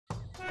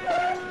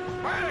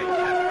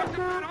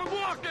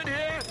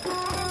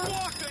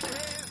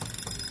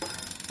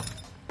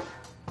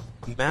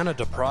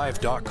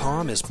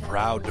ManaDeprived.com is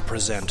proud to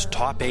present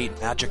Top 8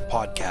 Magic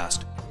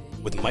Podcast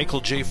with Michael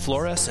J.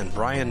 Flores and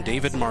Brian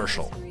David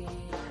Marshall.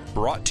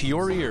 Brought to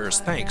your ears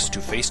thanks to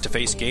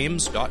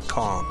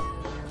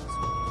FacetoFaceGames.com.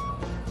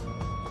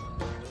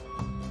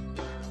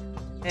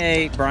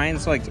 Hey,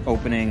 Brian's like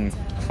opening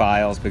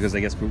files because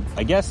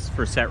I guess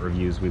for set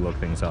reviews we look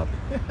things up,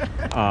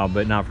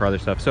 but not for other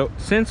stuff. So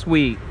since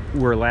we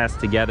were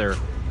last together,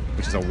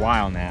 which is a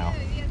while now,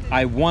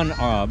 I won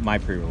my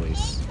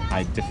pre-release.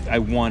 I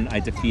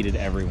defeated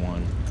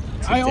everyone.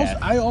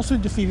 I also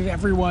defeated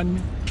everyone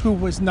who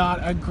was not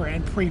a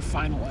Grand Prix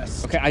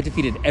finalist. Okay, I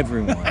defeated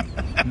everyone.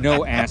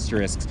 No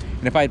asterisks.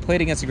 And if I had played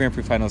against a Grand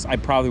Prix finalist, I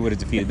probably would have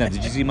defeated them.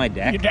 Did you see my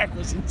deck? Your deck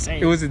was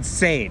insane. It was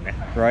insane,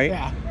 right?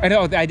 Yeah. I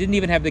know. I didn't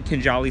even have the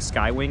Kinjali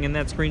Skywing in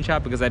that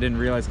screenshot because I didn't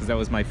realize because that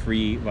was my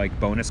free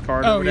bonus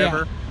card or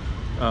whatever.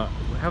 Yeah.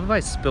 How have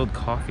I spilled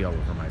coffee all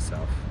over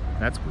myself?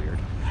 That's weird.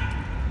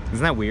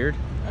 Isn't that weird?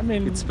 I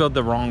mean, it's spilled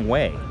the wrong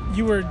way.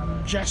 You were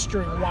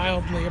gesturing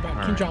wildly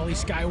about Kinjali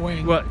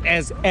Skywing. Well,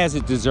 as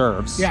it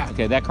deserves. Yeah.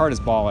 Okay, that card is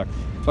baller.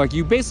 Like,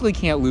 you basically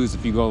can't lose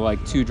if you go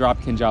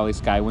 2-drop Kinjali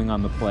Skywing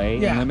on the play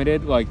in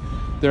limited.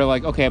 They're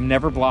like, okay, I'm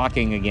never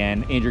blocking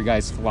again, and your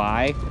guys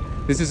fly.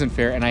 This isn't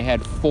fair. And I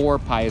had 4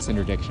 Pious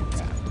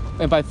Interdictions.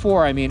 And by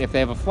 4, I mean if they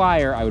have a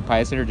flyer, I would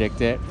Pious Interdict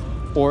it.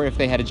 Or if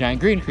they had a giant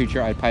green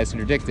creature, I'd Pious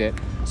Interdict it.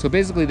 So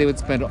basically, they would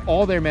spend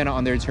all their mana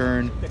on their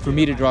turn for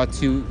me to draw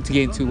 2 to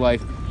gain 2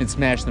 life and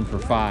smash them for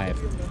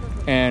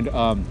 5. And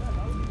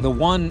the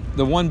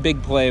one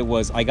big play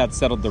was I got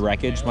Settled the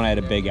Wreckage when I had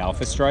a big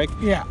Alpha Strike,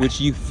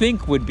 which you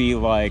think would be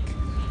like,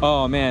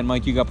 oh man,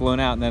 Mike, you got blown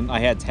out. And then I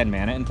had 10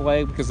 mana in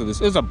play because of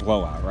this. It was a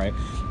blowout, right?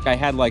 I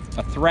had a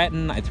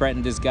Threaten. I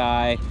threatened his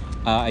guy.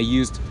 I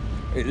used.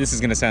 This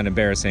is going to sound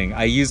embarrassing.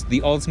 I used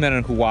the ultimate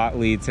on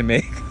Huatli to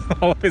make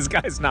all of his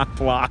guys not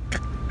block.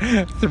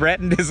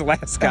 Threatened his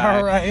last guy.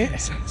 All right.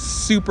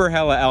 Super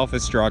hella Alpha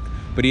Struck,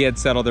 but he had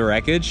Settled the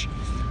Wreckage.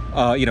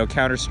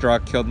 Counter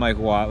struck, killed my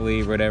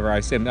Huatli, whatever.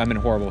 I'm in a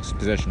horrible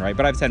position, right?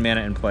 But I have 10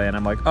 mana in play, and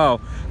I'm like,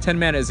 10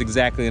 mana is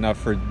exactly enough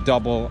for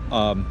double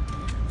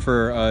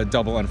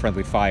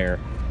Unfriendly Fire.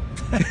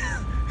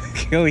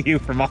 Kill you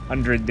from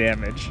 100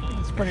 damage.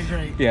 That's pretty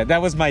great. Yeah,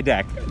 that was my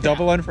deck.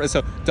 Double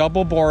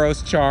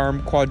Boros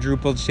Charm,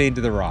 quadruple Chain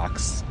to the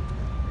Rocks.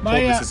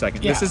 Focus a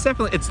second. Yeah. This is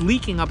definitely, it's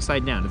leaking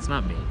upside down. It's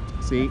not me.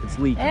 See, it's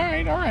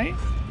leaking. All right.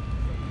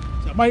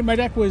 So my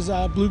deck was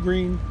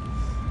blue-green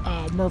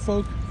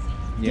Merfolk.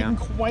 Didn't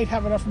quite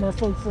have enough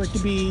Merfolk for it to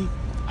be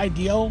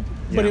ideal,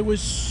 but it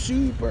was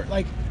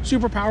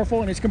super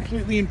powerful, and it's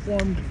completely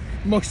informed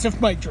most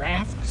of my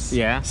drafts.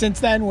 Yeah.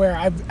 Since then, where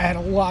I've had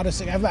a lot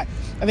of, I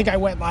think I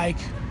went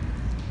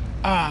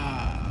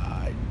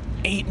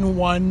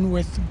 8-1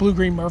 with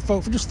blue-green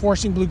Merfolk for just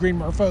forcing blue-green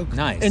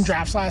Merfolk in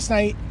drafts last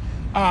night.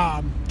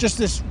 Just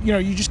this,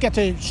 you just get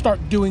to start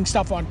doing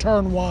stuff on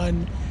turn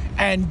 1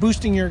 and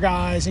boosting your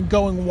guys and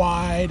going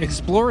wide.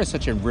 Explore is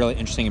such a really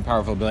interesting and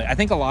powerful ability. I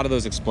think a lot of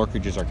those Explore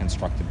creatures are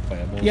constructed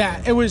playable.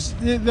 Yeah, it was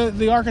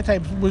the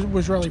archetype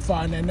was really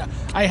fun, and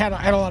I had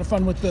a lot of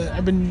fun with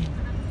I've been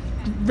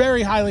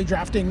very highly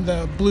drafting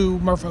the blue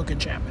Merfolk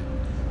enchantment.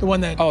 The one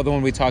that the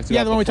one we talked about.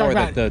 Yeah, the one we talked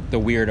about. The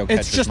weirdo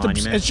Catcher's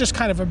Monument. It's just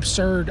kind of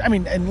absurd. I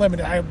mean, and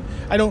limited.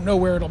 I don't know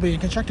where it'll be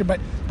constructed,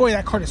 but boy,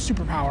 that card is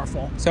super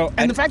powerful.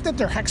 The fact that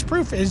they're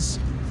hexproof is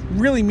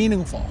really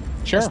meaningful.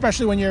 Sure.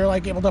 Especially when you're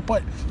able to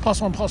put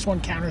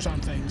 +1/+1 counters on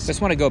things.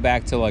 Just want to go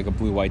back to a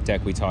blue-white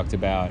deck we talked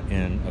about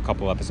in a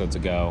couple episodes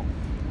ago.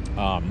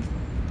 Well,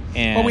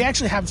 we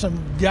actually have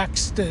some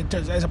decks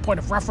as a point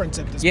of reference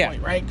at this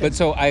point, right? But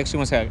so I actually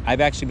want to say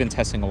I've actually been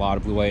testing a lot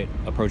of blue-white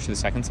approach to the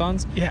Second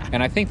Sons. Yeah.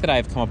 And I think that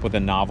I've come up with a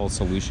novel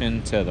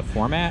solution to the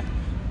format,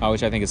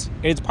 which I think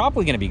it's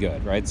probably going to be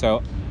good, right?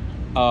 So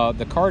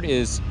the card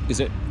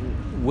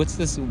what's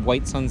this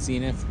White Sun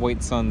Zenith,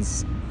 White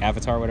Sun's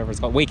Avatar, whatever it's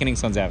called, Awakening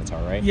Sun's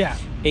Avatar, right? Yeah.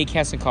 8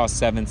 casting cost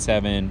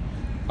 7/7,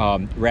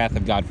 Wrath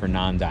of God for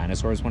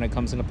non-dinosaurs when it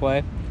comes into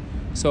play.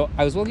 So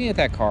I was looking at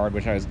that card,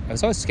 which I was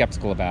always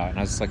skeptical about, and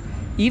I was just like,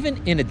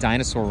 even in a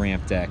dinosaur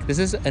ramp deck, this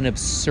is an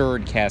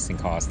absurd casting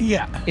cost.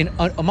 Yeah.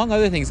 Among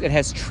other things, it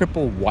has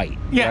triple white,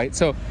 right?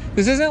 So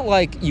this isn't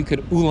like you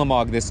could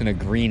Ulamog this in a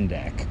green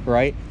deck,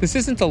 right? This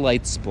isn't a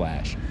light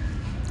splash.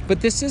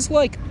 But this is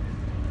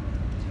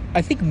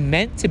I think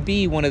meant to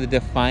be one of the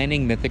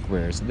defining mythic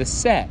rares of the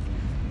set.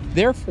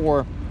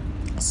 Therefore,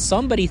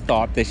 somebody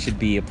thought this should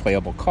be a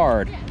playable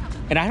card.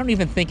 And I don't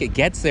even think it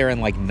gets there in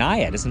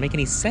Naya. It doesn't make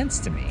any sense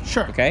to me.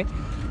 Sure. Okay?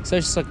 So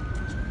it's just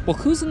well,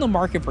 who's in the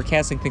market for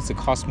casting things that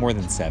cost more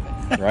than 7,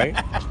 right?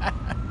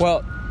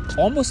 Well,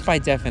 almost by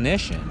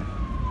definition,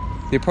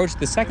 the approach to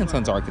the Second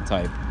Sons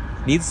archetype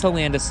needs to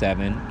land a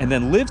 7 and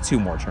then live 2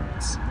 more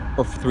turns.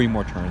 Or 3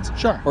 more turns.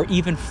 Sure. Or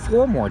even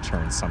 4 more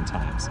turns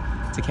sometimes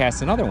to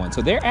cast another one.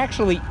 So they're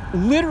actually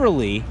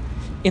literally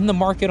in the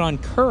market on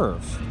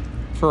curve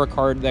for a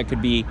card that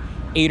could be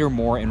 8 or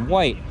more in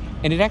white.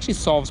 And it actually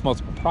solves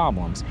multiple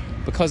problems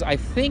because I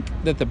think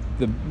that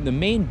the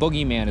main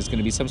boogeyman is going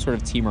to be some sort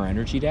of Temur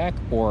Energy deck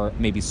or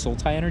maybe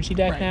Sultai Energy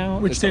deck now.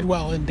 Which did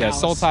well in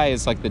Dallas. Yeah, Sultai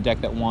is the deck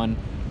that won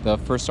the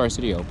first Star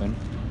City Open.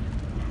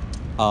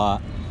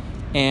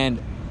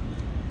 And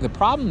the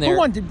problem there... Who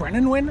won? Did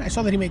Brennan win? I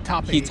saw that he made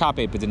top 8. He top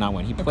 8, but did not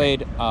win. He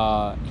played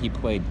God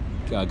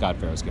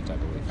Pharaoh's Gift, I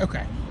believe.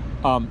 Okay.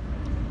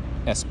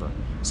 Esper.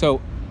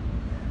 So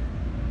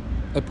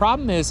the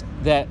problem is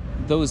that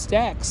those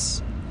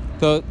decks,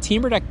 the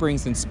Temur deck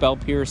brings in Spell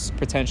Pierce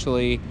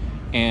potentially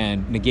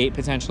and Negate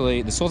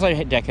potentially. The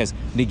Sultai deck has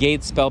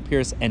Negate, Spell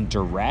Pierce, and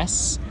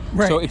Duress.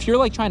 Right. So if you're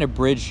like trying to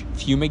bridge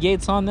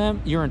Fumigates on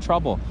them, you're in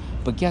trouble.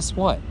 But guess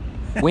what?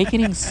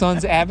 Awakening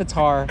Sun's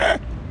Avatar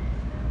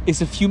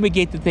is a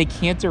Fumigate that they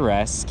can't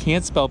Duress,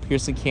 can't Spell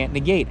Pierce, and can't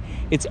Negate.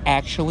 It's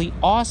actually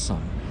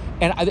awesome.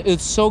 And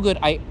it's so good.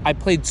 I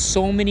played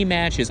so many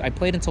matches. I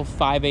played until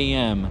 5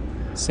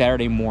 a.m.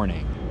 Saturday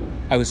morning.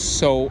 I was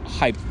so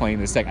hyped playing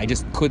this deck. I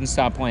just couldn't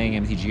stop playing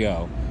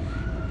MTGO.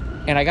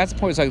 And I got to the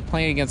point where I was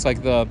playing against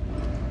like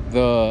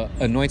the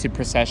Anointed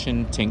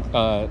Procession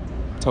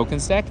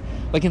tokens deck.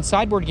 Like in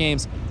sideboard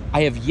games,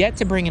 I have yet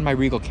to bring in my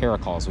Regal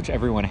Caracols, which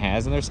everyone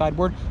has in their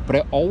sideboard, but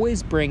I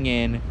always bring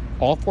in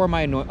all 4 of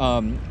my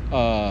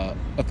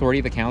Authority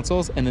of the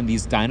Councils and then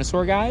these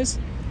dinosaur guys.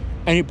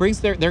 And it brings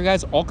their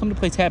guys all come to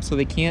play tap, so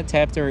they can't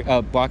tap during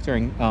block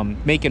during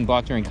make and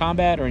block during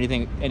combat or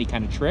any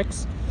kind of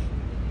tricks.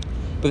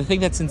 But the thing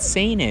that's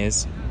insane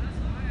is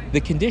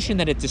the condition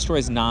that it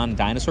destroys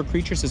non-dinosaur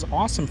creatures is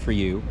awesome for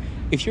you.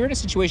 If you're in a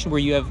situation where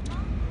you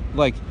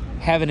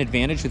have an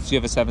advantage because you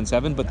have a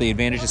 7/7, but the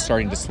advantage is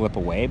starting to slip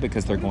away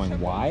because they're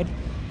going wide,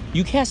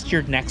 you cast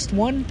your next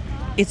one.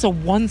 It's a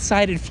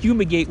one-sided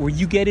Fumigate where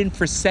you get in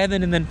for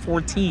 7 and then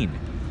 14.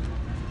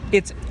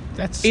 It's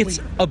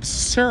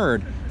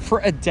absurd for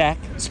a deck,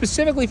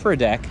 specifically for a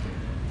deck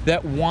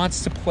that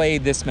wants to play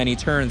this many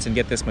turns and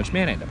get this much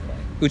mana into play,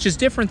 which is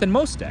different than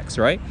most decks,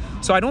 right?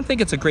 So I don't think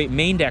it's a great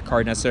main deck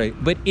card necessarily,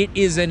 but it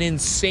is an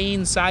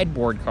insane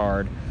sideboard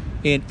card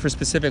for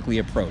specifically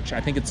Approach.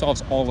 I think it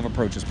solves all of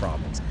Approach's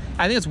problems.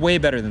 I think it's way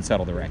better than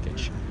Settle the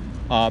Wreckage.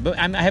 But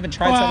I haven't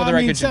tried Settle the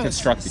Wreckage and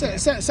constructed it.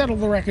 Settle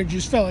the Wreckage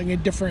is filling a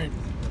different...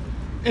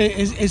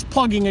 is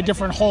plugging a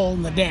different hole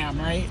in the dam,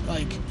 right?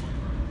 Like...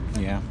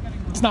 Yeah.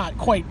 It's not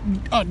quite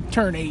on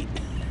turn 8.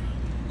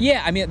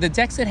 Yeah, I mean, the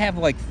decks that have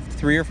like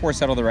 3 or 4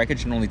 Settle the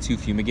Wreckage and only 2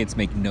 Fumigates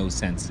make no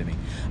sense to me.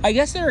 I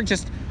guess they're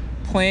just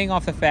playing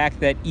off the fact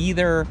that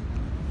either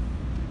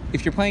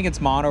if you're playing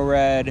against mono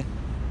red,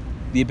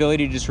 the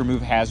ability to just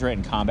remove Hazoret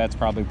in combat's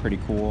probably pretty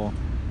cool.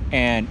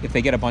 And if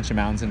they get a bunch of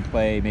mountains in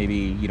play, maybe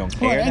you don't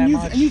care that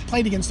much. And you've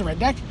played against the red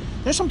deck.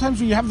 There's sometimes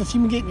where you have the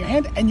Fumigate in your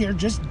hand and you're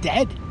just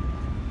dead.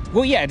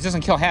 Well, yeah, it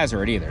doesn't kill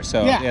Hazoret either.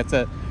 So yeah. It's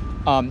a...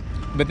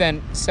 but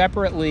then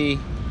separately...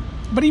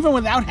 But even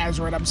without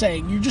Hazoret, I'm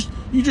saying, you just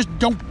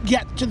don't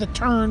get to the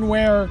turn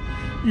where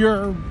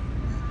your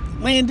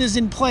land is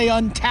in play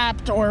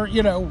untapped or,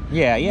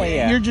 Yeah.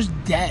 You're just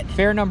dead.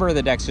 Fair number of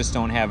the decks just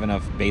don't have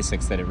enough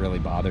basics that it really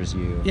bothers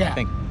you. Yeah.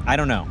 I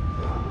don't know.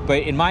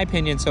 But in my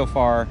opinion so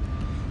far,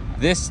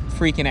 this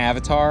freaking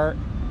Avatar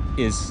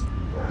is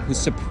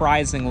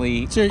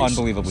surprisingly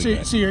unbelievably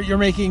good. So you're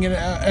making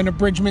an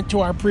abridgment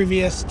to our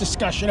previous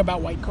discussion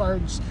about white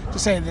cards to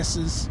say this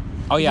is...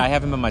 Oh, yeah, I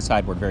have him in my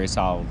sideboard very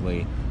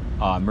solidly.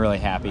 I'm really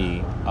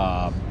happy.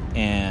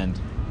 And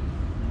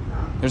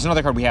there's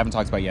another card we haven't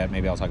talked about yet.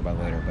 Maybe I'll talk about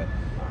it later. But,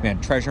 man,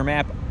 Treasure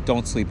Map,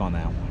 don't sleep on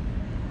that one.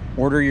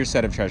 Order your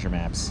set of Treasure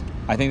Maps.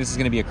 I think this is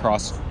going to be a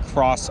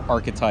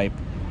cross-archetype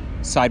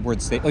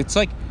sideboard state. It's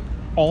like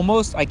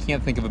almost I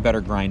can't think of a better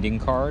grinding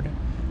card.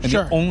 And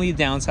sure. The only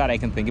downside I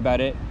can think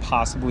about it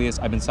possibly is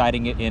I've been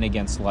siding it in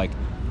against, like,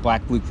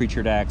 black-blue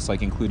creature decks,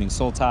 like including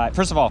Sultai.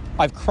 First of all,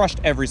 I've crushed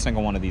every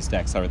single one of these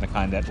decks that are the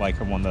kind that like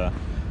won the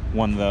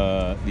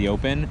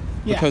Open,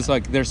 yeah. Because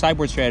like their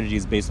sideboard strategy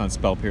is based on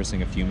Spell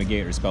Piercing a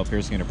Fumigate or Spell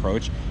Piercing an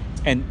Approach,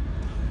 and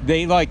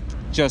they like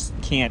just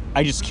can't.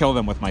 I just kill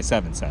them with my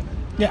 7/7.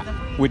 Yeah,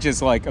 which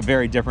is like a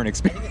very different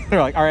experience.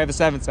 They're like, all right, I have a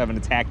 7/7,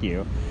 attack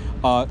you.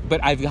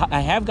 But I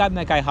have gotten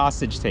that guy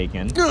hostage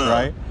taken,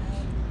 right?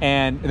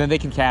 And then they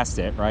can cast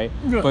it, right?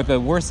 But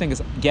the worst thing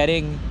is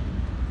getting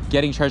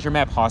Treasure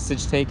Map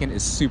hostage taken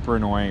is super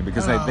annoying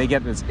because they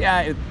get this.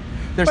 Yeah.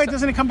 Wait,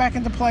 doesn't it come back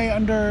into play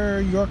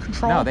under your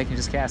control? No, they can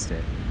just cast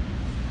it.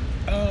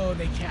 Oh,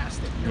 they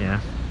cast it.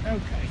 Yeah.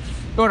 Okay.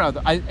 Oh no!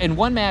 In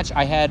one match,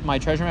 I had my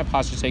Treasure Map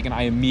hostage taken.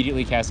 I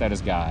immediately cast out his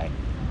guy.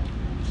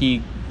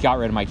 He got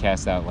rid of my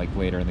cast out like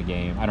later in the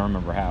game. I don't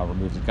remember how.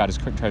 Removed it. Got his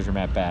Treasure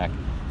Map back.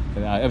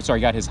 I'm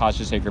sorry. Got his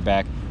hostage taker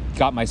back.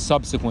 Got my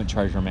subsequent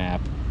Treasure Map.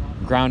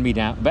 Ground me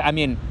down. But I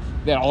mean,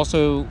 that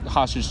also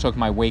hostage took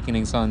my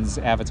Awakening Sun's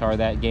Avatar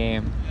that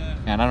game,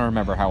 and I don't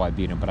remember how I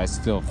beat him, but I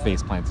still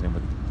face planted him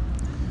with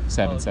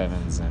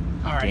 7/7s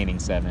and gaining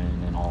 7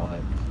 and all of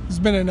it. There's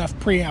been enough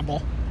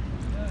preamble.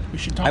 We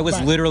should talk. I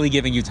was literally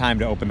giving you time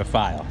to open the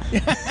file.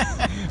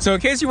 So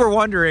in case you were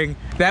wondering,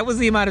 that was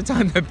the amount of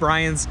time that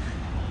Brian's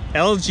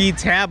LG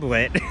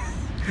tablet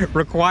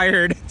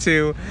required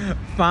to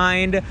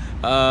find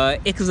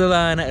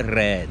Ixalan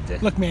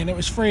Red. Look, man, it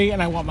was free,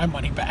 and I want my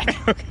money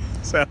back. Okay,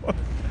 so...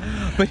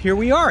 But here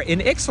we are in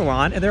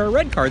Ixalan, and there are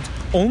red cards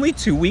only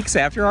 2 weeks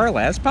after our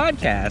last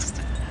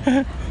podcast.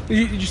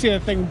 Did you see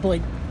that thing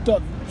Blake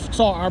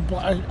saw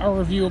our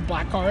review of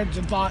Black Cards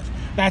and thought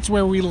that's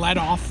where we led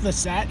off the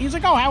set. He's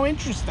like, "Oh, how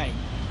interesting."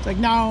 It's like,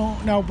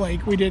 no,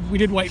 Blake, we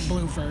did white and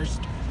blue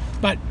first,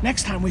 but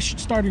next time we should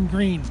start in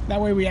green.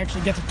 That way we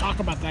actually get to talk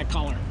about that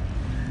color.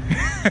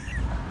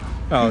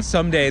 Oh,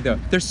 someday though.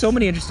 There's so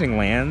many interesting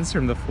lands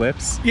from the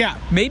flips. Yeah.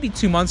 Maybe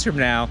 2 months from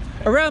now,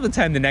 around the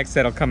time the next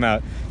set will come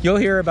out, you'll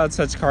hear about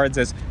such cards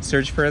as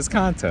Search for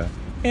Azcanta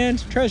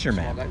and Treasure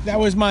Map. That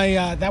was my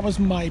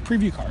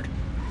preview card.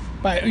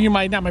 But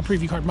not my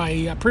preview card,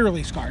 my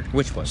pre-release card.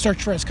 Which was?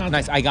 Search for Azcanta.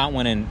 Nice. I got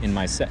one in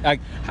my set.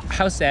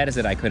 How sad is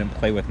it I couldn't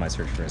play with my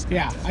Search for Azcanta?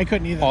 Yeah, I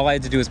couldn't either. All I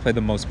had to do was play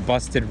the most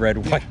busted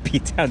red-white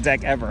beatdown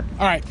deck ever.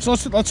 All right, so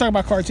let's talk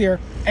about cards here.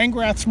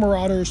 Angrath's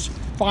Marauders,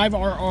 5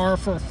 RR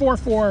for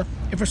 4/4.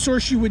 If a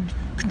source you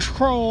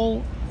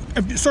control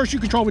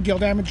would deal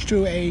damage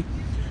to a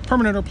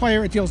permanent or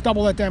player, it deals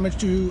double that damage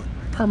to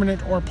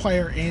permanent or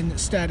player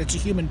instead. It's a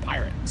human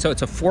pirate. So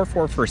it's a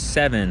 4/4 for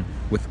 7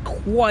 with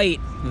quite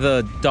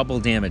the double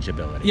damage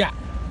ability. Yeah.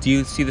 Do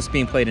you see this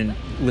being played in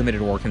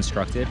limited or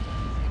constructed?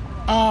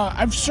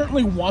 I've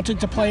certainly wanted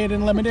to play it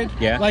in limited.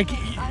 Yeah. Like,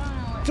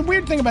 the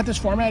weird thing about this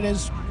format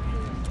is,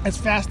 as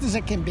fast as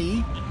it can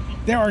be,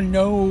 there are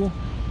no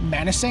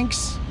mana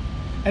sinks.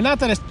 And not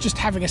that it's just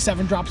having a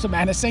 7 drops of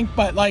mana sink,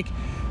 but like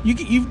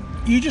you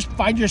just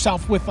find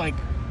yourself with like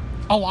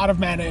a lot of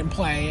mana in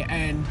play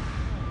and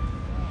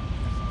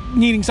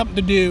needing something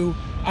to do.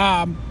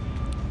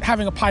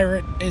 Having a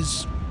pirate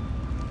is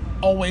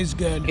always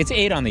good. It's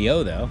 8 on the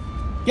O though.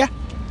 Yeah.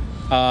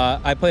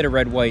 I played a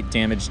red-white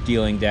damage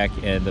dealing deck,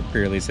 and the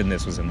pre-release in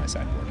this was in my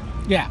sideboard.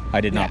 Yeah. I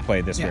did not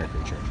play this rare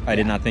creature. I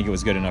did not think it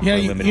was good enough for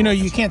a limited.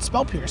 You can't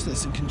spell pierce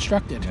this in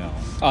constructed.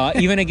 No.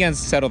 Even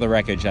against Settle the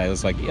Wreckage, I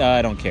was like,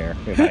 I don't care.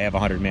 If I have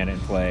 100 mana in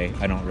play,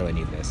 I don't really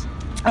need this.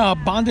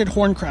 Bonded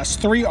Horncrest,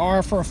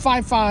 3R for a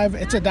 5/5.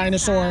 It's a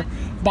dinosaur.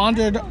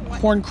 Bonded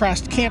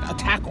Horncrest can't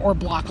attack or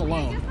block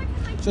alone.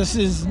 So this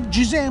is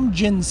Jizam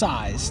Jin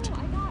sized.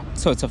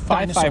 So it's a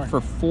 5/5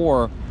 for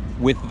 4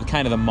 with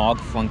kind of the Mog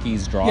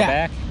Flunkies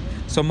drawback.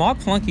 Yeah. So Mog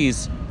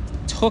Flunkies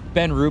took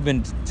Ben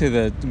Rubin to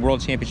the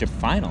World Championship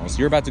Finals.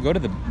 You're about to go to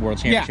the World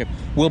Championship.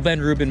 Yeah. Will Ben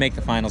Rubin make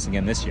the finals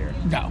again this year?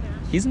 No.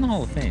 He's in the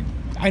Hall of Fame.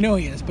 I know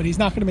he is, but he's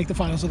not going to make the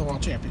finals of the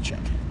World Championship.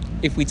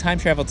 If we time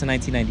travel to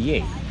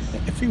 1998,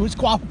 if he was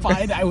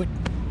qualified, I would.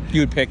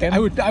 You would pick him? I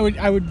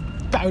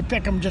would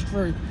pick him just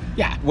for.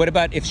 Yeah. What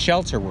about if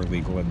Shelter were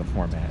legal in the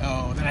format?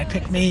 Oh, then I'd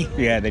pick me.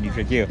 Yeah, then you'd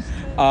pick you.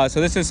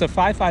 So this is a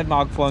 5/5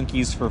 Mog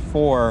Flunkies for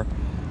 4.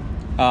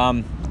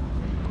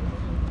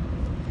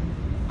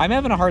 I'm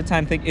having a hard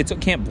time thinking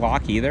it can't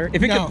block either.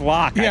 If it could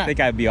block, I think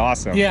I'd be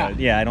awesome. Yeah. But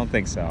yeah, I don't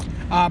think so.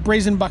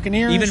 Brazen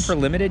Buccaneers. Even for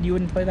limited, you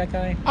wouldn't play that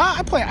guy?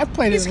 I've played it in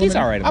limited. He's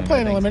all right. I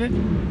play it in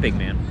limited. Big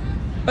man.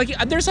 Like,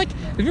 there's like,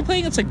 if you're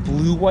playing it's like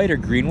blue-white or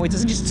green-white,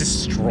 doesn't he just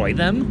destroy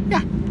them?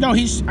 Yeah. No,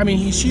 he's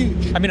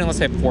huge. I mean, unless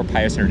they have 4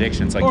 Pious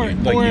Interdictions like you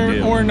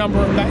do. Or a number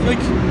of,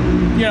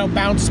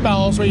 bounce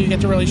spells where you get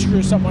to really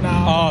screw someone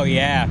up. Oh,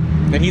 yeah.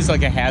 Then he's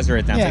like a Hazard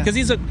at that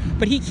because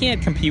but he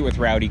can't compete with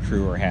Rowdy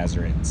Crew or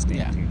Hazard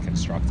in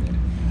Constructed.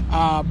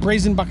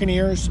 Brazen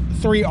Buccaneers,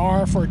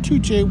 3R for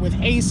 2/2 with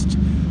haste.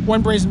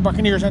 When Brazen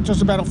Buccaneers enters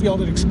the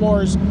battlefield, it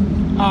explores.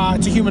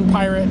 It's a human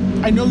pirate.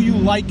 I know you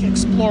like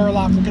Explore a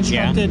lot for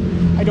Constructed.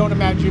 Yeah. I don't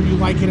imagine you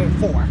like it at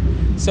 4.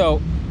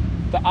 So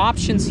the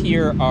options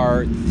here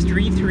are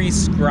 3/3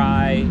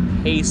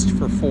 Scry, haste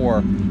for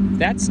 4.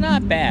 That's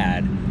not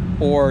bad.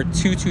 Or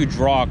 2/2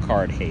 draw a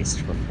card, haste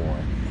for 4.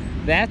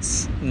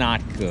 That's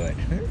not good.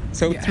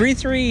 So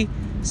 3/3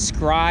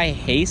 Scry,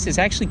 haste is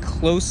actually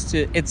close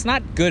to. It's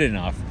not good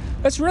enough.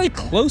 That's really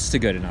close to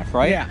good enough,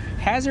 right? Yeah.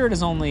 Hazard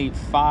is only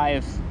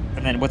 5,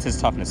 and then what's his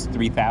toughness?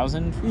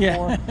 3,000 for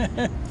 4?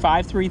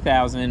 5,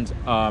 3,000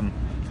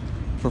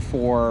 for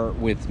 4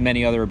 with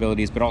many other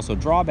abilities, but also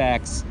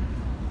drawbacks.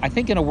 I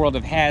think in a world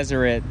of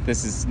Hazard,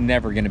 this is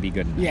never going to be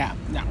good enough. Yeah,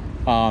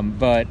 no.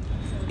 But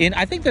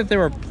I think that there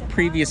were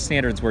previous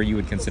standards where you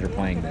would consider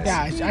playing this.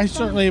 Yeah, I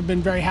certainly have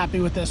been very happy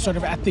with this, sort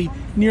of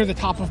near the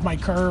top of my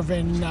curve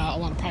in a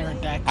lot of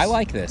pirate decks. I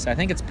like this. I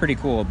think it's pretty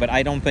cool, but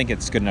I don't think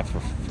it's good enough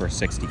for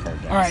 60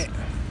 card decks.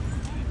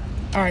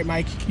 All right,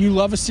 Mike. You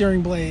love a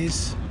Searing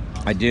Blaze.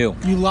 I do.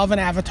 You love an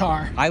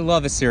Avatar. I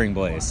love a Searing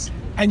Blaze.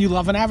 And you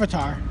love an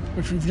Avatar,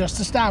 which we've just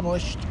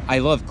established. I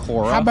love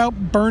Korra. How about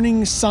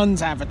Burning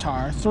Sun's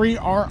Avatar?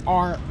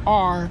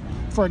 3RRR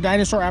for a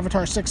dinosaur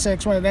avatar,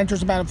 6/6. When it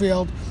enters the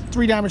battlefield,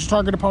 3 damage to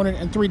target opponent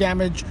and 3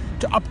 damage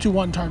to up to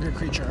 1 target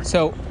creature.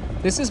 So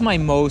this is my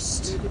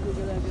most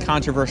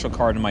controversial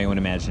card in my own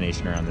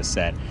imagination around this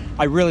set.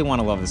 I really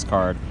want to love this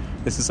card.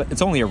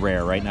 It's only a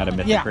rare, right? Not a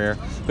mythic rare.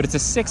 But it's a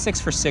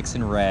 6/6 for 6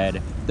 in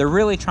red. They're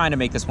really trying to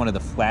make this one of the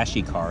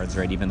flashy cards,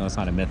 right? Even though it's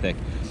not a mythic.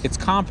 It's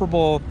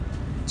comparable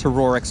to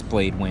Rorik's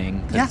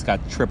Bladewing because it's got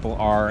triple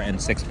R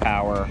and 6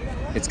 power.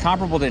 It's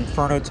comparable to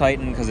Inferno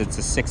Titan because it's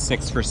a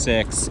 6/6 for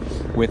 6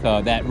 with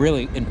that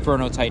really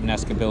Inferno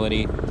Titan-esque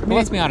ability. But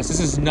let's be honest, this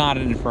is not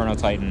an Inferno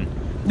Titan.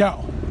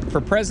 No. For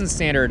present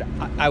standard,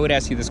 I would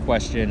ask you this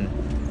question.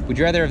 Would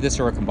you rather have this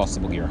or a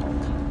Combustible Gearhulk?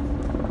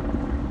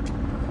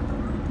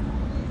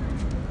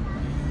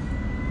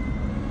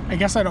 I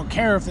guess I don't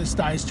care if this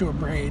dies to a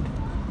braid,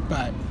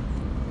 but...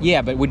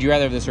 Yeah, but would you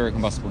rather have this or a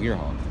Combustible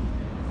Gearhulk?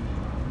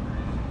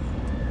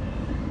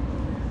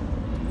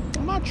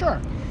 I'm not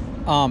sure.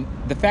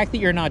 The fact that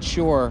you're not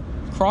sure,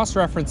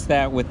 cross-reference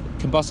that with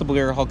Combustible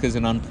Gearhulk is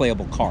an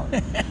unplayable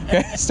card.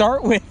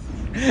 Start with,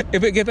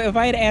 if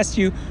I had asked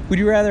you, would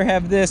you rather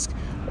have this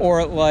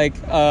or like,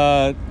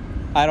 I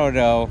don't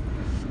know,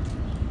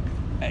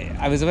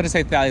 I was about to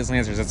say Thalia's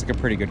Lancers. That's like a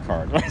pretty good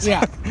card. Right?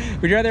 Yeah.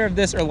 Would you rather have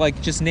this or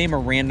like just name a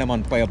random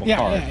unplayable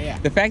card? Yeah.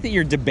 The fact that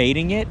you're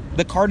debating it,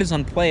 the card is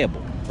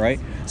unplayable, right?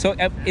 So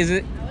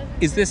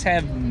is this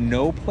have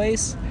no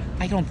place?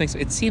 I don't think so.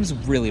 It seems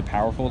really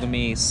powerful to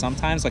me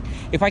sometimes. Like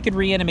if I could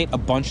reanimate a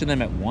bunch of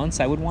them at once,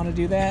 I would want to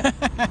do that.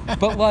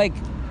 But like,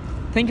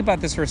 think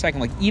about this for a second.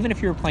 Like even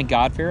if you were playing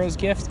God Pharaoh's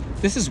Gift,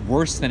 this is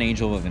worse than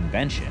Angel of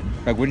Invention.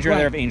 Like wouldn't you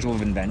rather have Angel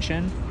of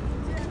Invention?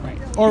 Right.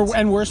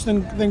 And worse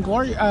than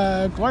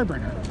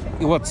Glorybringer.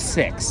 Well, it's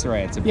 6,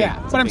 right? It's a big,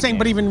 but I'm saying,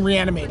 but even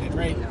reanimated,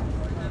 right?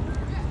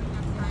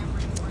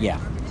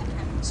 Yeah.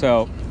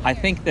 So I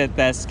think that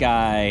this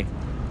guy,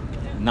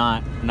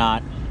 not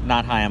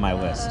high on my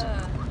list.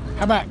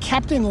 How about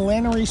Captain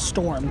Lannery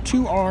Storm?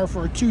 2R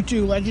for a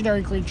 2/2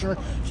 legendary creature,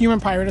 human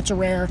pirate. It's a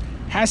rare,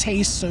 has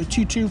haste, so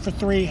 2/2 for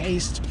 3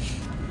 haste.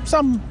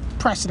 Some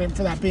precedent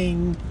for that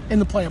being in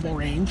the playable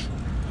range.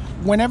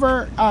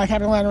 Whenever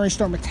Captain Lannery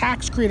Storm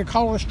attacks, create a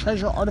colorless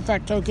treasure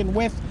artifact token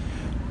with,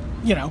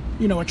 you know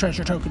what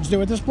treasure tokens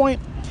do at this point.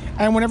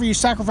 And whenever you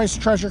sacrifice a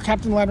treasure,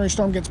 Captain Lannery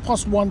Storm gets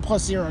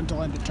 +1/+0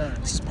 until end of turn.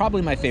 This is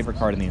probably my favorite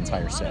card in the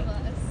entire set.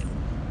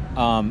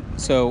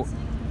 So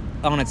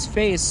on its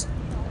face,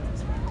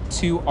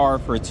 2R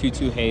for a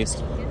 2/2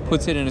 haste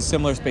puts it in a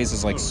similar space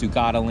as like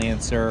Sugata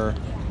Lancer,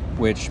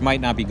 which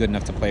might not be good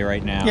enough to play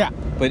right now. Yeah.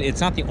 But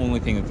it's not the only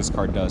thing that this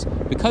card does.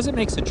 Because it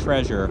makes a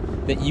treasure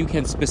that you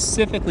can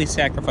specifically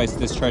sacrifice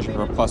this treasure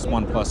for a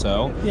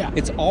 +1/+0, yeah.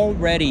 It's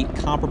already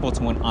comparable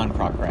to an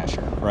On-Crop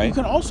Crasher, right? You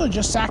can also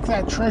just sack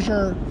that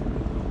treasure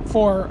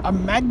for a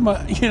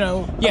magma,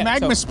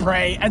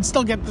 spray and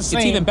still get the same.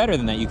 It's even better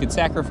than that. You could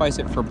sacrifice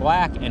it for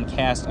black and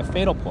cast a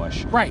Fatal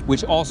Push. Right.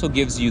 Which also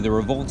gives you the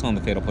Revolt on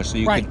the Fatal Push. So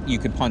you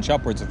could punch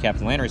upwards with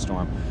Captain Lannery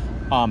Storm.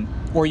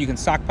 Or you can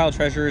stockpile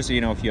treasures,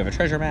 if you have a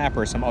treasure map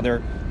or some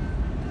other,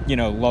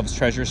 loves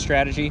treasure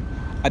strategy.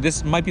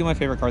 This might be my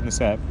favorite card in the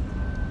set.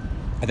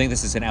 I think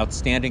this is an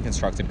outstanding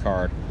constructed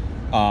card.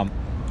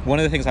 One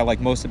of the things I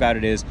like most about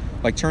it is,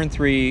 like turn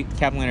 3,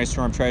 Captain Lannery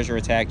Storm treasure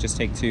attack, just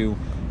take 2,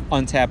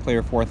 untap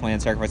player 4th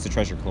land, sacrifice the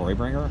treasure,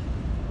 Glorybringer,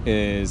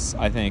 is,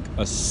 I think,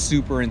 a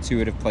super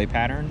intuitive play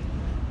pattern.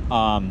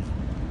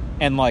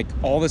 And like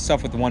all this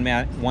stuff with the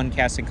one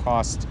casting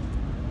cost,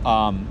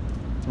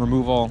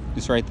 removal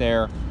is right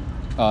there.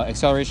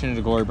 Acceleration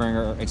into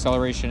Glorybringer,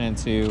 acceleration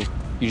into,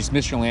 you just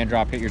miss your land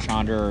drop, hit your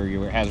Chandra or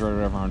your Hazard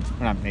or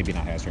whatever maybe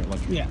not Hazard,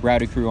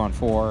 Rowdy Crew on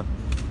 4,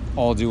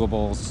 all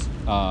doables.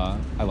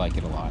 I like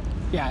it a lot.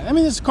 Yeah, I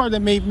mean, this is a card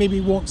that maybe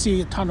won't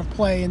see a ton of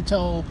play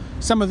until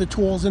some of the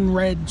tools in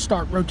red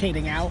start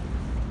rotating out.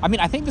 I mean,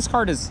 I think this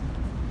card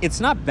it's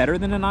not better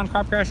than a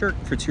Non-Crop Crasher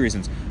for 2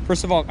 reasons.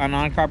 First of all, a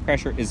Non-Crop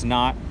Crasher is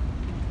not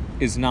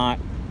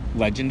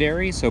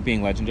legendary, so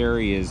being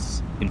legendary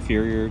is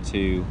inferior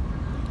to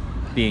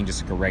being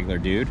just like a regular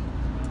dude.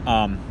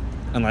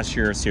 Unless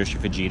you're Saoirse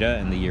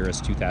Fujita and the year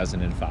is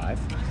 2005.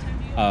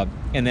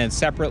 And then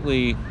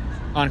separately,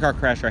 On-Crop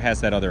Crasher has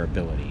that other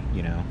ability,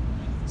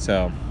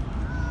 So,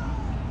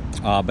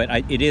 but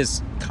it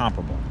is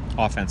comparable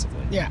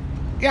offensively. Yeah,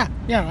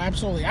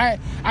 absolutely.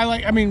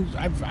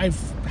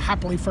 I've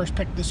happily first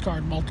picked this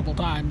card multiple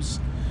times.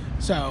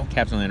 So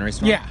Captain Lannery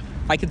Storm. Yeah,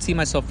 I could see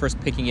myself first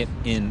picking it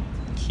in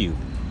Cube.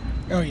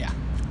 Oh yeah.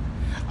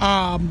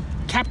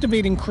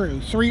 Captivating Crew,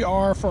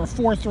 3R for a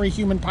 4/3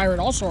 human pirate,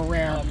 also a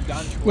rare,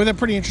 with a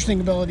pretty interesting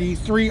ability.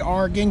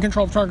 3R, gain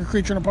control of target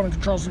creature and opponent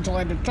controls until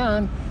end of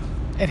turn.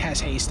 It has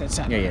haste,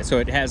 etc. Yeah. So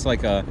it has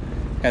like a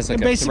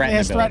basically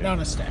has threaten on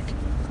a stick.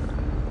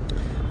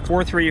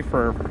 4/3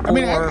 for 4. I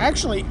mean,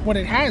 actually, what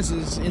it has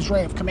is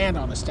Ray of Command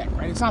on a stick,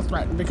 right? It's not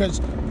threatened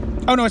because,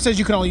 oh no, it says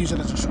you can only use it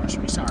as a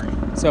sorcery. Sorry.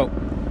 So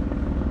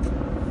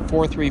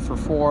 4/3 for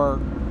 4,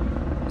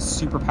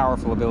 super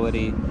powerful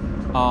ability.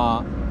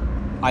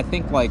 I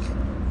think like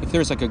if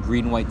there's like a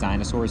green-white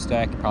dinosaurs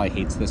deck, it probably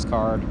hates this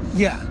card.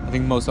 Yeah. I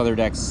think most other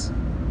decks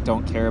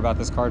don't care about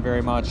this card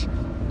very much.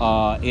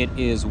 It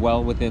is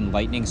well within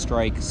Lightning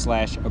Strike /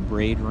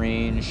 Abrade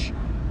range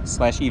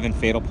 / even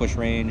Fatal Push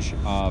range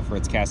for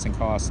its casting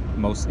cost.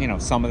 Most,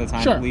 some of the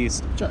time at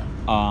least. Sure.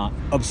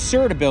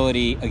 Absurd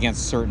ability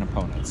against certain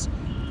opponents.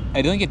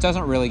 I think it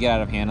doesn't really get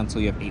out of hand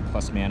until you have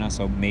 8+ mana.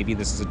 So maybe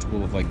this is a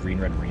tool of like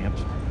green-red ramp.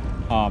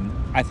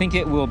 I think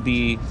it will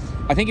be.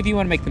 I think if you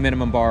want to make the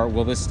minimum bar,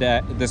 will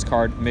this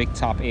card make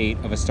top 8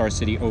 of a Star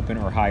City Open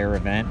or higher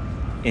event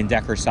in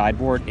deck or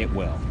sideboard? It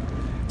will.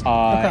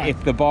 Okay.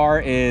 If the bar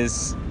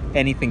is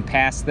anything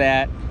past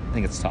that, I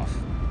think it's tough.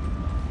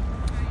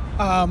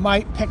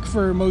 My pick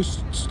for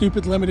most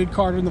stupid limited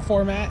card in the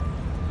format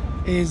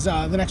is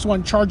the next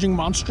one, Charging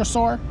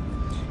Monstrosaur.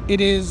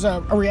 It is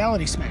a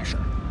Reality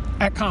Smasher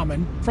at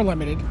common for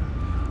limited.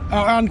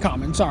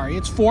 Uncommon, sorry.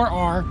 It's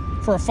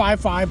 4R for a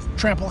 5/5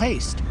 Trample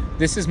Haste.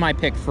 This is my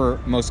pick for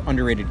most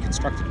underrated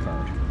constructed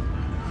card.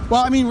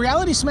 Well, I mean,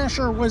 Reality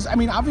Smasher was, I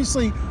mean,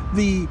 obviously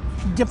the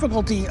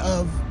difficulty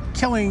of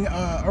killing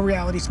a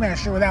Reality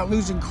Smasher without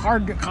losing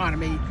card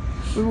economy,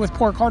 with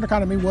poor card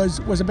economy, was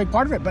a big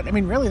part of it. But, I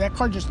mean, really, that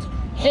card just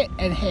hit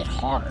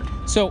hard.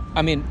 So,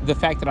 I mean, the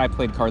fact that I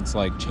played cards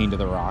like Chained to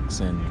the Rocks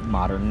and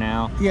Modern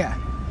now, yeah,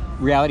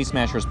 Reality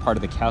Smasher is part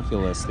of the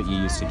calculus that you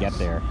use to get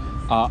there.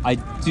 I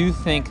do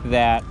think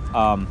that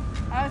I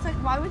was like,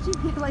 why would you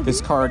be like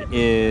this card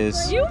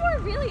is... You were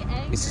really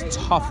angry. It's a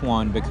tough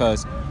one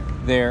because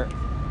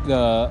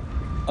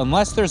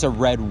unless there's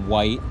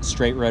a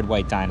straight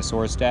red-white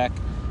Dinosaurs deck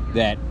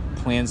that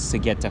plans to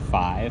get to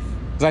 5.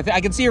 Because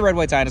I can see a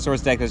red-white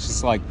Dinosaurs deck that's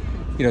just like,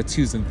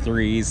 2s and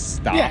 3s,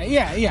 stop.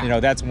 Yeah.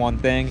 That's one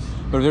thing.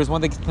 But if there's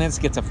one that plans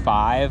to get to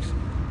 5,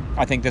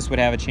 I think this would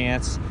have a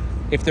chance.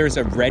 If there's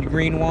a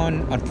red-green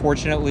one,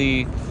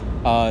 unfortunately,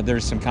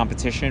 there's some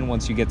competition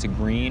once you get to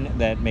green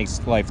that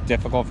makes life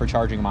difficult for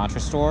charging Mantra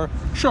Store.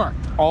 Sure.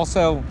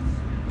 Also,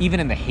 even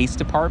in the haste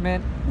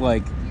department,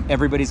 like,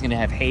 everybody's going to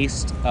have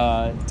haste,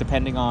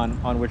 depending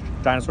on which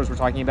dinosaurs we're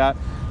talking about.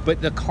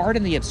 But the card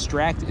in the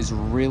abstract is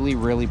really,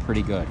 really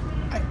pretty good.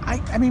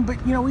 I mean,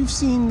 but, we've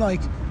seen,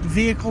 like,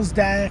 vehicles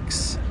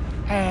decks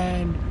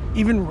and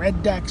even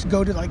red decks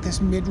go to, like,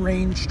 this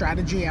mid-range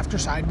strategy after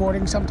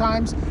sideboarding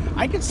sometimes.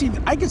 I could see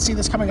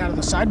this coming out of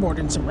the sideboard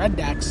in some red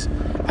decks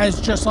as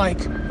just,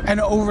 like,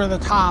 an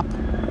over-the-top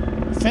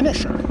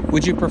finisher.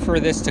 Would you prefer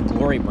this to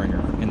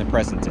Glorybringer in the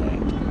present day?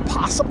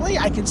 Possibly.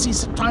 I can see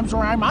some times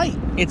where I might.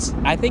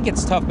 I think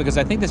it's tough because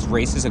I think this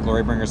races a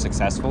Glorybringer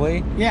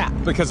successfully. Yeah.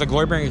 Because a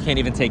Glorybringer can't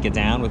even take it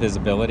down with his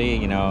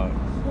ability,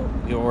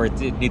 or it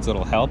needs a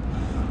little help.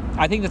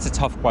 I think that's a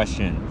tough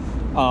question.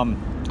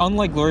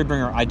 Unlike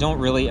Glorybringer, I don't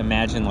really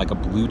imagine like a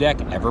blue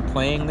deck ever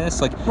playing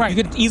this. Like, right.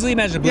 You could easily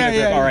imagine a blue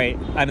deck like, all right,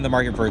 I'm in the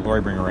market for a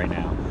Glorybringer right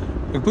now.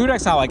 But blue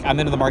deck's not like, I'm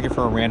into the market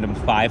for a random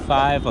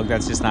 5/5. Like,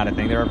 that's just not a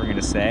thing they're ever going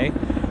to say.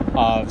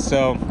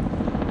 So,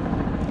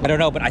 I don't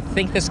know, but I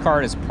think this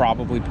card is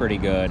probably pretty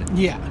good.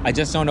 Yeah. I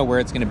just don't know where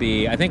it's going to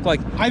be. I think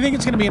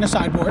it's going to be in a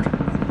sideboard.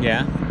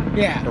 Yeah?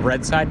 Yeah. A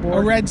red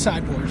sideboard? A red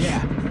sideboard,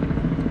 yeah.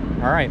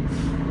 All right.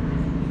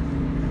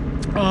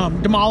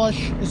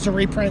 Demolish is a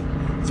reprint.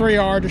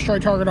 3R, destroy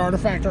target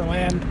artifact or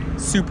land.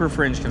 Super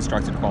fringe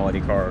constructed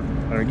quality card.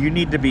 You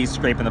need to be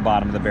scraping the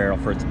bottom of the barrel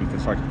for it to be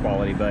constructed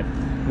quality, but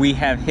we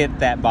have hit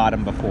that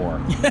bottom before.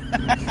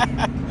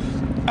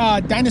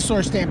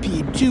 Dinosaur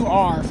Stampede,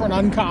 2R for an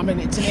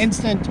uncommon. It's an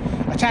instant.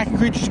 Attacking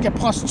creatures get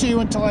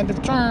 +2 until end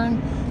of turn.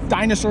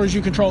 Dinosaurs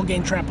you control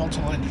gain trample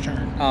until end of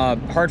turn.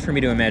 Hard for me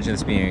to imagine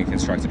this being a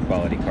constructed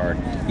quality card.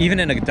 Even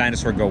in a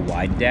Dinosaur Go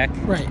Wide deck,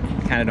 right?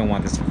 Kind of don't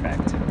want this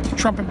effect.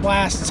 Trumpet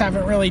Blasts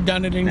haven't really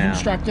done it in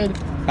constructed.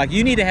 Like,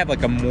 you need to have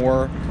like a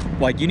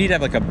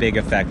big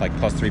effect, like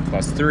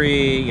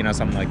 +3/+3,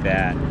 something like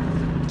that.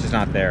 Just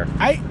not there.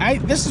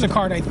 This is a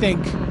card I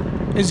think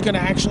is going to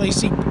actually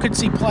could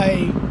see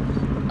play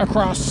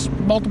across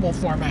multiple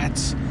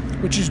formats,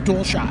 which is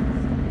Dual Shot,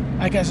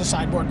 like as a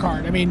sideboard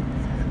card. I mean,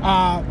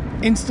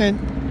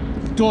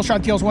 instant Dual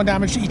Shot deals 1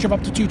 damage to each of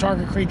up to 2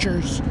 target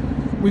creatures.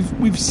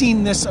 We've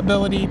seen this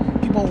ability.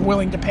 People are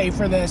willing to pay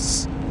for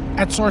this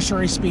at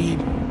sorcery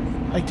speed.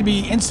 Like, to be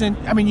instant,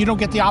 I mean, you don't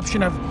get the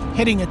option of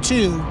hitting a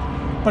 2,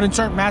 but in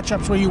certain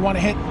matchups where you want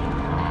to hit,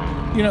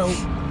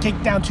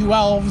 take down 2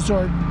 elves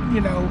or,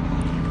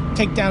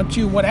 take down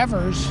 2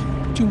 whatevers,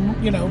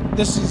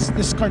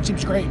 this card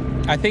seems great.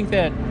 I think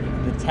that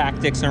the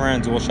tactics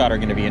around Dual Shot are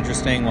going to be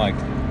interesting. Like,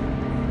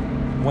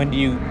 when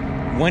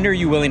are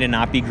you willing to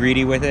not be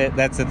greedy with it?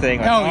 That's the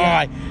thing.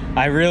 Like,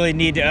 I really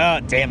need to. Oh,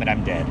 damn it,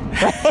 I'm dead.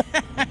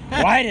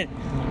 Why did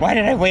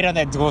I wait on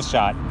that Dual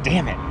Shot?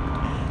 Damn it.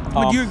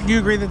 But do you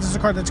agree that this is a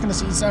card that's going to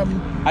see some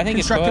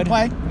constructed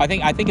play? I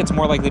think it's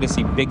more likely to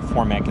see big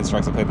format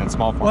constructed play than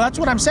small format. Well, that's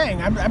what I'm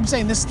saying. I'm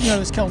saying this.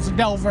 This kills a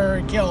Delver.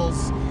 It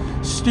kills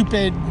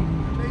stupid.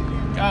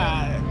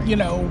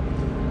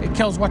 It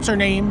kills what's her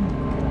name.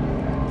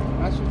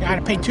 You got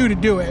to pay 2 to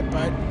do it,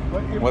 but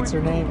what's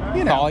her name?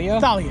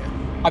 Thalia.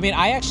 I mean,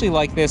 I actually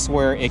like this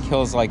where it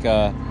kills like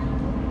an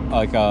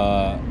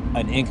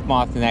Ink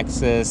Moth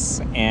Nexus,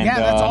 and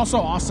that's also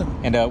awesome.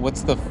 And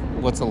what's the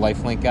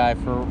lifelink guy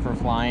for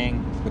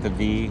flying with a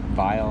V?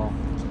 Vile.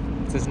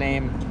 What's his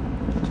name?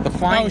 The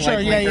flying. Oh, sure.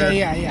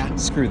 Yeah.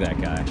 Screw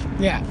that guy.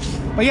 Yeah,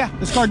 but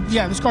this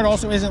card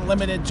also isn't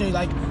limited to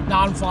like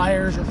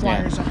non-flyers or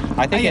flyers. Yeah.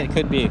 I think it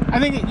could be. I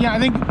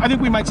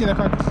think we might see that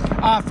card.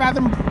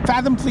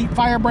 Fathom Fleet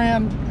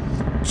Firebrand,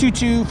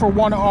 2/2 for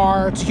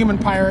 1R. It's a human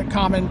pirate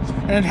common,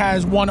 and it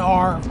has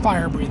 1R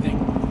fire breathing,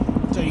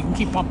 so you can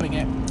keep pumping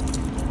it.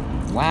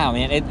 Wow,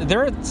 man!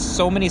 There are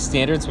so many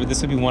standards where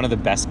this would be one of the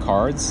best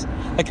cards.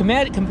 Like,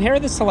 compare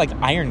this to like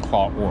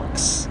Ironclaw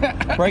Orcs,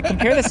 right?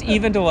 Compare this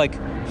even to like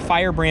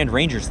Firebrand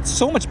Rangers. It's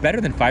so much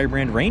better than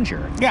Firebrand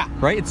Ranger. Yeah.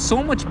 Right? It's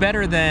so much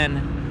better than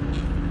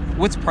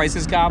what's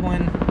Price's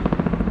Goblin?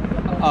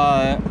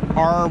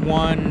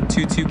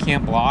 R122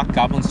 Can't Block,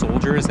 Goblin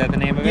Soldier, is that the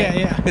name of it?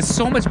 Yeah. It's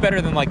so much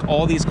better than like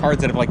all these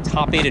cards that have like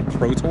top-aided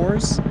Pro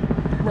Tours.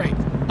 Right.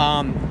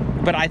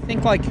 But I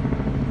think like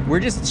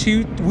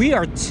we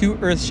are two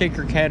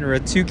Earthshaker Ken or a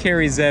 2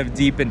 Carry Zev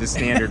deep into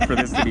standard for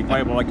this to be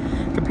playable. Like,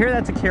 compare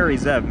that to Carry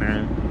Zev,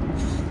 man.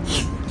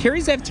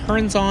 Carry Zev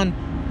turns on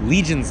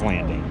Legion's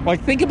Landing.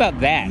 Like, think about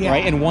that,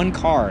 right? In one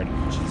card.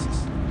 Jesus.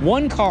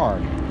 One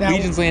card. Now,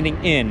 Legion's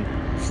Landing in,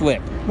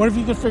 flip. What if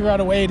you could figure out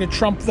a way to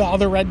trump the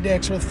other red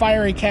decks with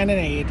Fiery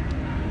Cannonade?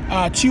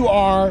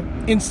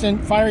 2R,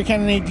 instant. Fiery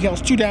Cannonade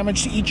deals 2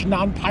 damage to each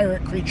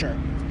non-pirate creature.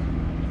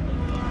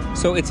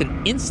 So it's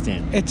an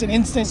instant. It's an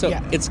instant, so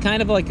it's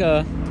kind of like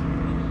a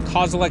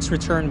Kozilek's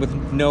Return with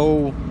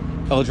no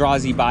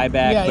Eldrazi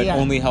buyback, but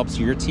only helps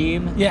your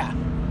team. Yeah.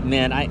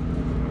 Man, I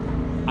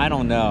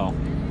don't know.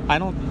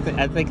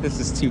 I think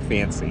this is too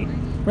fancy.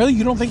 Really?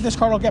 You don't think this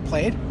card will get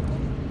played?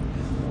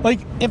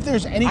 Like, if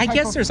there's any I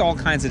guess there's all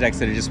kinds of decks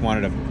that just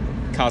wanted a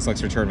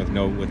Kozilek's Return with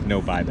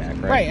no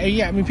buyback, right? Right,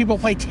 yeah. I mean, people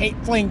play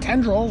Flaying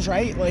Tendrils,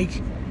 right? Like...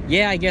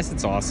 Yeah, I guess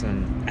it's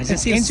awesome. It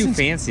just seems too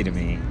fancy to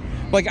me.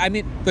 Like, I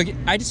mean, like,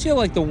 I just feel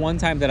like the one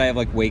time that I have,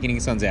 like, Awakening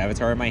Sun's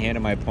Avatar in my hand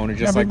and my opponent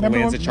just,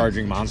 lands a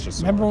charging monster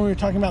sword. Remember when we were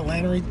talking about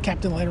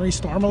Captain Lannery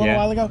Storm a little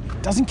while ago?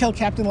 Doesn't kill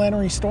Captain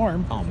Lannery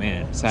Storm. Oh,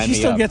 man. She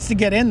still gets to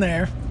get in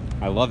there.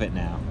 I love it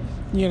now.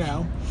 You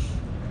know.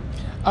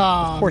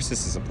 Of course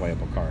this is a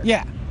playable card.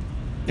 Yeah.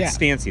 It's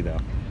fancy, though.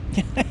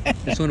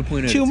 Just want to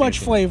point out too much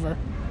flavor.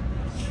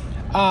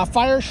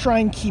 Fire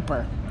Shrine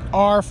Keeper.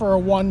 R for a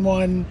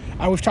 1/1.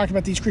 We've talked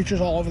about these creatures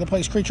all over the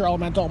place. Creature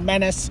Elemental.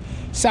 Menace.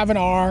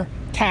 7R.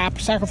 Tap.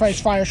 Sacrifice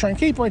Fire Shrine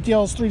Keeper. It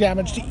deals 3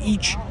 damage to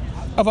each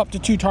of up to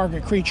 2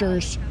 target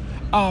creatures.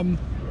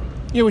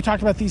 We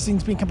talked about these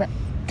things being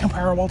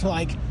comparable to,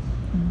 like,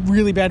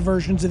 really bad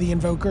versions of the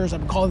Invokers.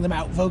 I'm calling them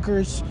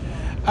Outvokers.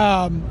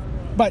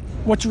 But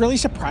what's really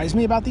surprised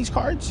me about these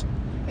cards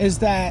is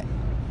that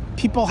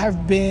people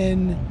have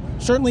been,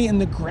 certainly in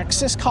the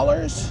Grixis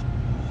colors,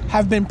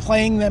 have been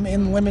playing them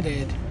in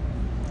limited.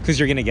 Because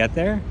you're going to get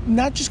there?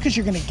 Not just because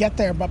you're going to get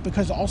there, but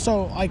because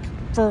also, like,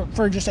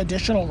 for just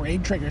additional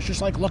raid triggers,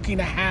 just, like, looking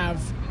to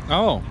have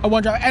a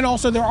 1-drop. And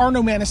also, there are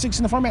no mana sinks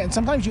in the format, and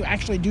sometimes you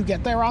actually do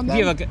get there on them.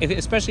 Yeah, like,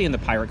 especially in the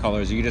pirate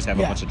colors, you just have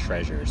a bunch of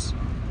treasures.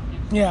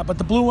 Yeah, but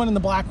the blue one and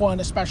the black one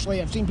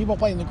especially, I've seen people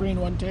playing the green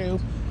one, too.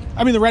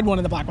 I mean, the red one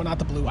and the black one, not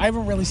the blue. I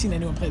haven't really seen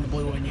anyone play the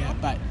blue one yet,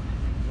 but,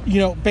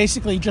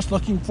 basically just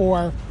looking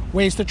for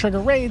ways to trigger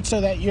raids so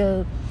that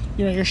your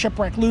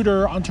Shipwreck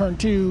Looter on turn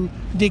 2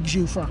 digs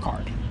you for a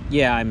card.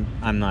 Yeah,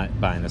 I'm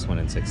not buying this one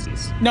in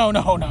 60s. No.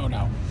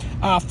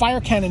 Fire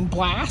Cannon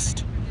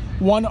Blast,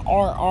 1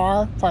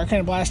 RR. Fire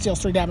Cannon Blast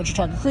deals 3 damage to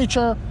target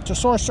creature. It's a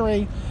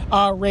sorcery.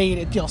 Raid,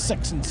 it deals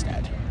 6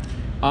 instead.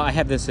 I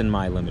have this in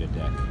my limited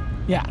deck.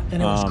 Yeah,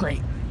 and it was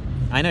great.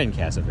 I didn't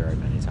cast it very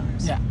many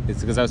times. Yeah.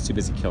 It's because I was too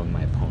busy killing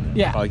my opponent.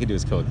 Yeah. All I could do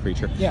is kill a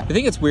creature. Yeah. The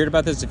thing that's weird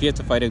about this is if you have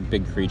to fight a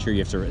big creature, you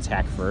have to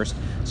attack first.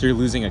 So you're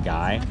losing a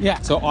guy. Yeah.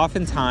 So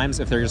oftentimes,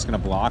 if they're just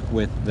going to block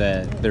with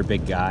their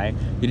big guy,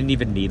 you didn't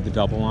even need the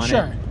double on it.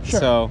 Sure.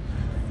 So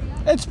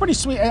it's pretty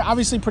sweet.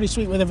 Obviously pretty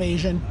sweet with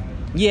evasion.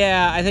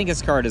 Yeah, I think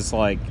this card is,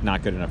 like,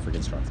 not good enough for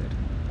Constructed.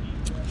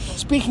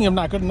 Speaking of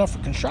not good enough for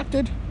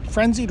Constructed,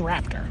 Frenzied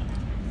Raptor.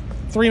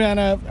 3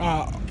 mana,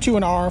 2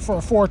 and R for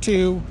a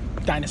 4/2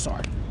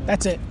 dinosaur.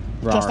 That's it.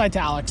 Rawr. Just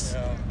italics.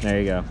 There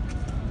you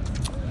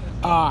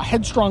go.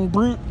 Headstrong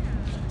Brute.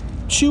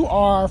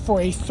 2R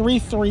for a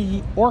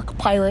 3/3 Orc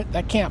Pirate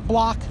that can't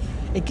block.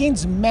 It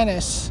gains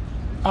Menace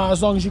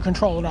as long as you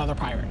control another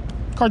pirate.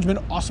 Card's been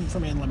awesome for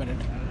me in limited.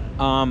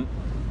 I'm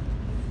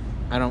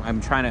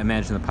trying to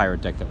imagine the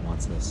pirate deck that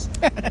wants this.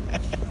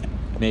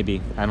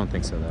 Maybe. I don't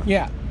think so, though.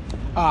 Yeah.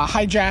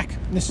 Hijack.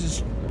 This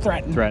is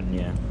Threaten. Threaten,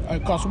 yeah.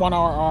 It costs 1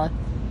 RR.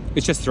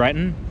 It's just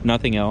Threaten,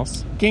 nothing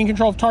else. Gain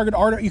control of target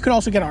art. You can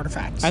also get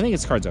artifacts. I think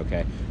this card's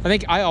okay.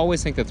 I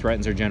always think that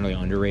Threatens are generally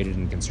underrated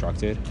and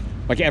Constructed.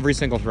 Like, every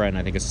single Threaten,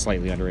 I think, is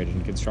slightly underrated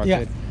and Constructed.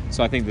 Yeah.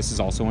 So I think this is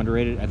also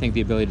underrated. I think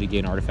the ability to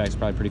gain artifacts is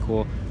probably pretty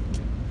cool.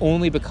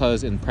 Only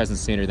because in present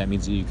standard, that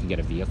means you can get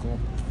a vehicle.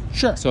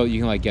 Sure. So you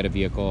can, like, get a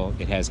vehicle.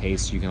 It has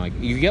haste. You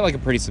can get, like, a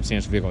pretty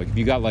substantial vehicle. Like, if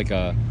you got,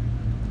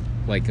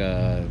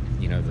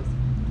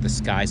 the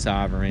Sky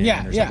Sovereign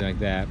or something like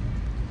that,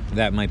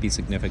 that might be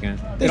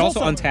significant. It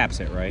also untaps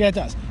it, right? Yeah, it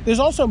does. There's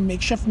also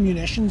makeshift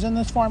munitions in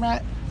this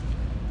format,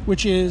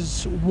 which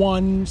is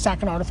 1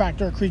 sack an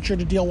artifact or a creature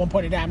to deal 1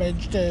 point of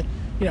damage to,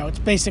 it's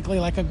basically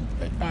like a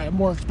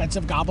more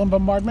expensive Goblin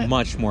Bombardment.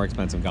 Much more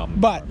expensive Goblin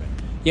Bombardment.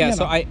 Yeah,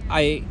 so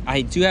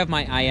I do have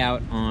my eye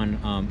out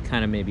on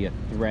kind of maybe a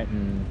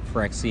Threaten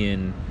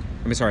Phyrexian,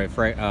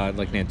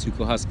 like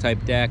Nantuko Husk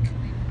type deck.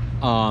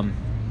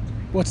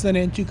 What's the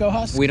Nantuko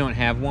Husk? We don't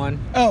have one.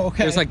 Oh,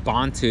 okay. There's like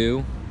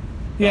Bantu.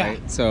 Yeah.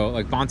 Right? So,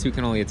 like, Bantu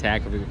can only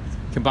attack.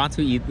 Can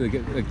Bantu eat?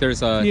 Like,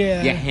 there's a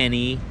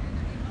Yahenni.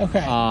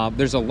 Okay.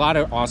 There's a lot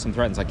of awesome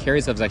Threatens. Like,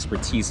 Karizev's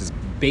Expertise is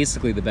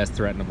basically the best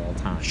Threaten of all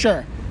time.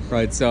 Sure.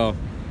 Right, so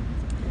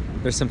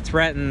there's some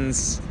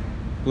Threatens,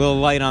 a little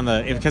light on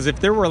the... Because if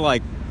there were,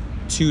 like,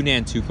 2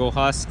 Nantuko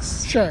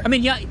husks. Sure. I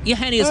mean,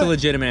 Yahenni is a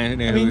legitimate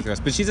Nantuko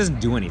husk, but she doesn't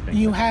do anything.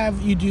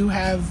 You do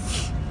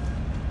have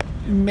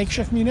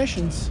makeshift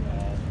munitions.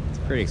 It's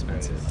pretty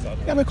expensive. Yeah,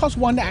 I mean, it costs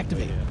 1 to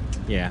activate.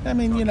 Yeah. I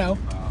mean, But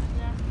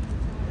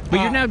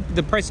you're now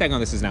the price tag on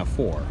this is now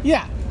 4.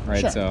 Yeah.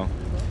 Right. Sure. So.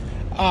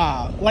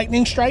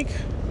 Lightning Strike.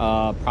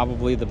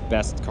 Probably the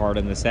best card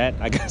in the set,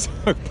 I guess,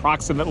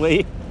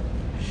 approximately.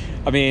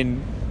 I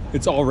mean,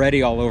 it's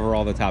already all over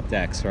all the top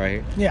decks,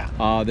 right?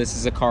 Yeah. This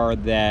is a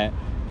card that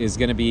is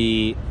going to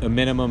be a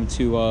minimum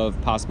 2 of,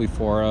 possibly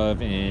 4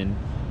 of, and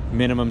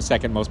minimum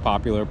second most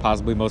popular,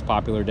 possibly most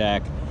popular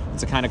deck.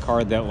 It's a kind of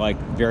card that, like,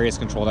 various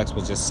control decks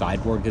will just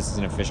sideboard. This is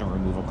an efficient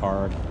removal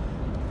card.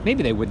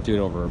 Maybe they wouldn't do it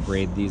over a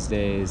Braid these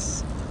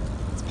days.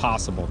 It's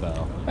possible,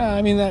 though.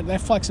 I mean,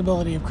 that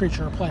flexibility of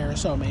creature or player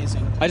is so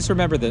amazing. I just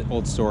remember the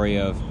old story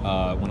of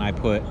when I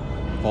put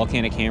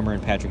Volcanic Hammer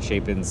in Patrick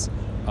Chapin's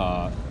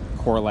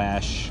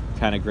Corlash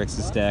kind of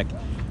Grixis deck.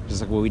 Just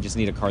like, well, we just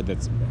need a card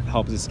that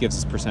helps us, gives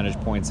us percentage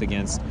points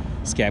against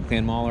Scab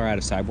Clan Mauler out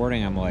of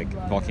sideboarding. I'm like,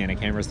 Volcanic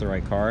Hammer is the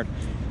right card.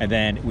 And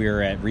then we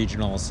were at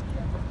regionals,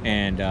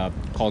 and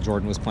Paul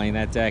Jordan was playing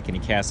that deck, and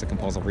he cast a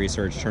Compulsive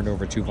Research, turned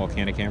over 2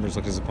 Volcanic Hammers,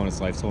 looked at his opponent's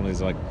life total, and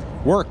he's like,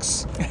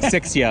 works,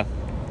 6 ya.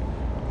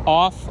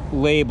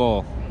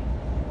 Off-label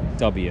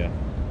W.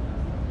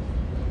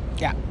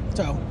 Yeah,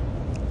 so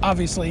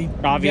obviously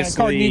the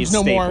card needs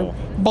no staple. more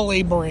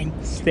belaboring.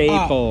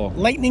 Staple.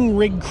 Lightning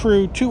Rig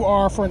Crew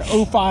 2R for an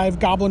 0/5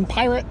 Goblin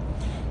Pirate.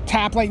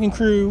 Tap Lightning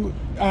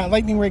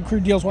Rig Crew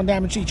deals 1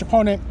 damage to each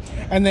opponent,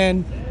 and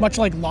then much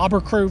like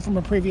Lobber Crew from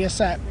a previous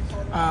set,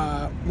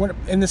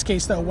 in this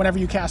case though, whenever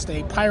you cast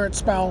a pirate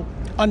spell,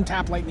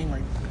 untap Lightning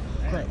Rig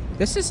Crew.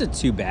 This isn't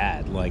too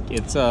bad. Like,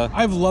 it's a...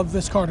 I've loved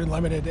this card in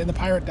Limited. In the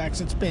pirate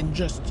decks, it's been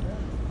just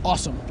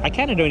awesome. I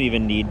kind of don't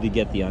even need to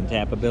get the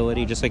untap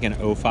ability, just like an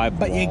 0/5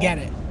 But wall. you get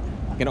it.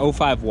 Like an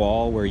 0/5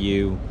 wall where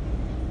you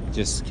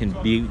just can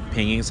be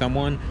pinging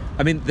someone.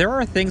 I mean, there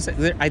are things...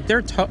 There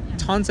are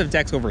tons of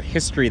decks over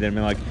history that have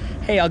been like,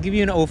 hey, I'll give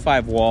you an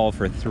 0/5 wall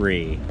for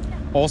 3.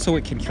 Also,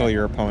 it can kill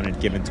your opponent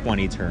given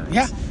 20 turns.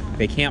 Yeah.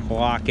 They can't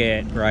block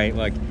it, right?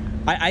 Like,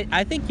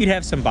 I think you'd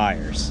have some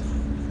buyers.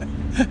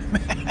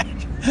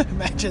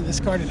 Imagine this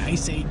card in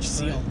Ice Age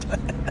sealed.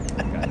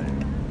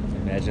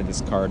 Imagine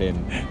this card in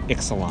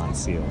Ixalan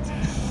sealed.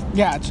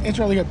 Yeah, it's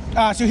really good.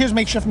 So here's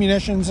Makeshift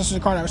Munitions. This is a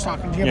card I was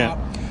talking to you about.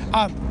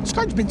 This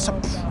card's been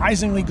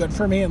surprisingly good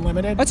for me in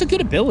Limited. That's a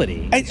good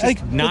ability. It's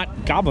just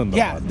not Goblin Lord.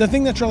 Yeah, the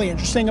thing that's really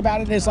interesting about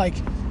it is, like,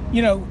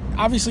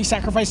 obviously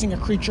sacrificing a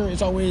creature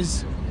is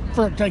always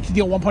to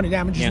deal 1 point of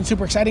damage isn't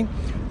super exciting.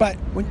 But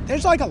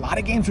there's like a lot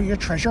of games where you're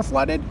treasure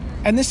flooded,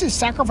 and this is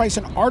sacrifice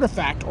an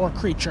artifact or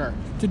creature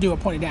to do a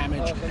point of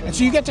damage. And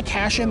so you get to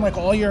cash in like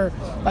all your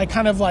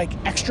kind of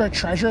extra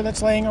treasure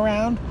that's laying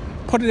around,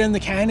 put it in the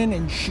cannon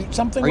and shoot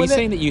something with it. Are you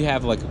saying that you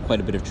have like quite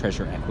a bit of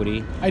treasure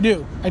equity? I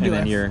do. And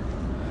then you're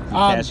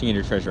cashing in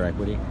your treasure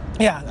equity?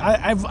 Yeah,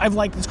 I've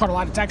liked this card a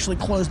lot. It's actually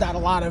closed out a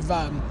lot of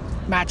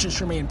matches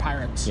for me in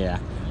Pirates. Yeah.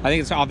 I think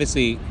it's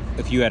obviously,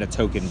 if you had a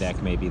token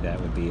deck, maybe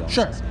that would be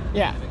sure.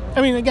 Yeah.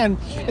 I mean, again,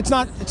 it's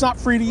not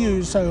free to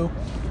use, so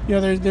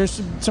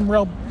there's some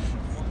real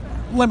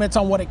limits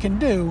on what it can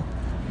do.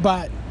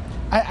 But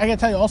I gotta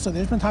tell you also,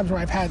 there's been times where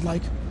I've had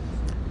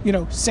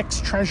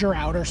 6 treasure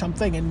out or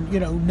something, and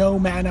no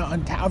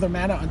mana other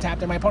mana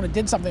untapped, and my opponent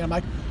did something. I'm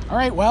like, all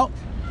right, well,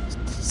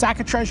 sack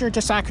a treasure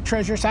to sack a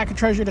treasure, sack a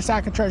treasure to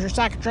sack a treasure,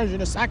 sack a treasure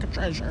to sack a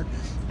treasure,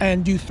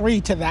 and do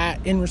 3 to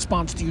that in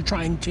response to you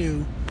trying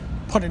to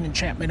put an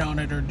enchantment on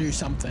it or do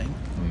something.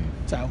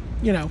 So,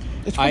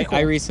 it's pretty cool.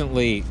 I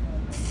recently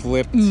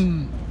flipped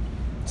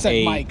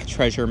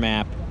treasure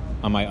map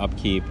on my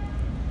upkeep,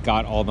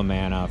 got all the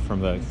mana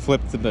from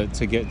flipped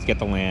to get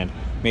the land,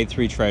 made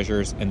 3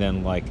 treasures, and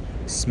then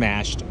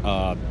smashed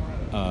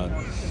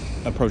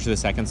Approach of the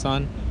Second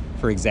Sun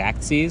for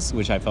Xaxes,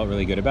 which I felt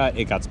really good about.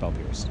 It got Spell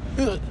Pierced.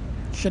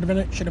 Should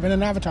have been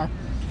an Avatar.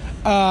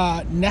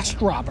 Nest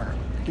Robber.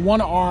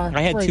 1R.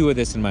 I had 2 of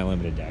this in my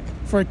Limited deck.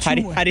 For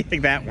 2. How do you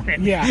think that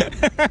went? Yeah.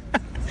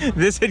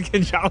 This and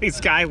Kinjali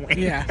Skywing.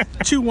 Yeah.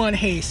 2/1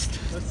 haste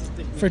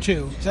for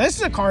 2. So this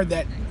is a card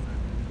that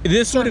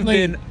this would have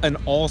been an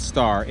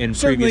all-star in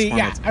previous formats.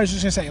 Yeah, I was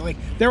just gonna say,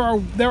 there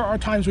are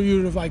times where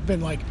you would have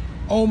been like,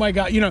 oh my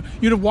god,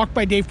 you'd have walked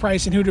by Dave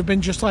Price and he would have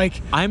been just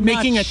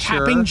making a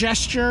tapping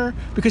gesture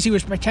because he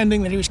was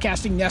pretending that he was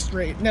casting Nest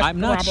I'm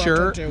not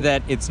sure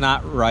that it's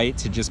not right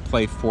to just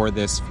play for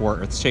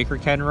Earthshaker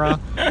Kenra.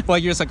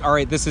 You're just like, all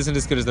right, this isn't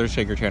as good as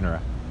Earthshaker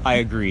Kenra. I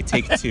agree.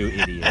 Take 2,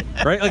 idiot.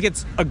 Right?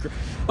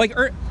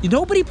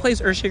 Nobody plays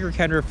Earthshaker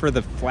Kenra for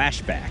the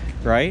flashback,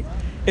 right?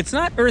 It's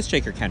not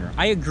Earthshaker Kenra.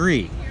 I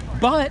agree.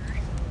 But,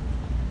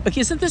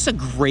 isn't this a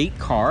great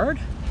card?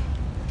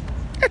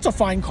 It's a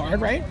fine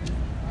card, right?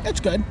 It's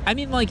good. I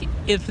mean,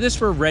 if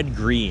this were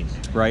red-green,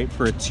 right,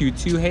 for a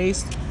 2/2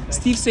 haste,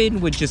 Steve Sadin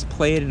would just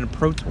play it in a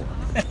Pro Tour.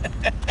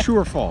 True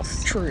or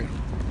false? True.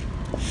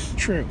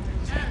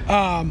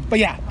 But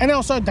yeah, and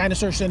also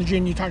Dinosaur Synergy,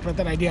 and you talked about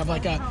that idea of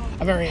like a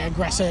very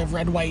aggressive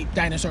red-white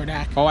dinosaur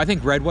deck. Oh, I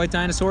think red-white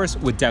dinosaurs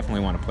would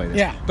definitely want to play this.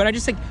 Yeah. But I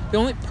just think the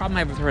only problem I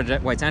have with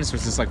red-white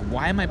dinosaurs is like,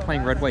 why am I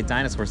playing red-white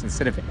dinosaurs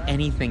instead of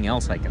anything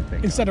else I can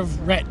think Instead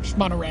of red, just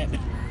mono red.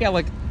 Yeah,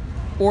 like,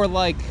 or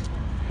like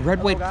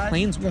red-white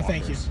planeswalkers. No,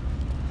 thank you.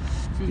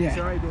 Yeah.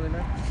 How are you doing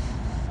that?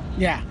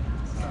 Yeah.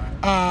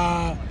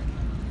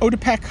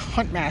 Odapek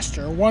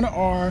Huntmaster,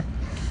 1R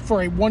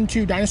for a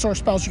 1/2 dinosaur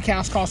spells you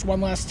cast cost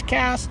 1 less to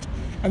cast,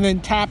 and then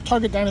tap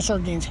target dinosaur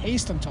gains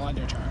haste until end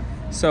of turn.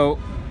 So,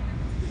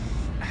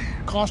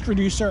 cost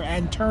reducer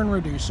and turn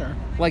reducer.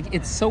 Like,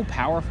 it's so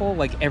powerful.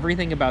 Like,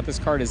 everything about this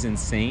card is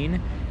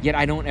insane, yet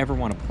I don't ever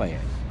want to play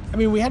it. I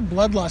mean, we had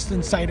Bloodlust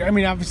Insider. I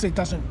mean, obviously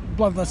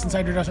Bloodlust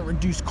Insider doesn't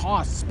reduce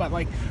costs, but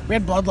like, we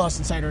had Bloodlust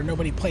Insider and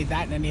nobody played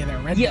that in any of their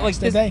red decks,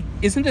 did they?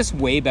 Isn't this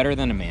way better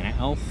than a Mana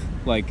Elf,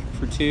 like,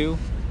 for 2?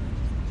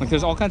 Like,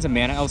 there's all kinds of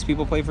Mana Elves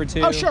people play for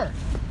 2. Oh, sure.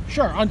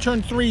 On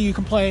turn 3, you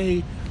can play...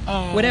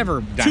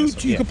 whatever. You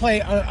can play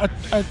a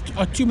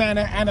 2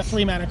 mana and a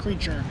 3 mana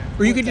creature.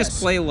 Or you could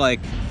just play, like,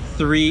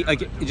 3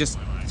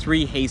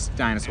 haste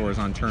dinosaurs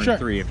on turn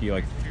 3 if you,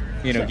 like,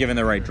 you know, given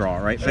the right draw,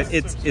 right? But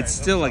it's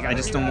still, like, I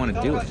just don't want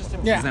to do it.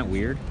 Yeah. Isn't that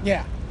weird?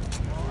 Yeah.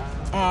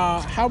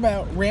 How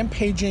about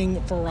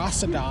Rampaging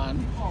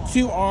Ferocidon?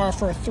 2R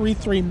for a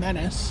 3/3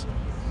 menace.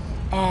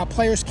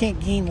 Players can't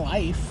gain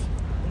life.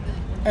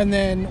 And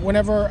then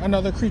whenever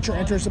another creature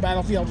enters the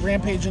battlefield,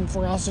 Rampaging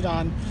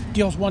Ferocidon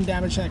deals 1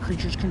 damage to that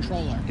creature's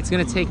controller. It's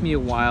going to take me a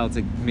while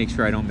to make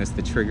sure I don't miss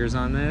the triggers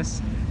on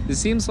this. This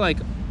seems like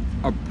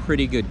a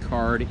pretty good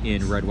card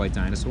in red-white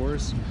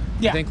dinosaurs.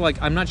 Yeah. I think,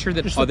 like, I'm not sure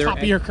that just other... the top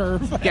of your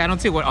curve. Yeah, I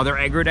don't see what other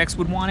aggro decks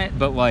would want it,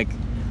 but, like...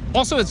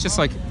 Also, it's just,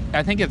 like,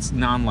 I think its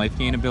non-life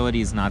gain ability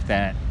is not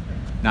that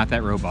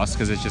robust,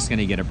 because it's just going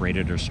to get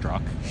abraded or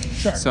struck.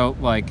 Sure. So,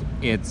 like,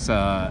 it's...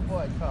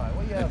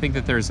 I think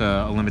that there's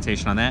a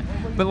limitation on that.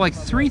 But, like,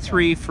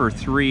 3/3 for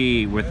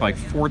 3 with, like,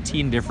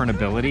 14 different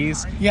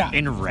abilities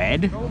in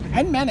red.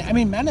 And Menace. I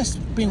mean, Menace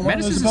being one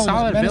of those Menace is a abilities.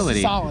 solid ability.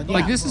 Is solid, yeah.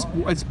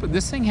 Like,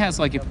 this thing has,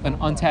 like, an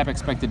untapped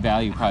expected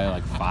value, probably,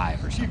 like,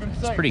 5 or something.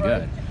 It's pretty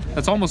good.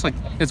 That's almost, like,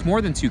 it's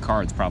more than 2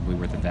 cards, probably,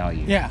 worth of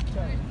value. Yeah.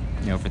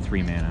 You know, for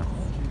 3 mana.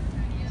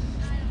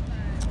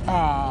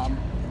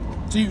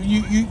 So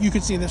you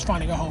could see this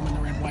finding a home in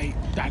the red-white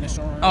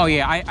dinosaur. Oh,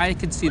 yeah, I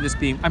could see this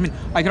being... I mean,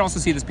 I could also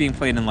see this being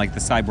played in, like, the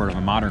sideboard of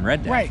a modern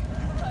red deck.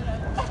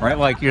 Right?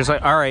 Like, you're just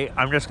like, all right,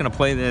 I'm just going to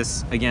play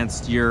this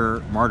against your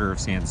Martyr of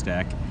Sands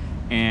deck,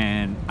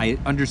 and I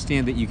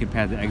understand that you can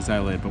pad to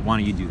exile it, but why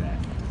don't you do that?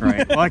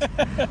 Right? Like,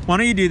 why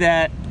don't you do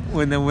that,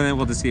 when then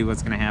we'll just see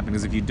what's going to happen,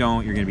 because if you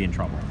don't, you're going to be in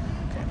trouble.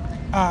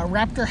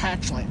 Raptor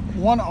Hatchling.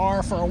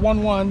 1R for a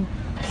 1/1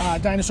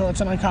 dinosaur.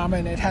 It's an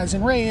uncommon. It has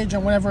Enrage,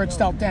 and whenever it's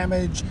dealt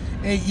damage,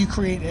 you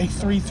create a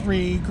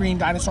 3/3 green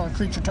dinosaur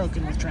creature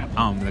token with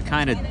trample.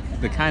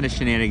 The kind of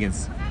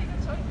shenanigans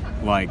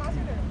like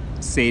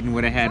Satan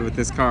would have had with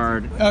this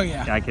card. Oh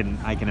yeah. I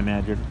can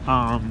imagine.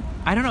 I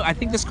don't know. I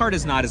think this card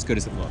is not as good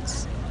as it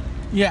looks.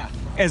 Yeah.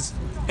 As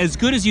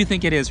good as you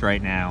think it is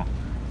right now,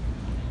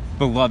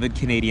 beloved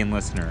Canadian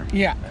listener.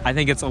 Yeah. I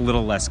think it's a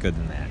little less good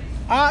than that.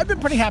 I've been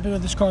pretty happy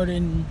with this card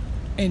in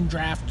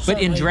draft. But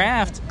certainly. in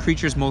draft,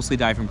 creatures mostly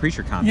die from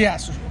creature combat.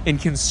 Yes. In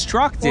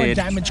constructed... Or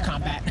damage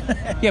combat.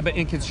 Yeah, but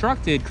in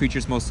constructed,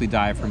 creatures mostly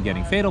die from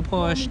getting fatal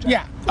pushed.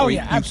 Yeah. Oh,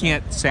 yeah, absolutely. You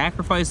can't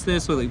sacrifice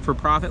this for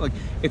profit. Like,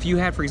 if you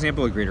had, for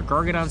example, a Greater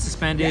Gargadon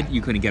suspended,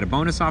 you couldn't get a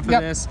bonus off of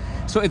this.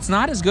 So it's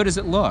not as good as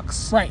it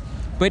looks. Right.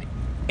 But...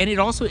 And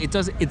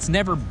it's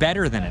never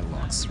better than it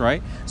looks,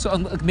 right? So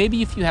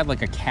maybe if you had,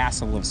 like, a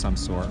castle of some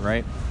sort,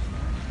 right?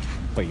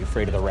 What, are you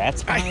afraid of the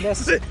rats behind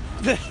us?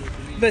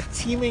 The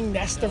teeming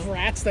nest of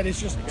rats that is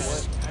just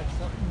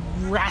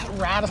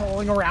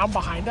rattling around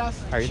behind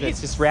us. All right,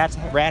 that's just rat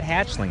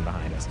hatchling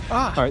behind us.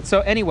 Ah. All right, so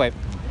anyway,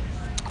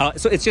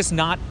 so it's just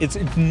not, it's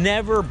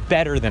never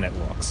better than it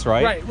looks,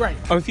 right? Right.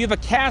 Or if you have a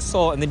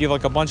castle and then you have,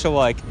 like, a bunch of,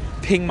 like,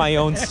 ping my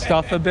own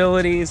stuff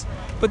abilities,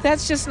 but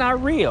that's just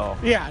not real.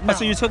 Yeah, no.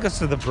 So you took us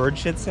to the bird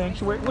shit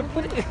sanctuary? What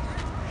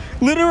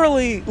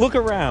literally, look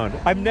around.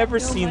 I've never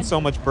seen so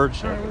much bird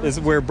shit. This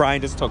is where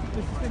Brian just took.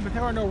 But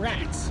there are no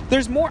rats.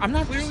 There's more. I'm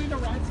not... Clearly the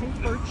rats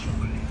hate bird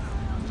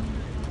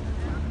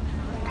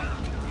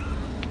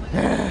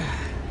shit.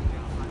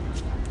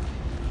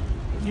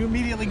 You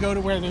immediately go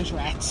to where there's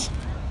rats.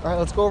 All right,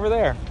 let's go over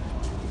there.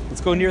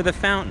 Let's go near the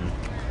fountain.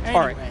 Anyway.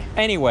 All right.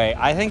 Anyway,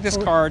 I think this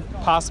card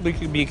possibly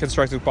could be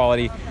constructed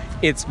quality.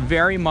 It's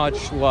very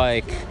much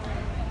like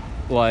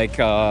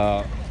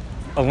a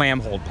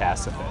Lambhold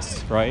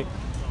Pacifist, right?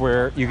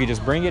 Where you could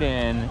just bring it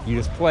in, you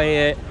just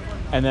play it,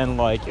 and then,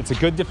 like, it's a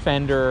good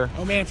defender.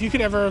 Oh man, if you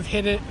could ever have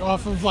hit it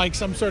off of, like,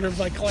 some sort of,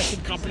 like,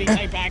 collected company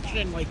type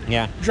action, like,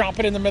 drop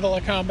it in the middle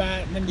of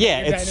combat, and then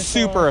it's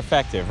super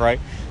effective, right?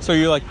 So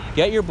you, like,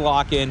 get your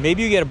block in.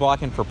 Maybe you get a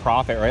block in for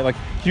profit, right? Like,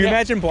 can you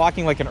imagine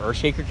blocking, like, an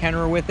Earthshaker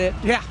Kenner with it?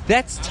 Yeah.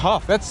 That's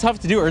tough. That's tough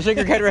to do.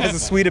 Earthshaker Kenner has a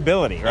sweet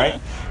ability, right?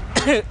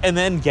 And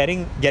then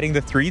getting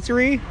the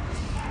 3/3,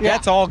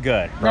 that's all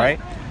good,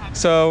 right?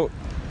 So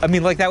I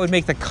mean, like, that would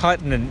make the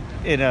cut in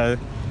a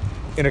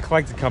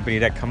collected company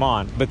deck come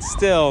on. But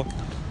still,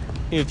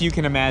 if you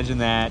can imagine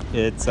that,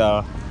 it's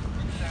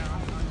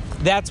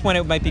that's when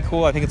it might be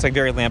cool. I think it's like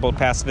very Lambold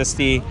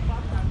pacifisty.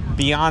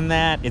 Beyond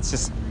that, it's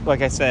just,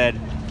 like I said,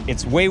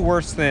 it's way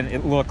worse than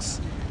it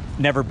looks,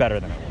 never better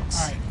than it looks.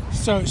 All right.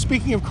 So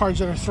speaking of cards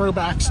that are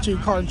throwbacks to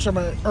cards from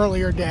an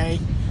earlier day,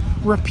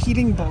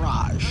 Repeating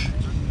Barrage.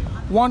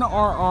 1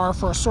 RR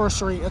for a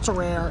sorcery. It's a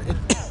rare.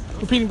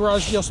 Repeating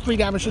Barrage deals 3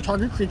 damage to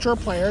target creature or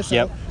player,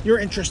 so you're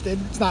interested.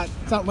 It's not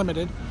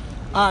limited.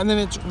 And then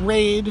it's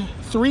Raid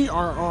 3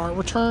 RR.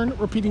 Return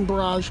Repeating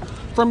Barrage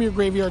from your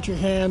graveyard to your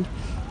hand.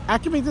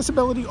 Activate this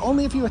ability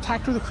only if you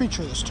attacked with a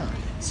creature this turn.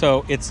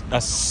 So it's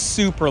a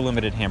super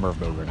limited Hammer of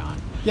Bogardan.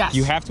 Yes.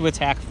 You have to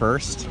attack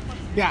first.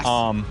 Yes.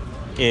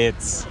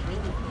 It's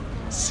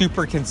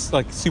super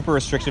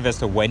restrictive as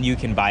to when you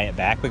can buy it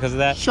back because of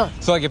that. Sure.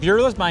 So like if you're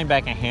just buying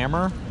back a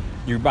hammer,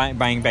 you're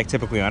buying back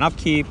typically on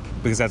upkeep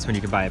because that's when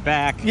you can buy it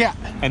back. Yeah.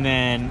 And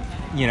then,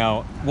 you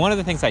know, one of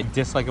the things I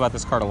dislike about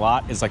this card a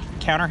lot is like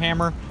counter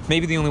hammer.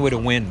 Maybe the only way to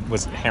win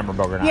was Hammer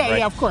Bogardan, Yeah, right?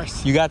 yeah, of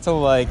course. You got to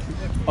like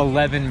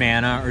 11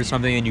 mana or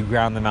something and you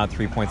ground them out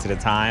 3 points at a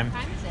time.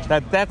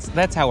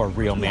 That's how a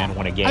real man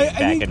won a game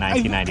back in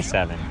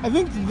 1997. I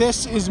think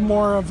this is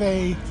more of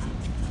a,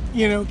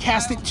 you know,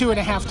 cast it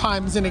 2.5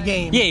 times in a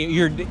game.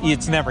 Yeah,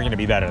 it's never going to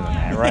be better than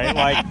that, right?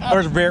 Like,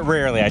 or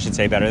rarely, I should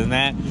say, better than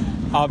that.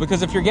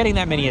 Because if you're getting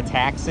that many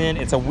attacks in,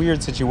 it's a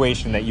weird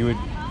situation that you would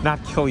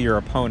not kill your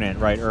opponent,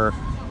 right, or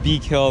be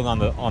killed on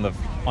the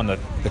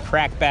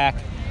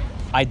crackback.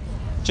 I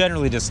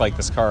generally dislike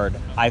this card.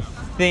 I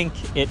think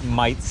it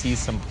might see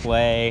some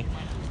play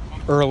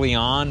early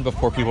on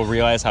before people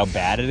realize how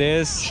bad it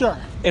is. Sure.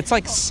 It's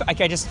like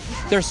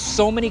there's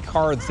so many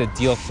cards that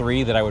deal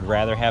 3 that I would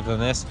rather have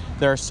than this.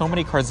 There are so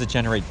many cards that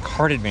generate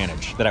card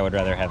advantage that I would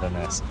rather have than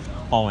this,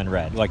 all in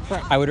red. Like,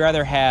 right. I would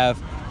rather have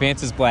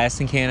Vance's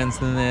Blasting Cannons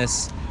than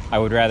this. I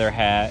would rather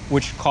have,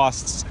 which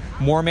costs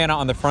more mana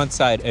on the front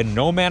side and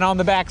no mana on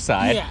the back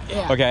side.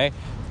 Yeah. Okay?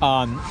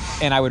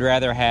 And I would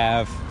rather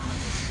have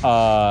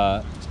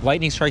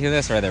Lightning Strike than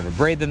this. I'd rather have a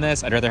Braid than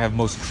this. I'd rather have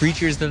most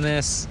creatures than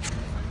this.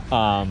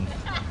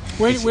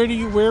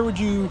 Where would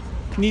you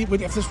need,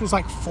 if this was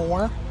like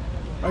 4?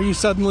 Are you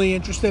suddenly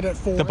interested at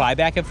 4? The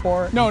buyback at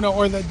 4? No,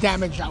 or the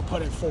damage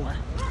output at 4.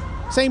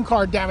 Same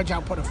card, damage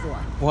output at 4.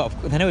 Well,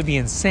 then it would be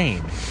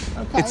insane.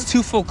 Okay. It's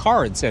 2 full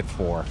cards at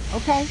 4.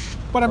 Okay,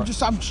 but I'm just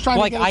trying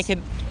like to get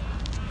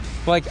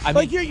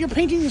you're you're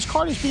painting this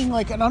card as being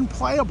like an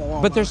unplayable.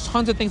 Almost. But there's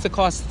tons of things that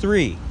cost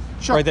 3.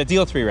 Sure. Or that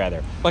deal 3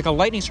 rather. Like a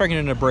Lightning Strike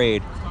and a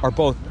Braid are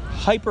both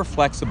hyper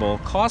flexible,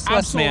 cost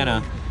less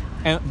mana.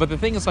 But the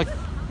thing is, like,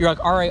 you're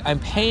like, all right, I'm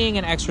paying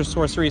an extra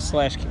sorcery /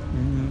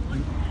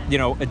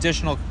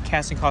 additional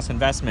casting cost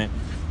investment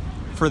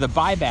for the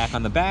buyback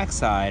on the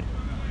backside.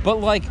 But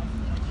like,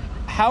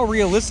 how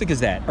realistic is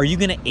that? Are you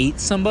going to 8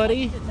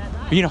 somebody?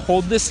 Are you going to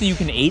hold this so you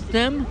can 8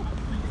 them?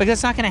 Like,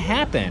 that's not going to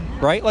happen,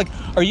 right? Like,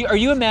 are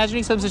you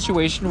imagining some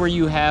situation where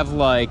you have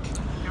like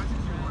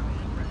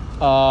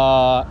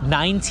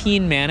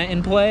 19 mana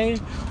in play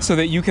so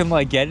that you can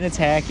like get an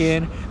attack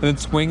in and then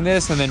swing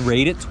this and then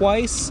raid it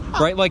twice,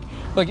 right? Like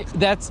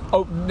that's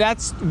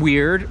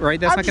weird, right?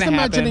 That's not going to happen.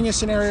 I'm just imagining a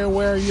scenario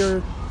where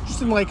you're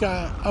just in like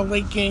a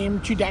late game,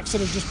 2 decks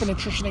that have just been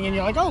attritioning, and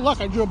you're like, oh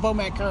look, I drew a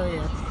Bomat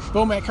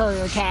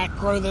Courier attack,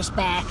 grow this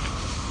back.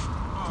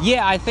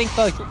 Yeah, I think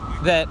like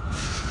that.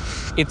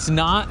 It's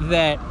not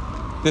that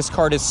this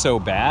card is so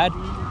bad.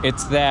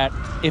 It's that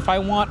if I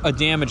want a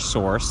damage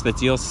source that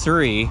deals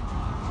 3.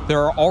 There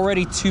are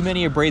already too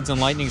many Braids and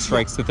Lightning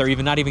Strikes that they're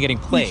not even getting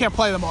played. You can't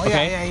play them all.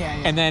 Okay?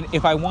 Yeah. And then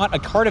if I want a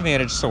card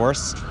advantage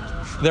source,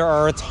 there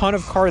are a ton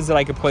of cards that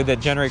I could play that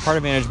generate card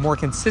advantage more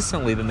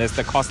consistently than this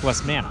that cost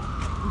less mana.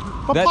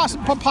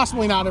 But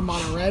possibly not in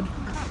mono red.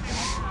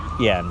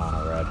 Yeah, in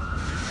mono red.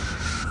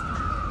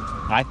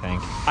 I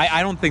think.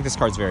 I don't think this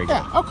card's very good.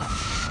 Yeah, okay.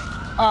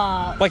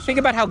 Like, think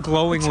about how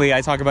glowingly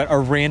I talk about a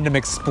random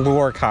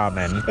Explore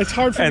common. It's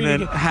hard for me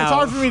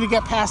to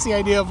get past the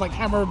idea of like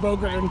Hammer of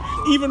Bogardan,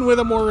 even with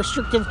a more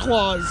restrictive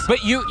clause.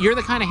 But you're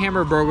the kind of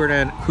Hammer of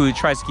Bogardan who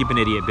tries to keep an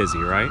idiot busy,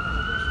 right?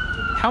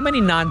 How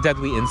many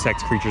non-deadly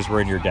insect creatures were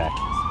in your deck?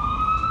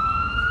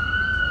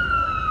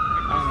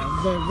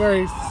 I don't know,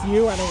 very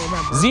few. I don't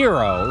remember.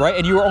 0, right?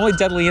 And you were only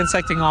deadly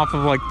insecting off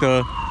of like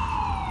the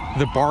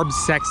Barbed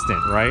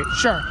Sextant, right?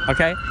 Sure.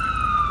 Okay.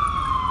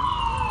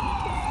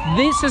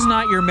 This is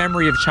not your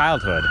memory of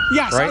childhood.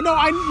 Yes, right? I know.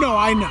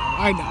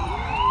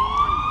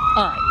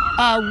 All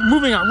right,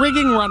 moving on.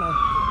 Rigging Runner.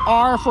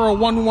 R for a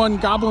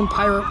 1/1 Goblin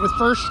Pirate with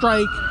first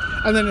strike,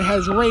 and then it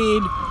has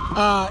Raid.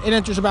 It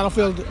enters the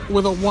battlefield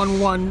with a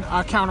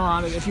 1/1 counter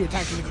on it if you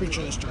attack the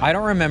creature this turn. I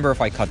don't remember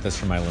if I cut this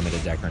from my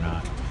limited deck or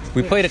not.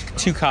 We played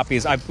 2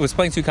 copies. I was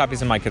playing 2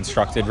 copies in my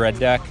constructed red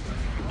deck.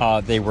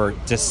 They were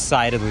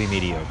decidedly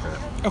mediocre.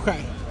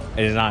 Okay.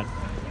 It is not.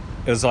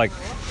 It was like.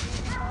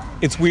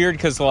 It's weird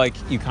because, like,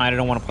 you kind of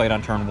don't want to play it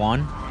on turn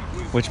 1,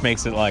 which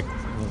makes it like,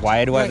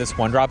 why do I have this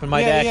 1-drop in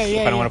my deck if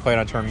I don't want to play it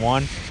on turn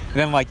 1? And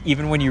then, like,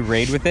 even when you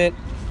raid with it,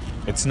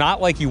 it's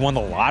not like you won the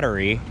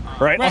lottery.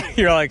 right? Right.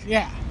 You're like,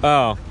 Yeah.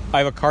 oh, I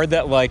have a card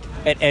that, like,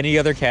 at any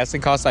other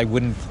casting cost I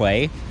wouldn't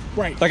play.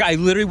 Right. Like, I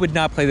literally would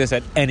not play this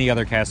at any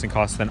other casting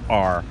cost than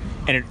R,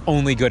 and it's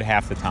only good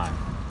half the time.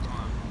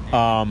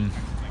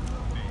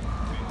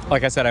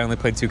 Like I said, I only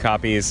played 2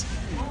 copies.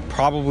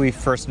 Probably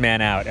first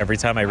man out every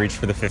time I reach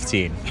for the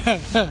 15.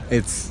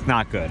 It's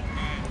not good.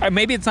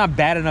 Maybe it's not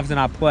bad enough to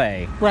not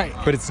play. Right.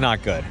 But it's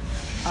not good.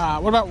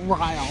 What about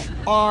Rile?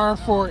 R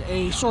for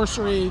a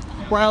sorcery.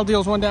 Rile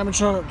deals 1 damage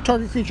to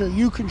target creature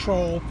you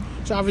control.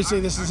 So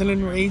obviously this is an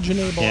enrage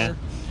enabler.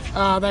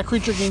 Yeah. That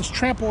creature gains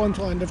trample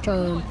until end of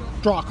turn.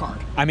 Draw a card.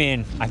 I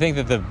mean, I think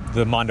that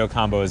the Mondo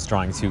combo is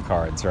drawing 2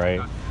 cards,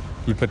 right?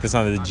 You put this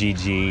on the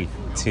GG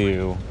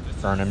to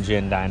Vernum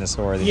Djinn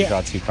Dinosaur, then you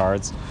draw 2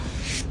 cards.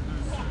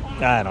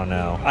 I don't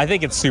know. I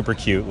think it's super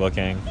cute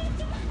looking.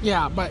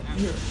 Yeah, but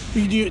do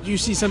you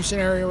see some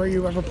scenario where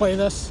you ever play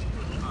this?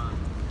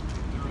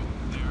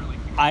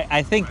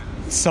 I think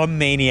some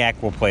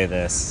maniac will play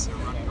this,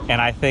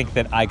 and I think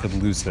that I could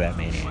lose to that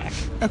maniac.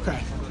 Okay.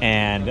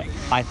 And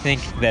I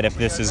think that if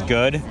this is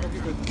good,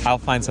 I'll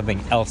find something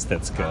else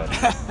that's good.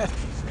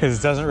 Because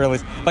it doesn't really...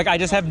 Like, I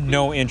just have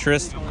no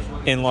interest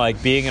in,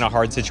 like, being in a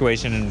hard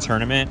situation in a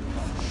tournament,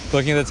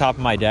 looking at the top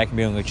of my deck and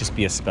being like, just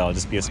be a spell.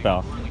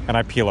 And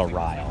I peel a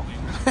Rile.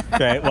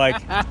 Okay? Like,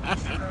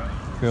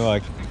 you're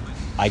like,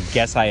 I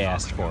guess I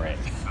asked for it.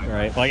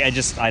 Right? Like,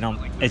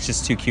 it's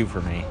just too cute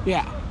for me.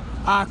 Yeah.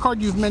 A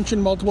card you've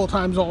mentioned multiple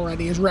times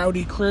already is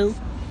Rowdy Crew.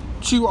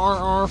 2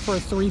 RR for a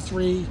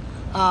 3/3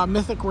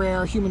 mythic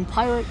rare human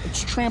pirate.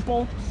 It's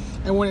trample.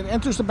 And when it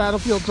enters the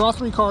battlefield, draw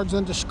 3 cards,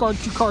 then discard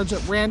 2 cards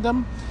at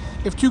random.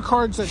 If 2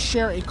 cards that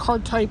share a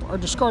card type are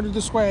discarded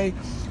this way,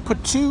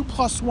 put 2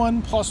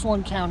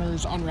 +1/+1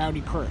 counters on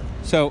Rowdy Crew.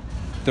 So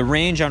the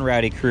range on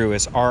Rowdy Crew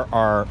is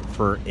RR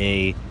for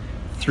a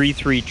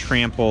 3/3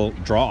 trample,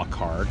 draw a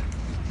card,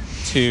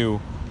 to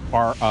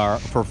RR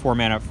for 4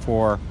 mana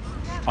for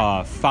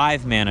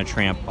 5 mana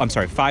trample. I'm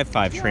sorry,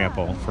 5/5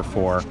 trample for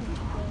 4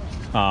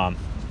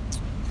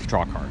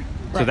 draw a card.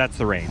 So Right. that's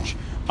the range.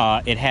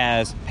 It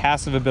has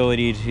passive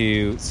ability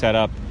to set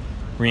up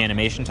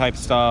reanimation type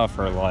stuff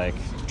or like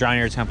Drown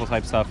Your Temple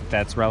type stuff if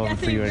that's relevant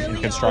for you in Or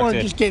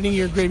Constructed. just getting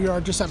your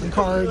graveyard to 7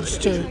 cards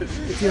to,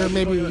 if you're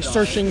maybe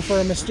searching for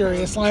a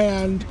mysterious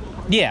land.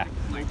 Yeah.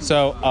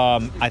 So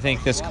I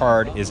think this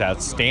card is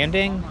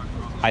outstanding.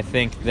 I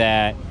think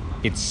that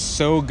it's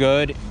so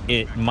good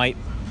it might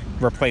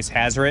replace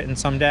Hazoret in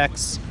some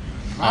decks.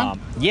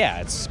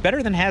 Yeah, it's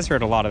better than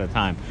Hazoret a lot of the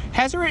time.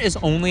 Hazoret is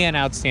only an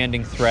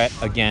outstanding threat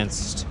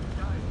against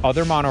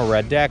other mono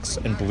red decks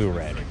and blue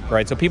red,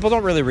 right? So people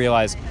don't really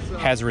realize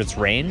Hazoret's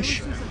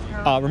range.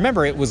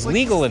 Remember, it was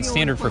legal in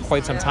Standard for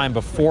quite some time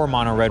before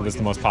mono red was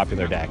the most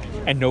popular deck,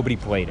 and nobody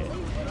played it.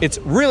 It's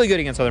really good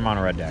against other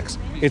mono red decks.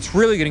 It's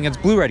really good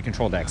against blue red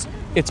control decks.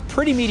 It's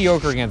pretty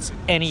mediocre against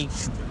any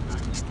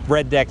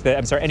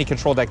any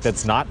control deck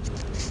that's not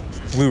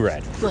blue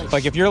red. Right.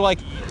 Like if you're like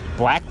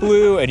black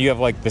blue and you have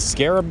like the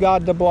Scarab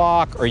God to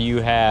block, or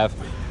you have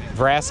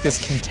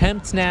Vraska's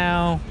Contempt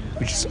now,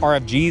 which is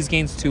RFG's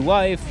gains 2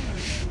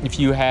 life. If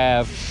you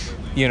have,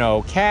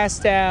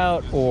 Cast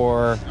Out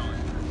or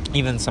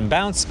even some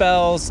bounce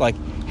spells, like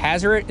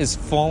Hazoret is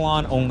full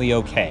on only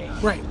okay.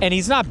 Right. And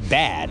he's not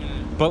bad,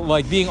 but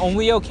like being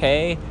only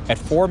okay at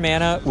 4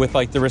 mana with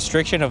like the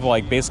restriction of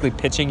like basically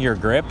pitching your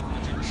grip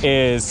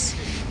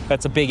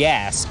that's a big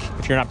ask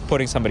if you're not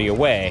putting somebody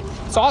away.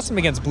 It's awesome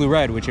against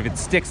blue-red, which if it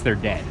sticks, they're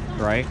dead,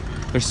 right?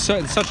 There's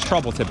such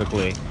trouble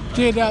typically.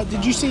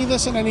 Did you see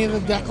this in any of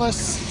the deck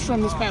lists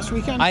from this past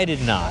weekend? I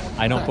did not.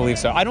 I don't believe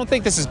so. I don't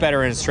think this is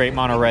better in a straight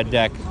mono red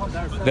deck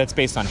that's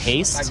based on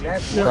haste,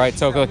 right?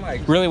 So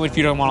like, really, if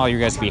you don't want all your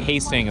guys to be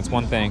hasting, it's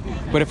one thing.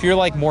 But if you're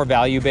like more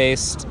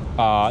value-based,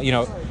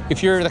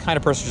 if you're the kind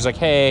of person who's like,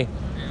 hey,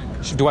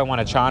 do I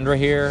want a Chandra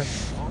here?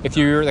 If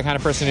you're the kind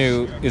of person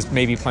who is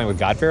maybe playing with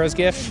Godpharaoh's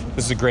Gift,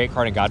 this is a great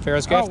card in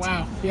Godpharaoh's Gift. Oh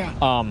wow,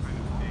 yeah.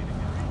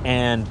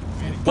 And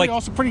like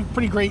also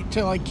pretty great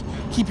to like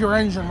keep your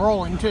engine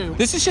rolling too.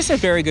 This is just a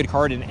very good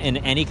card in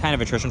any kind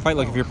of attrition fight.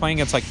 Like if you're playing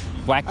against like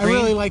black green. I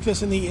really like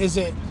this in the Is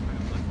It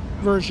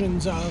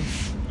versions of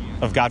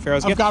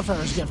Godpharaoh's Gift.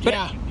 Godpharaoh's Gift. But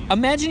yeah.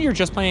 Imagine you're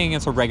just playing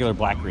against a regular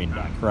black green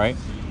deck, right?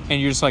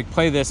 And you're just like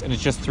play this, and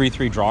it's just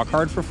 3/3 draw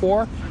card for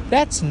 4.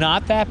 That's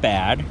not that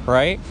bad,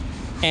 right?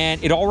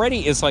 And it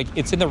already is like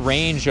it's in the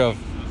range of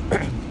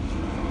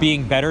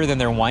being better than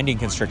their Winding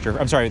Constrictor.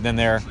 I'm sorry, than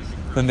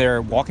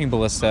their Walking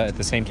Ballista at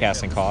the same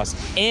casting cost,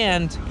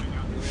 and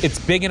it's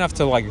big enough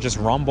to like just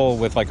rumble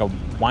with like a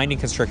Winding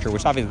Constrictor,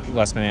 which is obviously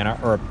less mana,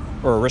 or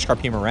a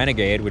Rishkarpima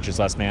Renegade, which is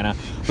less mana,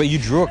 but you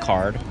drew a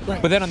card.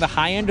 Right. But then on the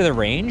high end of the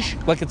range,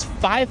 like it's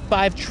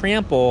 5/5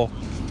 trample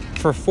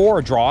for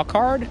 4 draw a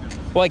card,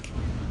 like.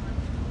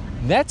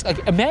 That's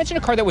like, imagine a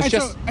card that was for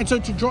it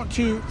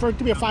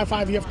to be a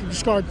 5/5, you have to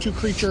discard 2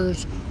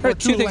 creatures or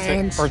 2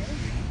 lands or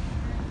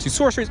 2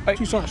 sorceries.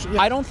 2 sorceries.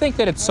 Yeah. I don't think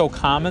that it's so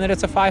common that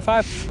it's a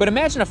 5/5, but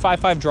imagine a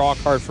 5/5 draw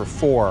card for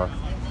 4.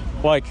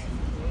 Like,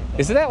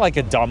 isn't that like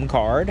a dumb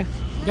card?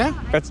 Yeah.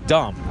 That's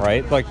dumb,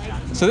 right? Like,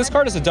 so this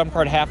card is a dumb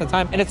card half the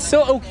time, and it's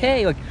still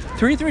okay. Like,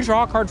 3/3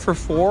 draw a card for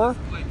 4,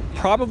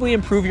 probably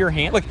improve your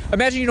hand. Like,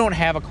 imagine you don't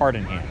have a card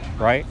in hand,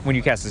 right? When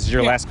you cast this is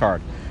your last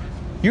card.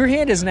 Your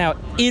hand is now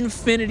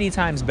infinity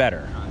times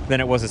better than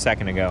it was a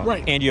second ago.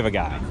 Right. And you have a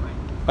guy.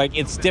 Like,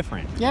 it's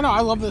different. Yeah, no,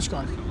 I love this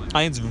card.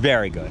 I think it's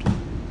very good.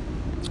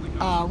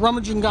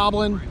 Rummaging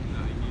Goblin,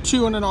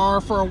 2 and an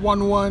R for a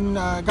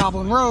 1/1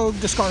 Goblin Rogue,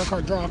 discard a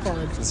card, draw a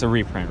card. It's a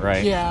reprint,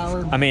 right?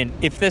 Yeah. I mean,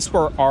 if this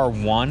were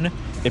R1,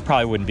 it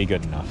probably wouldn't be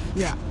good enough.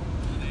 Yeah.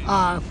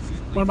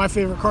 One of my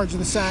favorite cards of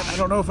the set. I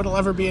don't know if it'll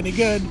ever be any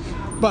good,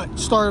 but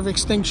Star of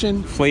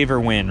Extinction. Flavor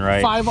win,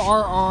 right? 5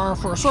 RR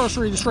for a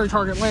sorcery, destroy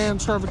target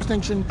land. Star of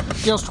Extinction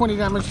deals 20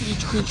 damage to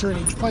each creature and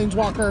each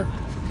planeswalker.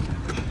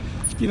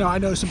 You know, I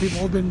know some people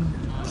have been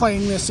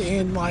playing this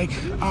in like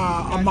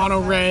a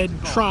mono red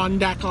Tron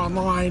deck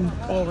online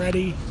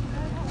already,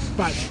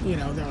 but you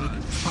know they're like,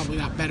 it's probably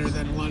not better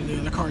than a lot of the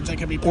other cards I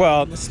could be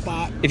playing in this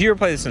spot. If you were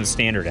playing this in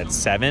standard at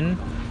 7,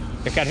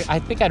 I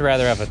think I'd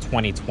rather have a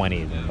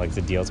 20/20 than like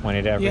the deal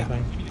 20 to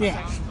everything.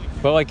 Yeah.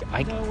 But like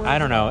I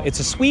don't know. It's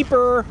a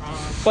sweeper.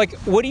 Like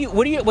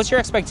what's your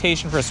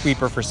expectation for a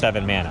sweeper for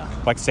 7 mana?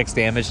 Like 6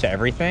 damage to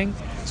everything?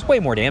 It's way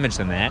more damage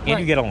than that. And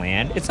you get a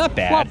land. It's not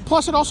bad. Well,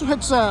 plus it also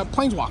hits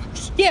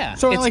planeswalkers. Yeah.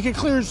 So like it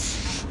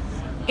clears.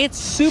 It's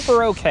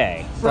super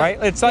okay, right?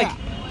 It's like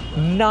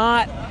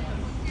not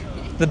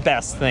the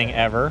best thing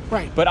ever.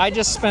 Right. But I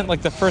just spent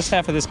like the first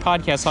half of this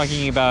podcast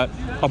talking about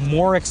a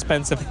more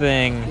expensive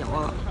thing. Yeah,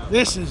 well,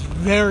 this is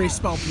very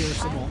spell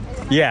pierceable.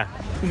 Yeah.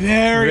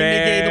 Very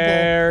negatable.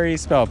 Very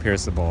spell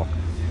pierceable.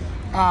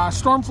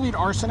 Stormfleet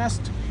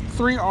Arsonist,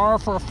 3R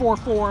for a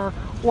 4/4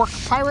 Orc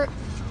Pirate.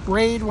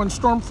 Raid, when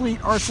Stormfleet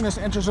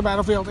Arsonist enters the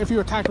battlefield, if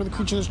you attack with a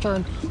creature this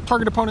turn,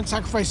 target opponent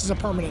sacrifices a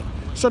permanent.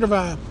 Sort of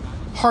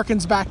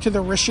harkens back to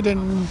the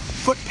Rishadan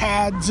foot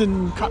pads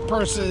and cut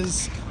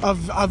purses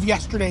of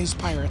yesterday's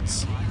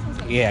pirates.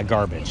 Yeah,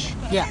 garbage.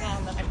 Yeah.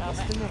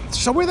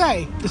 So were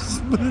they,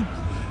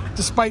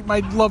 despite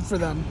my love for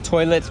them.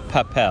 Toilet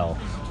papel.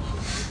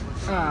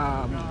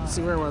 Let's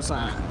see, where was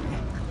I?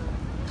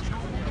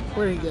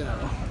 Where'd he go?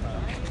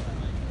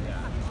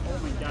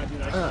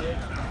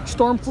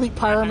 Stormfleet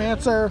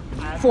Pyromancer,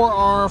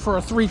 4R for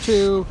a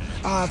 3/2.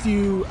 If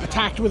you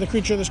attacked with a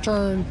creature this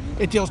turn,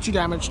 it deals 2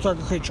 damage to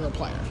target creature or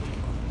player.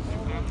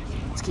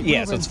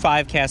 Yeah, so it's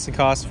 5 casting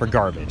costs for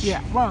garbage.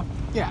 Yeah, well,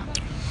 yeah.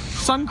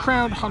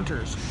 Sun-Crowned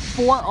Hunters,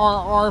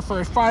 4RR for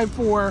a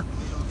 5/4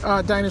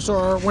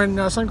 dinosaur.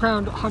 When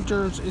Sun-Crowned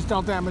Hunters is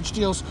dealt damage,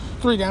 deals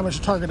 3 damage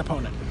to target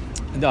opponent.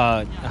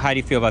 How do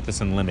you feel about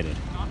this in limited?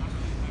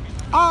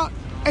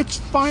 It's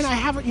fine. I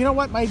haven't. You know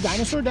what? My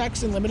dinosaur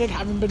decks in limited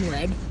haven't been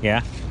red.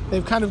 Yeah.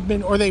 They've kind of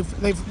been, or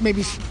they've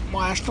maybe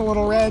splashed a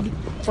little red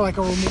for like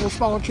a removal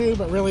spell or two,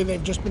 but really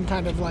they've just been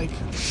kind of like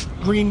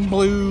green,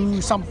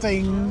 blue,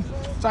 something.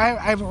 So I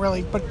haven't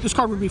really. But this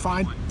card would be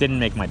fine. Didn't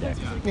make my deck.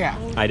 Yeah.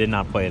 I did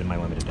not play it in my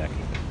limited deck.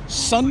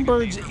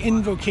 Sunbird's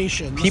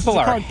Invocation. People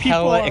are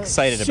hella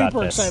excited about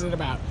this. Super excited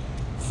about.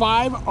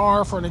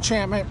 5R for an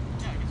enchantment.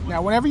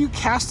 Now, whenever you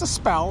cast a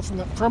spell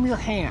from your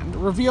hand,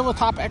 reveal the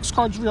top X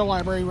cards of your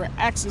library, where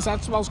X is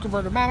that spell's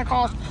converted mana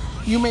cost.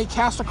 You may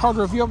cast a card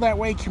revealed that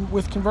way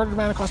with converted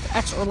mana cost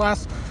X or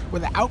less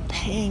without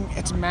paying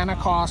its mana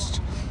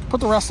cost.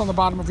 Put the rest on the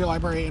bottom of your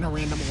library in a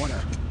random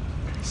order.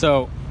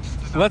 So,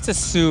 let's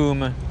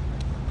assume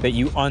that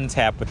you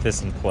untap with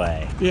this in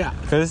play. Yeah.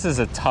 Because this is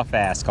a tough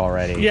ask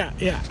already. Yeah.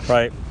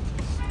 Right?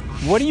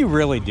 What are you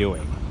really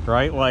doing?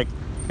 Right? Like,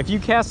 if you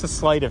cast a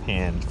Sleight of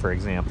Hand, for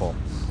example,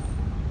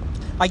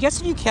 I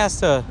guess if you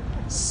cast a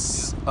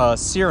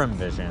Serum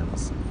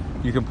Visions,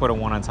 you can put a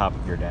 1 on top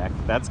of your deck.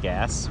 That's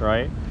gas,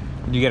 right?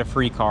 And you get a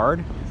free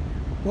card.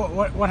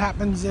 What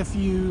happens if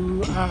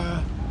you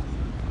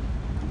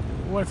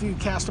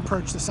cast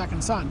Approach the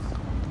Second Sun?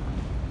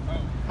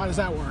 How does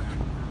that work?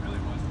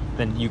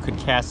 Then you could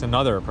cast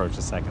another Approach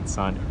the Second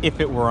Sun if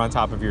it were on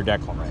top of your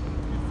deck already.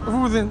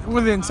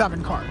 Within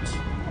 7 cards.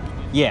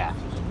 Yeah.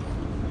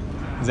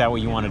 Is that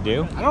what you want to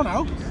do? I don't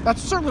know.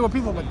 That's certainly what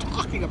people have been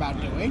talking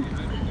about doing.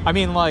 I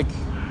mean, like,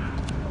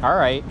 all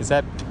right, is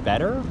that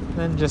better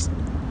than just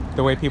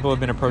the way people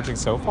have been approaching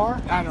so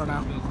far? I don't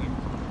know.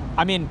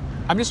 I mean,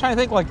 I'm just trying to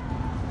think, like,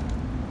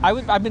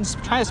 I've been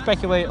trying to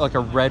speculate, like, a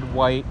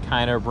red-white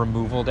kind of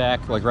removal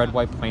deck, like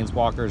red-white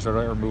Planeswalkers or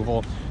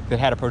removal that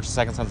had Approach the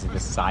Second Sun's like the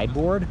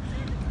sideboard.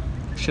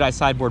 Should I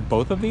sideboard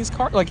both of these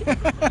cards?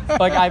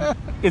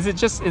 It's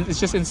just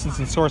instants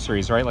and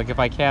sorceries, right? Like, if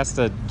I cast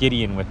a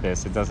Gideon with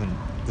this, it doesn't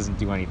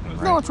do anything,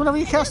 right? No, it's whenever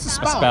you cast a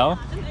spell. A spell?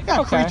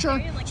 Yeah, okay.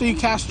 Creature. So you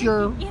cast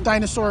your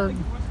Dinosaur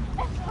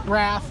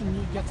Wrath, and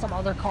you get some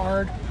other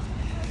card.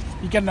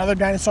 You get another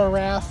Dinosaur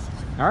Wrath.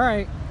 All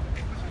right.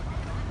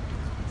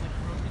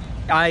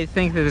 I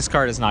think that this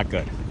card is not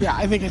good. Yeah,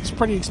 I think it's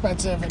pretty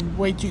expensive and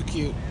way too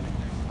cute.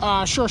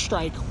 Sure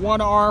Strike,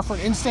 1R for an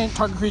instant.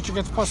 Target creature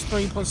gets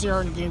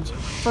 +3/+0 and gains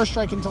first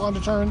strike until end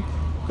of turn.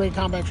 Great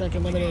combat strike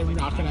and limited. I'm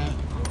not gonna.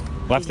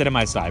 Left it in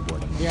my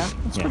sideboard. Yeah,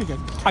 it's pretty good.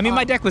 I mean,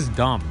 my deck was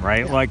dumb,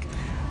 right? Yeah. Like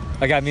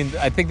I mean,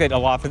 I think that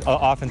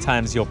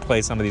oftentimes you'll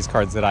play some of these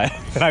cards that I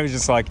that I was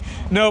just like,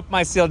 nope,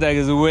 my steel deck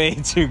is way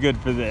too good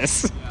for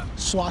this.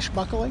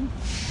 Swashbuckling?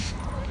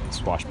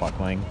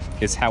 Swashbuckling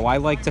is how I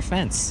like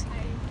defense.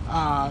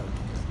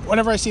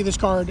 Whenever I see this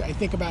card, I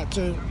think about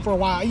for a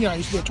while. I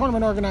used to be a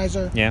tournament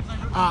organizer. Yeah.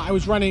 I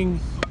was running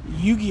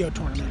Yu-Gi-Oh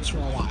tournaments for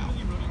a while,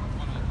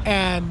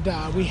 and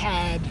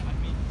it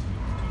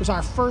was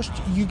our first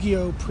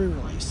Yu-Gi-Oh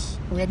pre-release.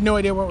 We had no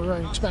idea what we were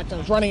going to expect. I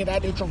was running it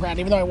at Neutral Ground,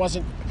 even though I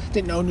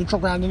didn't know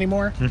Neutral Ground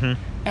anymore.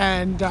 Mm-hmm.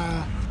 And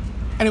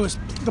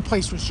the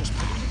place was just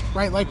packed,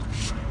 right? Like,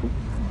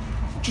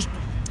 just.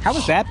 How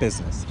was that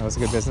business? That was a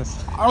good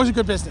business? It was a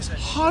good business.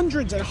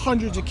 Hundreds and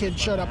hundreds of kids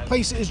showed up.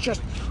 Place is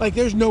just, like,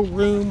 there's no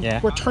room.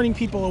 Yeah. We're turning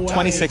people away.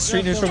 26th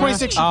Street Neutral Ground?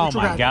 26th Street Oh,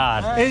 Neutral my Ground.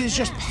 God. It is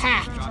just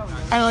packed.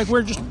 And, like,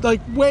 we're just, like,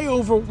 we're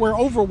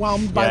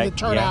overwhelmed by the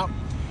turnout. Yeah.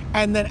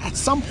 And then at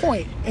some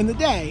point in the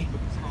day,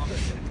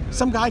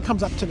 some guy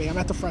comes up to me. I'm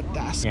at the front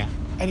desk. Yeah.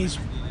 And he's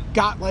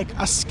got, like,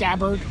 a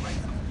scabbard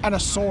and a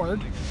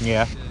sword.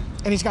 Yeah.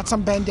 And he's got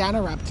some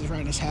bandana wrapped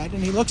around his head.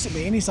 And he looks at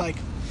me and he's like,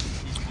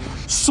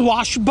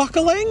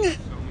 swashbuckling?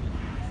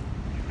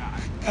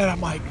 And I'm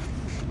like,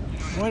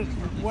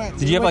 what?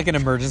 Did you have like an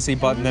emergency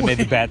button that made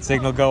the bat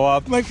signal go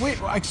up? I'm like, wait,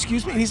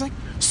 excuse me? And he's like,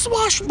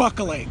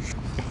 swashbuckling.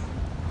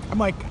 I'm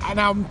like, and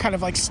I'm kind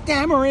of like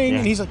stammering,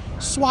 and he's like,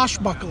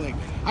 swashbuckling.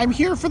 I'm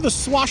here for the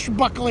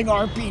swashbuckling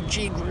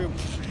RPG group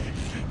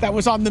that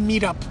was on the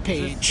meetup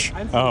page.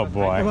 Oh,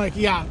 boy. I'm like,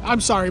 yeah,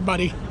 I'm sorry,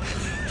 buddy.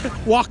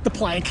 Walk the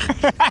plank.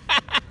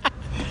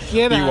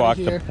 Get out of here. You walk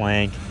the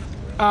plank.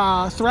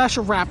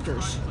 Thrasher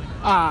Raptors.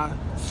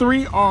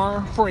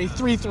 3R for a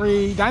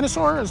 3/3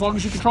 dinosaur. As long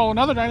as you control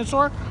another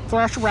dinosaur,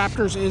 Thrasher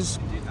Raptors is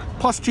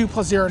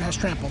 +2/+0 and has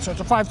trample. So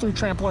it's a 5/3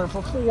 trampler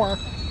for 4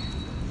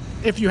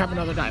 if you have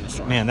another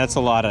dinosaur. Man, that's a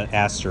lot of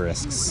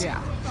asterisks.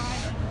 Yeah.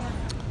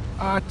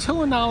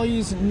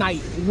 Tillinali's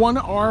Knight.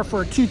 1R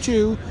for a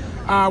 2/2.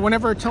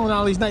 Whenever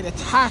Tillinali's Knight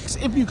attacks,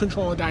 if you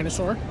control a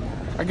dinosaur.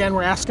 Again,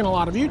 we're asking a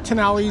lot of you.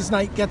 Tillinali's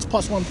Knight gets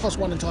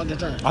 +1/+1 until end of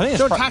turn. So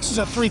it attacks as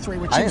a 3/3,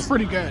 which is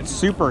pretty good.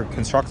 Super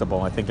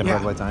constructible, I think, in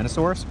Red White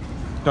Dinosaurs.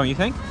 Don't you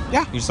think?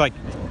 Yeah. You just like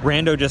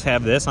rando just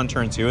have this on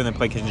turn 2 and then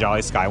play Kinjali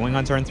Skywing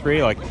on turn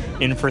 3, like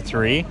in for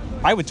 3.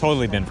 I would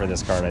totally bin for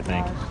this card, I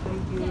think.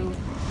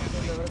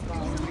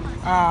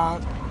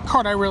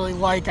 Card I really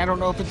like, I don't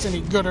know if it's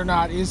any good or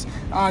not, is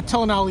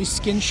Tillinali's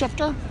Skin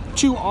Shifter.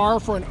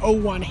 2R for an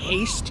 0/1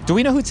 haste. Do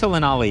we know who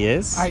Tillinali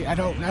is? I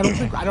don't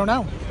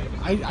know.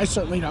 I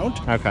certainly don't.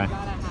 Okay.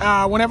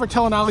 Whenever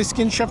Tillinali's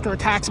Skin Shifter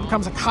attacks, it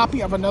becomes a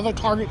copy of another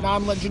target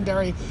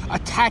non-legendary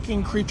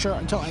attacking creature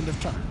until end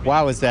of turn.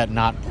 Wow, is that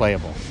not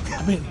playable?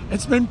 I mean,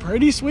 it's been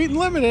pretty sweet and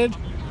limited.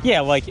 Yeah,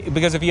 like,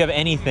 because if you have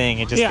anything,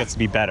 it just gets to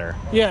be better.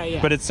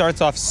 Yeah. But it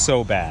starts off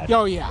so bad.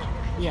 Oh, yeah.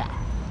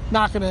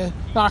 Not gonna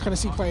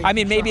see play. I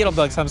mean, maybe it'll be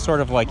like some sort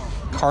of like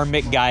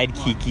Karmic Guide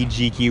Kiki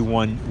Jiki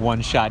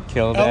one-shot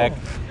kill deck.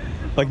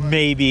 Like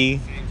maybe.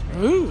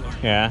 Ooh.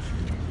 Yeah.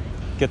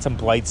 Get some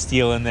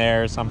Blightsteel in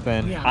there or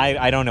something. Yeah.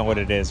 I don't know what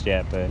it is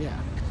yet, but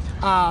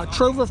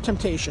Trove of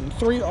Temptation,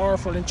 3R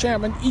for an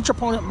enchantment. Each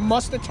opponent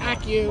must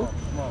attack you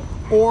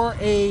or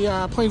a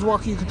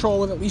planeswalker you control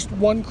with at least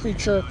one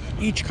creature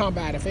each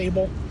combat if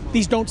able.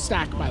 These don't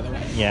stack, by the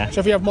way. Yeah. So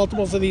if you have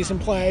multiples of these in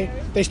play,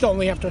 they still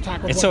only have to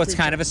attack with one so it's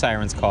creature. kind of a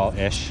Siren's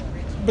Call-ish.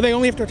 But they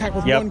only have to attack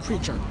with one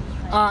creature.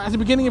 At the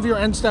beginning of your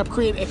end step,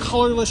 create a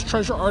colorless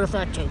treasure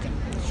artifact token.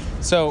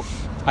 So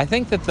I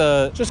think that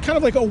So it's kind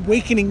of like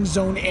Awakening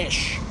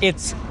Zone-ish.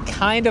 it's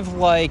kind of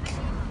like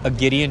a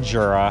Gideon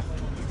Jura.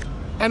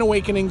 An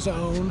Awakening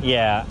Zone.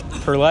 Yeah,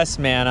 for less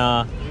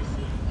mana.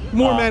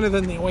 More mana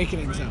than the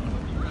Awakening Zone.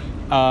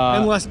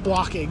 And less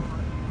blocking.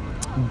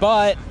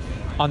 But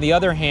on the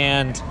other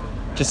hand,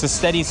 just a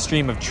steady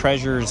stream of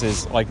treasures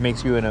is like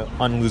makes you in an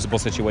unlosable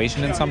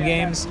situation in some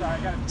games.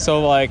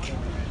 So like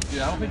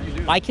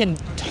I can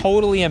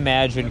totally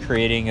imagine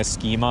creating a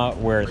schema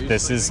where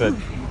this is a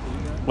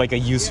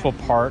useful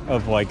part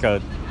of like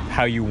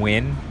how you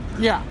win.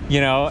 Yeah.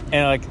 You know,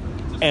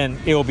 and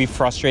it will be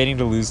frustrating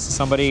to lose to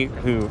somebody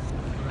who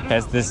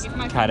has this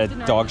kind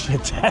of dog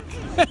shit deck.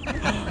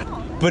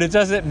 But it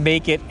doesn't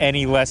make it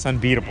any less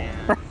unbeatable.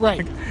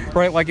 Right.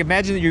 Right, like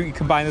imagine that you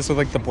combine this with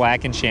like the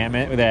black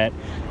enchantment that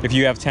if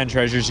you have 10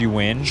 treasures you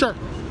win. Sure.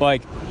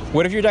 Like,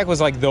 what if your deck was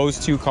like those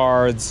 2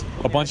 cards,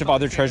 a bunch of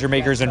other treasure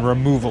makers and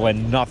removal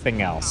and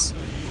nothing else?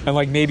 And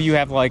like maybe you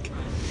have like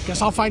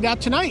Guess I'll find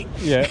out tonight.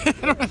 Yeah.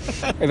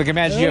 Like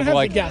imagine you have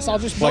like guess. I'll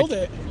just build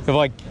it. You have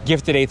like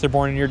Gifted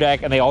Aetherborn in your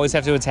deck and they always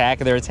have to attack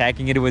and they're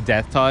attacking you with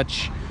Death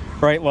Touch.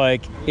 Right?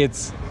 Like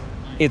it's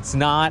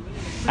not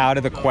out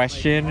of the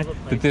question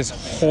that this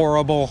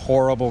horrible,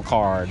 horrible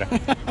card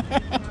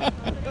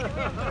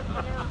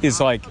is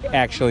like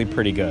actually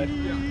pretty good.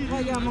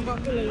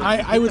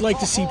 I would like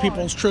to see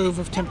people's Trove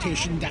of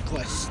Temptation deck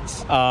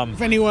lists.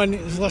 If anyone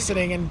is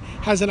listening and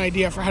has an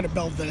idea for how to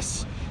build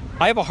this.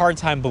 I have a hard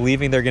time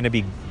believing they're going to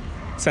be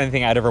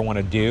something I'd ever want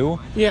to do.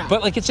 Yeah.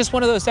 But like it's just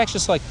one of those decks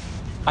just like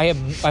I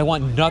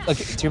want nothing. Like,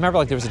 do you remember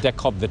like there was a deck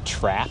called The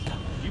Trap?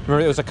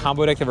 Remember it was a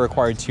combo deck that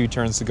required 2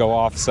 turns to go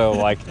off, so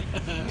like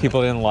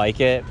people didn't like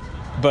it.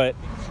 But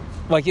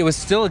like, it was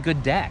still a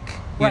good deck,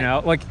 you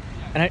know? Like,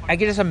 and I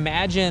can just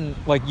imagine,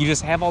 like, you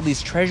just have all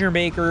these treasure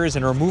makers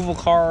and removal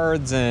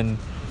cards, and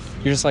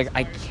you're just like,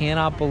 I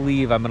cannot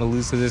believe I'm going to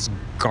lose to this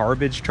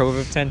garbage Trove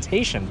of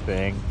Temptation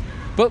thing.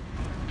 But,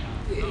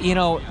 you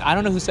know, I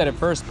don't know who said it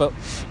first, but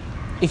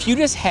if you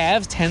just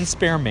have 10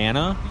 spare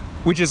mana,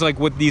 which is, like,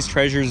 what these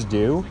treasures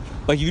do,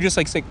 like, you just,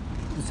 like, set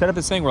up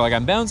this thing where, like,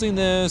 I'm bouncing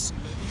this,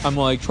 I'm,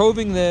 like,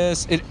 Troving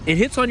this. It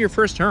hits on your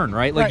first turn,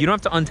 right? Like, you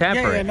don't have to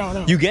untap for it.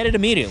 No. You get it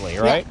immediately,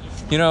 right?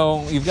 Yeah. You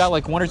know, you've got,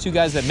 like, 1 or 2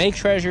 guys that make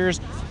treasures.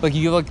 Like,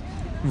 you have, like,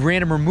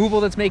 random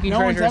removal that's making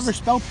treasures. No one's ever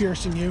spell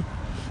piercing you.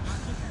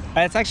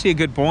 That's actually a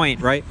good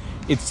point, right?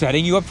 It's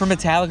setting you up for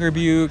Metallic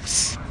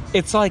Rebukes.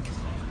 It's, like,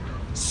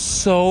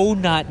 so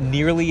not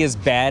nearly as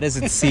bad as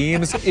it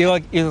seems. It's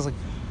like,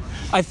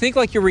 I think,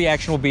 like, your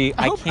reaction will be,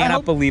 I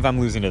cannot believe I'm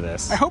losing to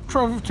this. I hope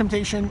Trove of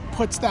Temptation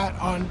puts that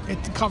on the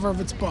cover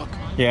of its book.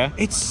 Yeah?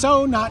 It's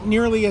so not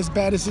nearly as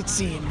bad as it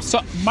seems.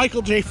 So,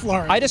 Michael J.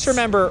 Flores. I just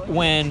remember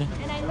when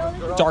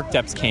Dark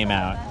Depths came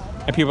out,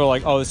 and people were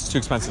like, oh, this is too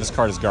expensive, this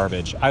card is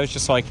garbage. I was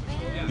just like,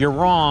 you're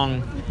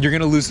wrong. You're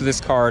going to lose to this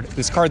card.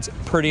 This card's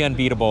pretty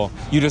unbeatable.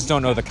 You just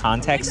don't know the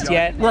context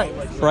yet.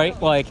 Right?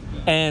 Like,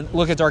 and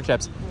look at Dark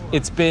Depths.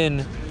 It's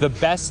been the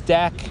best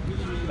deck,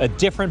 a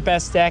different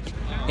best deck,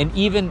 and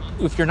even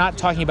if you're not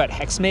talking about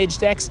Hexmage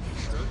decks,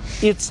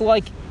 it's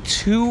like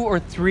 2 or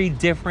 3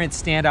 different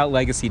standout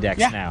legacy decks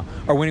now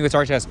are winning with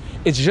Dark Depths.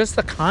 It's just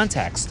the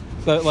context.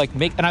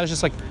 And I was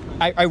just like,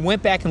 I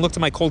went back and looked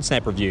at my Cold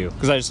Snap review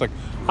because I was just like,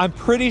 I'm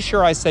pretty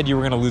sure I said you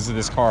were going to lose to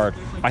this card.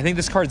 I think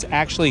this card's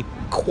actually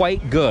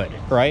quite good,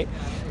 right?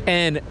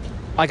 And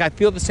like, I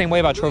feel the same way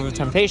about Trove of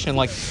Temptation.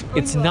 Like,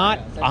 it's not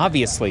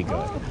obviously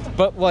good,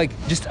 but like,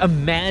 just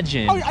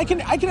imagine. Oh, I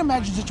can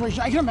imagine situations.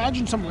 I can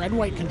imagine some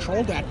red-white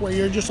control deck where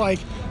you're just like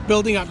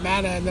building up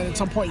mana, and then at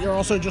some point you're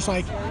also just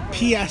like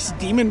PS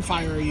Demon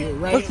Fire you,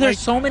 right? Look, there's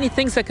so many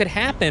things that could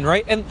happen,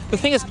 right? And the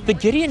thing is, the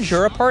Gideon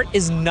Jura part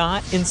is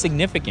not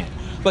insignificant.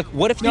 Like,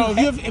 what if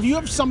if you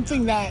have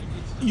something that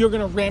you're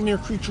gonna ram your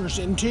creatures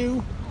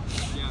into,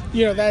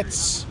 you know,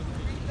 that's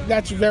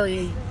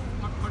very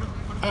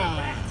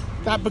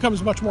that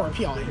becomes much more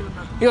appealing.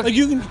 Like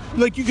you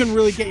can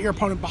really get your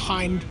opponent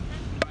behind.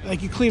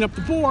 Like, you clean up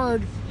the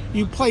board,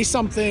 you play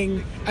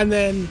something, and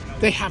then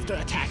they have to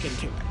attack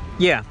into it.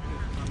 Yeah.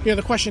 You know,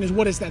 the question is,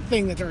 what is that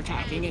thing that they're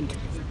attacking into?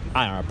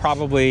 I don't know.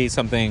 Probably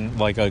something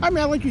like I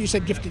like what you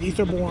said, Gifted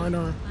Aetherborn,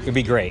 or it'd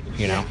be great,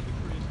 you know.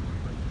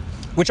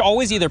 Which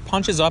always either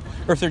punches up,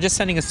 or if they're just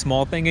sending a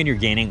small thing and you're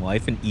gaining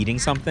life and eating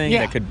something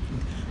that could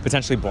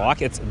potentially block,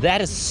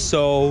 that is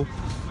so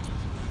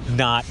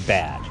not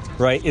bad,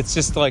 right? It's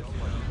just like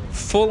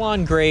full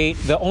on great.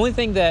 The only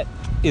thing that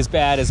is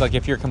bad is like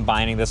if you're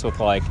combining this with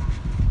like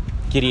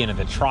Gideon of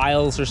the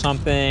Trials or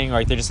something, or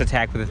like they just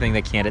attack with a thing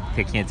that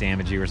can't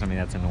damage you or something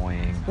that's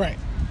annoying. Right.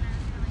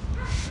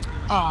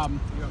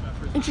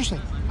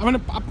 Interesting. I'm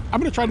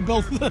gonna try to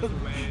build the.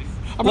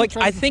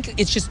 I think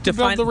it's just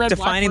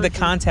defining the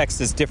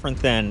context is different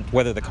than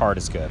whether the card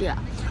is good. Yeah.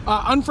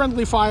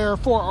 Unfriendly Fire,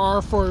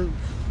 4R for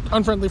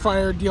Unfriendly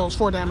Fire deals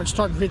 4 damage to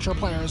target creature or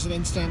player as an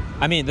instant.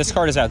 I mean, this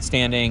card is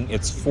outstanding.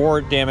 It's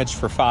 4 damage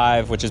for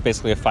 5, which is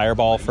basically a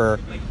fireball for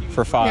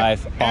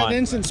 5. Yeah. At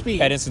instant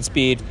speed. At instant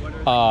speed.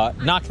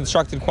 Not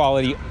constructed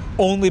quality,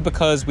 only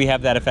because we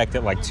have that effect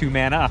at like 2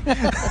 mana.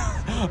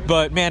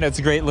 But man, it's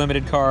a great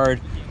limited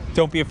card.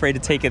 Don't be afraid to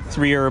take it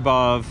 3 or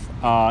above.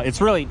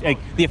 It's really, like,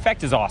 the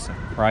effect is awesome,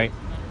 right?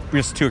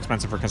 Just too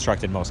expensive for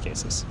constructed in most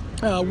cases.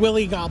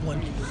 Willy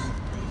Goblin.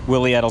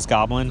 Willy Edel's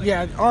Goblin?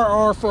 Yeah,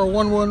 RR for a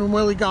 1/1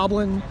 Willy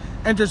Goblin.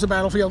 Enters the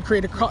battlefield,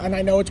 and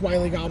I know it's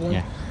Wiley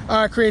Goblin.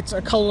 Yeah. Creates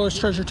a colorless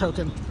treasure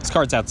token. This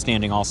card's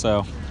outstanding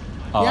also.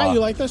 Yeah, you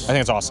like this? I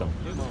think it's awesome.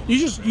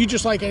 You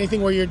just like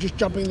anything where you're just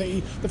jumping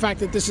the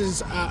fact that this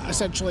is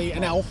essentially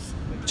an elf.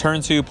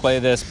 Turn 2, play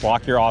this,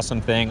 block your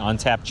awesome thing,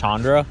 untap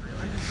Chandra,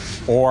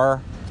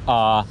 or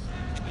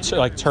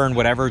turn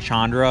whatever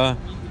Chandra,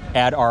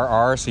 add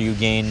RR so you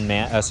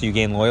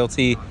gain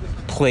loyalty.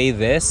 Play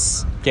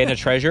this, gain a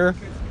treasure.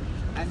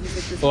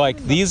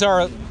 Like, these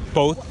are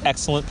both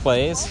excellent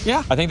plays.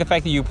 Yeah. I think the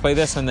fact that you play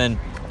this and then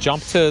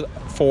jump to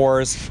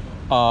 4s,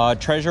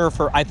 treasure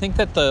for. I think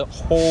that the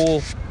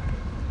whole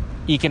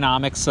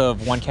economics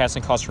of one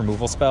casting cost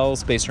removal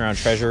spells based around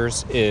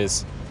treasures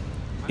is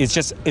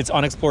it's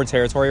unexplored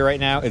territory right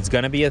now. It's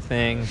going to be a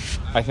thing.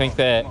 I think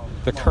that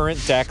the current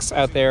decks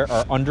out there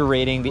are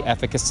underrating the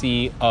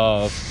efficacy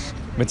of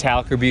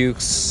Metallic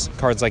Rebukes,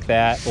 cards like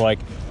that. Like,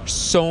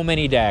 so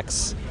many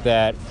decks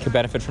that could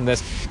benefit from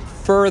this.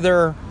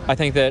 Further, I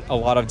think that a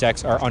lot of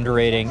decks are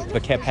underrating the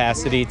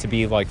capacity to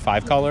be like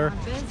 5-color.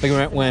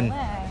 Like when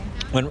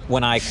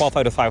I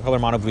qualified with 5-color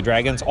mono blue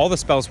dragons, all the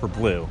spells were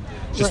blue.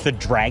 Just the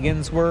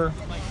dragons were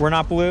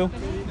not blue.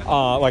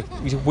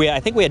 I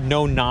think we had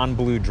no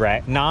non-blue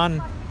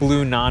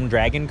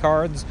non-dragon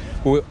cards.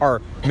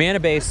 Our mana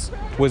base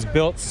was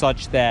built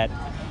such that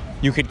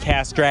you could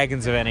cast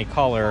dragons of any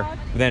color,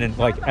 then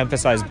like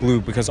emphasize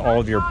blue because all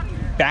of your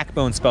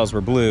backbone spells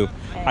were blue.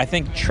 I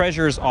think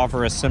treasures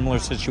offer a similar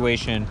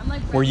situation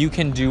where you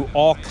can do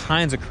all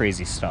kinds of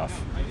crazy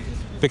stuff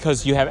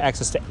because you have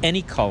access to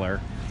any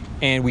color,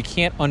 and we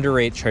can't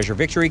underrate treasure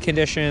victory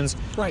conditions.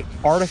 Right.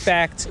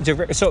 Artifact.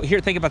 So here,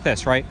 think about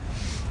this, right?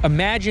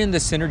 Imagine the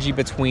synergy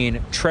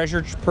between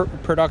treasure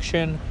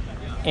production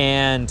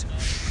and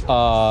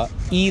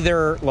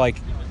either like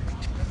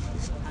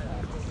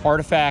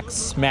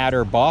artifacts,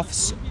 matter,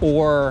 buffs,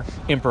 or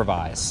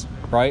improvise,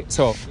 right?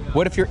 So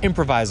what if you're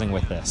improvising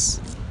with this,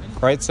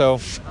 right? So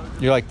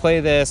you're like, play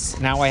this,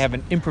 now I have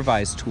an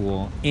improvise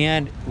tool,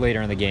 and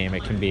later in the game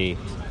it can be...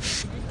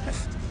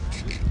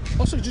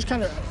 Also, just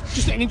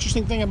an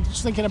interesting thing I'm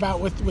just thinking about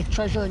with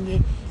treasure,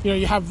 and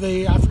you have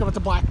the, I forget what the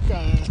black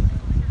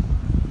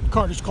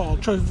card is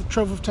called,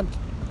 Trove of Tempt.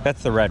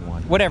 That's the red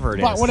one. Whatever it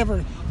is.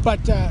 Whatever.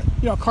 But, a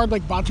card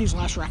like Bantu's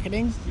Last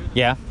Reckoning.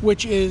 Yeah.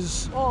 Which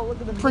is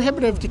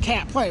prohibitive to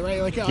cat play,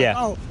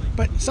 right?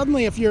 But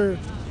suddenly if you're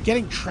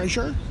getting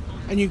treasure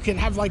and you can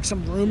have like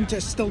some room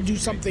to still do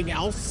something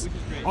else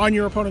on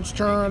your opponent's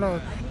turn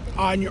or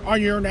on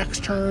your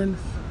next turn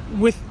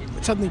with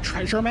suddenly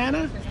treasure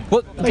mana.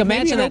 Well,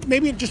 imagine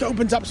maybe it just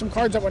opens up some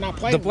cards that we're not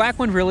playing. The black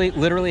one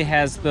literally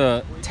has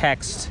the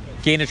text,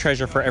 gain a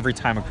treasure for every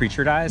time a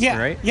creature dies,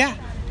 right? Yeah.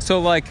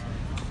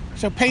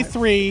 So pay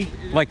 3.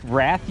 Like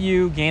Wrath,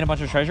 you gain a bunch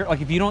of treasure.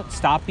 Like if you don't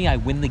stop me, I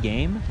win the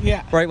game.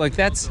 Yeah. Right. Like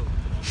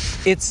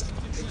it's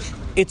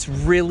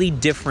really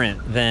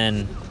different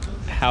than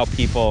how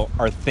people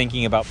are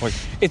thinking about. Like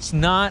it's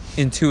not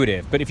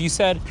intuitive. But if you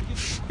said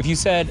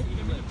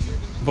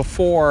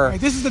before,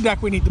 right, this is the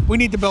deck we need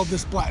to build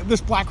this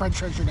black red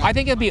treasure deck. I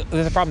think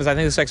the problem is I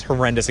think this deck's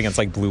horrendous against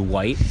like blue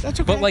white. That's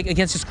okay. But like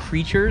against just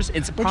creatures,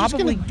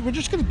 we're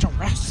just gonna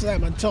duress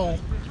them until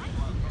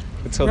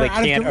they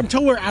can't.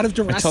 Until we're out of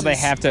duress. Until they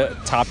have to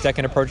top deck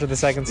an Approach of the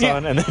Second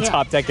Sun and then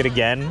top deck it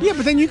again. Yeah,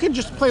 but then you can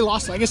just play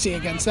Lost Legacy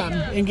against them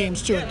in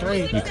games 2 and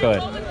 3. You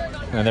could.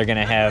 And they're going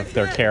to have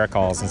their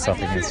Caracals and stuff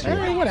against you.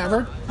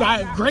 Whatever.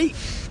 Great.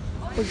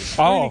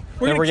 Then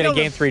we're going to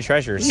gain 3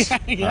 treasures.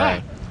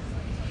 Yeah.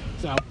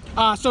 All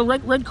right. So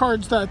red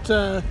cards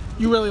that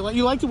you really like.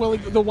 You like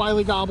the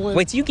Wily Goblin.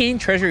 Wait, do you gain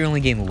treasure or you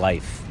only gain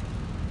life?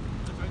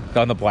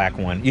 On the black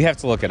one. You have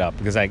to look it up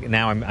because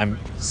now I'm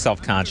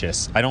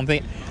self-conscious.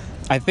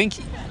 I think...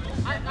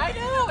 I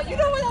know. You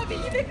know what I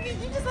mean? You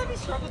just let me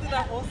struggle through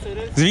that whole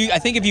sentence. I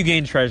think if you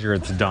gain treasure,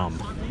 it's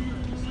dumb.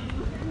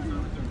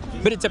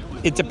 But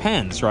it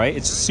depends, right?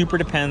 It super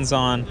depends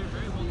on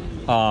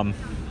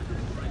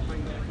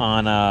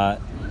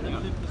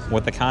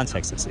what the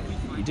context is.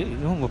 You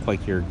don't look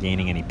like you're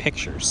gaining any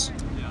pictures.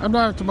 I'm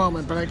not at the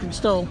moment, but I can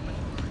still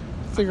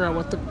figure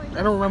out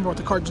I don't remember what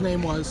the card's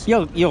name was.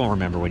 You'll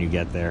remember when you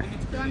get there.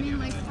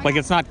 Like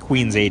it's not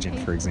Queen's Agent,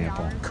 for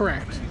example.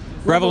 Correct.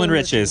 Revel in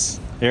Riches.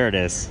 There it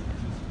is.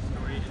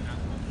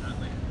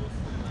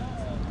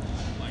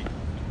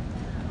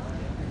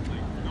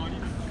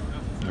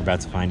 We're about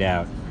to find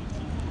out.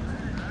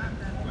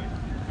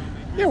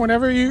 Yeah,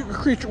 whenever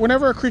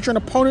a creature an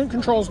opponent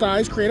controls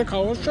dies, create a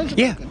colorless treasure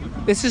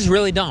token. This is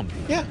really dumb.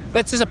 Yeah.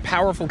 That's just a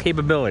powerful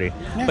capability.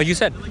 Yeah. Like you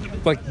said,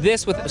 like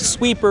this with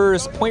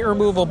sweepers, point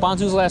removal,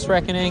 Bantu's Last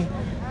Reckoning.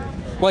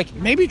 Like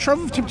maybe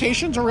Trove of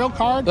Temptation's a real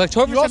card. Like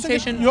Trove of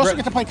Temptation. You also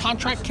get to play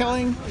Contract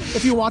Killing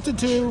if you wanted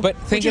to,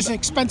 which is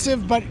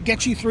expensive but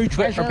gets you 3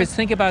 treasure. But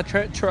think about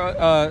Trove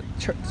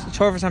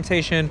of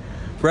Temptation,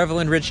 Revel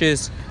in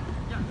Riches,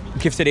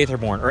 Gifted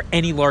Aetherborn, or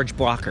any large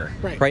blocker.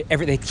 Right.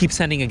 They keep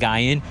sending a guy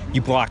in,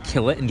 you block,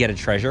 kill it, and get a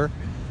treasure.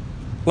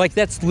 Like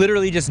that's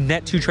literally just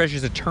net 2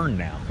 treasures a turn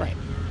now.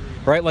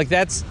 Right. Like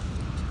that's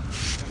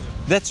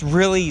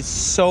really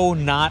so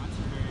not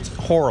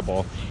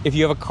horrible. If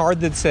you have a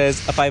card that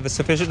says, if I have a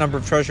sufficient number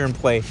of treasure in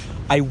play,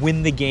 I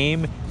win the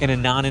game in a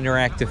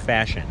non-interactive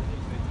fashion.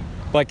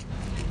 Like,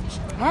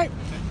 all right,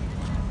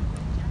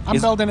 I'm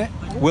building it.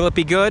 Will it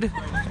be good?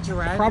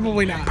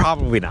 Probably not.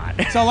 Probably not.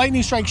 So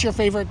Lightning Strike's your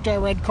favorite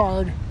red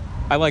card.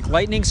 I like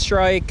Lightning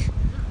Strike,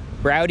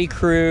 Rowdy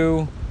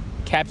Crew,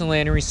 Captain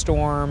Landry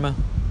Storm. I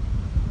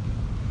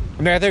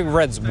mean, I think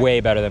red's way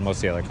better than most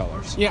of the other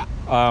colors. Yeah.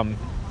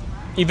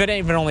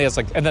 Even only as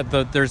like, and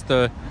there's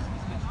the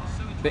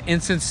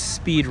instant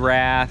speed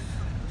Wrath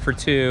for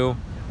 2.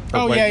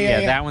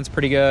 Yeah. That one's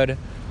pretty good.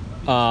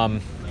 I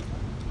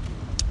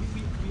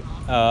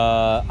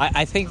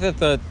think that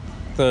the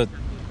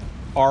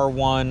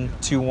R1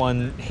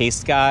 2/1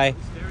 haste guy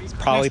is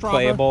probably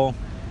playable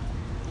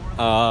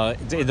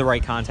in the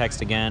right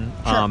context again.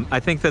 Sure. I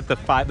think that the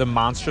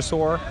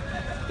Monstrosaur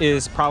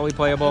is probably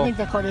playable. I think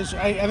that card is.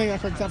 I think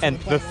that card's definitely and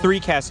playable. the 3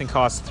 casting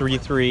cost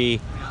 3/3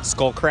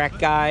 Skullcrack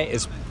guy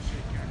is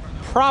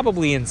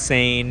probably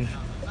insane.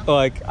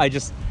 Like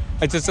it's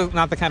just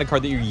not the kind of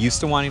card that you're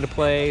used to wanting to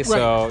play.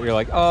 So you're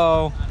like,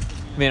 oh,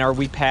 I mean, are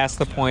we past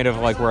the point of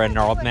like where a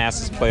Gnarled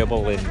Mass is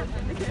playable in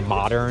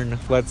Modern,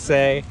 let's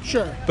say?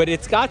 Sure. But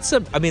it's got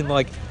some. I mean,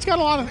 like it's got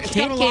a lot of.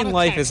 Can't Gain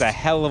Life is a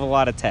hell of a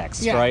lot of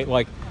text, right?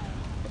 Like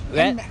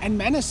that. And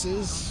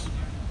Menaces.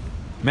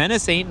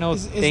 Menace ain't no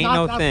is ain't not,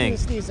 no not thing. to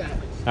sneeze at.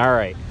 All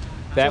right,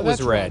 that So was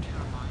that's red.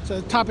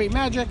 So top 8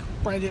 Magic,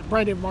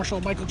 Brandon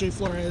Marshall, Michael J.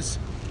 Flores.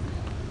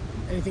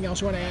 Anything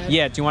else you want to add?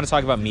 Yeah, do you want to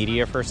talk about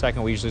media for a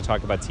second? We usually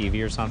talk about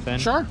TV or something.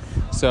 Sure.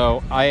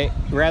 So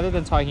rather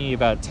than talking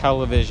about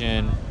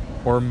television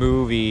or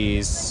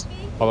movies,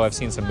 although I've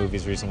seen some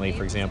movies recently,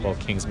 for example,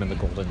 Kingsman: The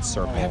Golden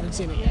Circle. I haven't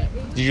seen it yet.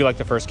 Did you like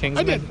the first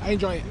Kingsman? I did. I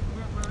enjoy it.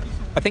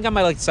 I think I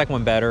might like the second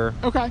one better.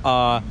 Okay.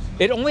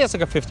 It only has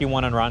like a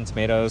 51 on Rotten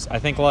Tomatoes. I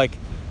think I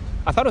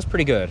thought it was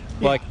pretty good.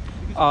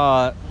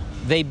 Yeah.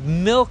 They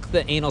milk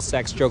the anal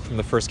sex joke from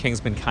the first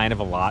Kingsman kind of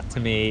a lot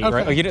to me. Okay.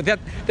 Right? Like, you know,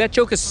 that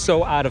joke is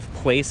so out of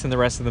place in the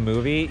rest of the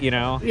movie, you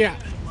know? Yeah.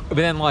 But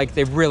then,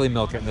 they really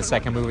milk it in the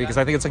second movie because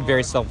I think it's,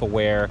 very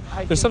self-aware.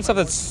 There's some stuff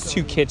that's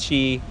too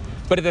kitschy,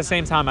 but at the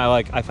same time,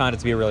 I found it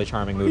to be a really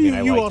charming movie, and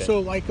I You liked also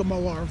it. like a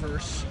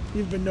Millarverse.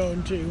 You've been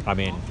known to. I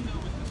mean,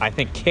 I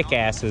think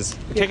Kick-Ass is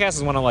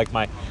one of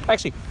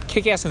actually,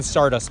 Kick-Ass and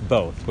Stardust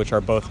both, which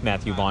are both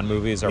Matthew Vaughn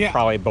movies, are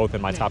probably both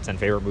in my top 10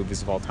 favorite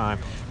movies of all time.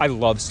 I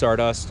love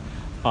Stardust,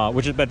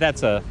 but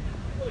that's a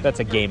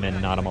Gaiman,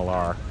 not a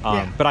Millar.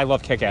 But I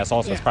love Kick-Ass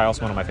also. It's probably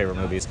also one of my favorite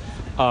movies.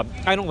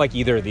 I don't like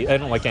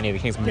any of the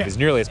Kingsman movies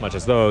nearly as much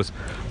as those,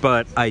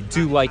 but I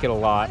do like it a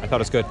lot. I thought it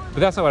was good. But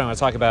that's not what I want to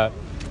talk about.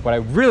 What I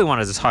really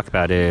wanted to talk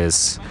about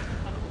is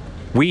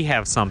we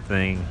have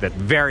something that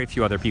very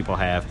few other people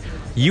have.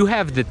 You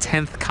have the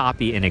 10th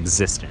copy in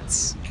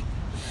existence.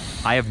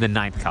 I have the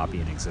 9th copy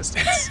in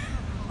existence.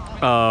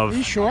 Are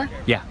you sure?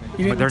 Yeah,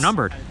 but they're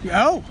numbered.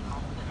 Oh.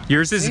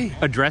 Yours is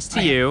addressed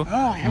to you.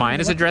 Mine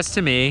is addressed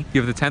to me.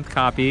 You have the 10th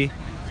copy.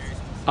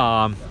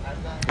 I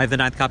have the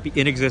 9th copy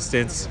in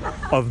existence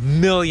of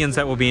millions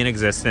that will be in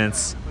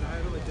existence.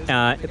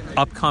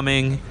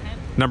 Upcoming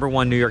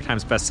 #1 New York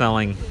Times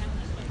bestselling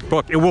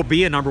book. It will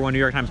be a #1 New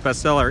York Times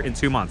bestseller in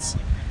 2 months.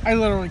 I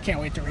literally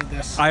can't wait to read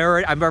this.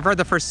 I've read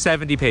the first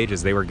 70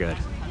 pages. They were good.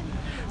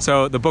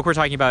 So the book we're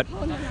talking about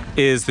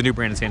is the new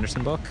Brandon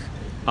Sanderson book.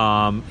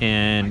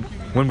 And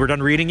when we're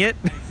done reading it,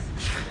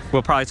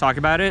 we'll probably talk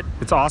about it.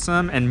 It's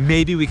awesome, and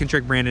maybe we can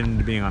trick Brandon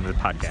into being on the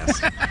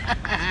podcast.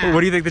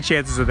 What do you think the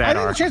chances of that I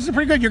think are? the chances are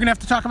pretty good. You're going to have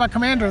to talk about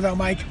Commander, though,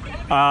 Mike.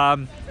 I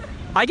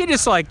can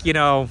just,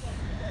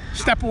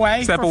 step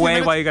away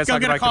while you guys go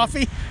talk get about a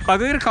coffee. I'll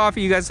go get a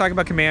coffee. You guys talk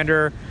about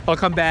Commander. I'll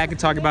come back and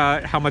talk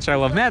about how much I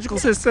love magical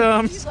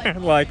systems.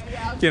 And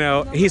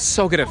he's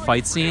so good at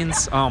fight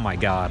scenes. Oh my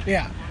God.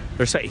 Yeah.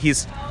 This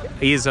is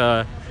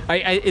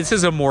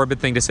a morbid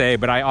thing to say,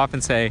 but I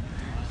often say,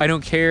 I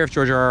don't care if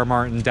George R.R.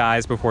 Martin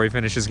dies before he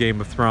finishes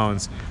Game of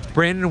Thrones.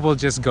 Brandon will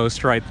just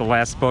ghostwrite the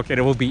last book, and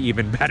it will be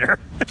even better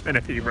than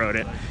if he wrote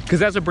it. Because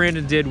that's what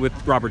Brandon did with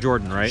Robert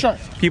Jordan, right? Sure.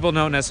 People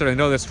don't necessarily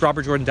know this.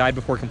 Robert Jordan died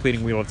before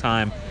completing Wheel of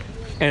Time.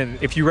 And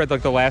if you read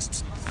the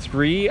last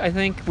 3, I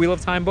think, Wheel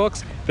of Time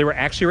books, they were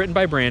actually written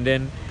by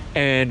Brandon.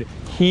 And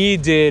he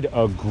did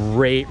a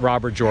great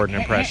Robert Jordan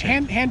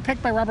impression.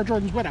 Handpicked by Robert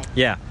Jordan's widow.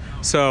 Yeah.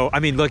 So, I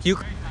mean, look, he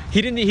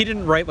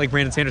didn't write like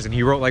Brandon Sanderson.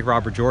 He wrote like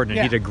Robert Jordan,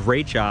 and he did a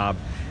great job.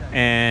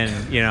 And,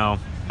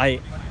 I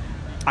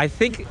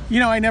think...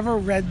 I never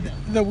read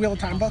the Wheel of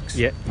Time books.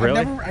 Yeah, really?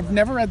 I've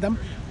never read them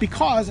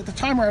because at the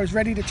time where I was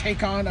ready to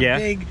take on a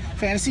big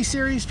fantasy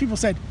series, people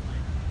said,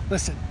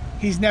 listen,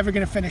 he's never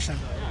going to finish them.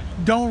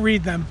 Don't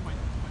read them.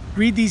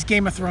 Read these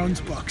Game of Thrones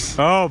books.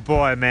 Oh,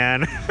 boy,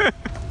 man.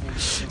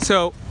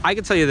 So, I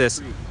can tell you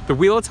this. The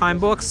Wheel of Time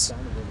books,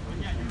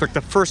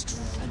 the first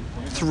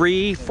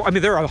 3, 4... I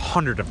mean, there are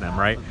 100 of them,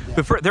 right?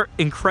 They're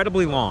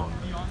incredibly long.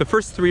 The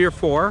first 3 or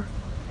 4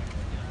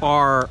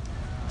 are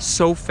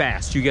so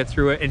fast. You get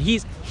through it. And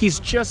he's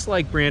just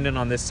like Brandon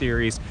on this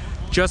series.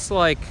 Just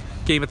like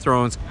Game of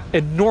Thrones.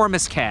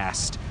 Enormous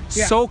cast.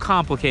 Yeah. So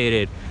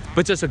complicated.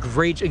 But just a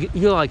great...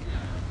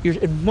 You're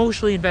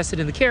emotionally invested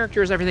in the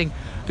characters, everything.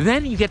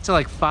 Then you get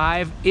to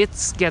 5,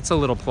 it gets a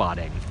little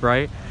plotting,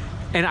 right?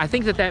 And I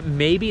think that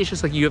maybe it's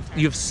just you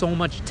have so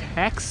much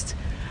text.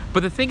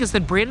 But the thing is,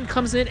 then Brandon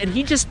comes in and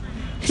he just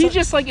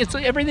it's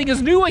everything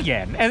is new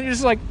again, and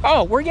it's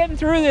oh, we're getting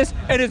through this,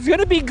 and it's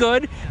gonna be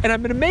good, and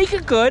I'm gonna make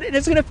it good, and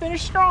it's gonna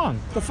finish strong.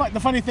 The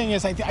funny thing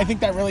is, I think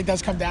that really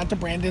does come down to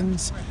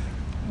Brandon's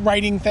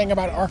writing thing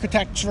about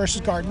architects versus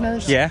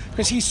gardeners. Yeah.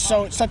 Because he's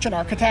such an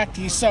architect.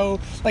 He's so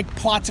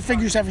plots and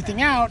figures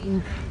everything out,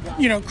 and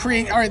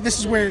creating. All right, this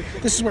is where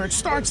it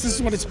starts. This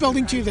is what it's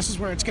building to. This is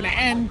where it's going to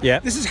end. Yeah.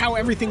 This is how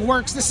everything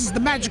works. This is the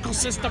magical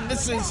system.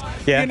 This is.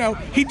 Yeah.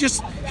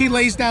 He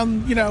lays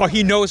down. Oh,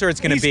 he knows where it's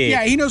going to be.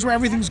 Yeah, he knows where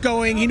everything's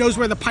going. He knows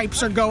where the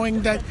pipes are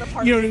going that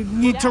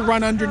need to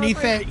run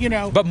underneath it.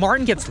 But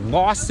Martin gets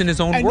lost in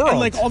his own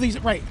world. And all these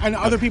and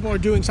other people are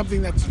doing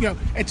something that's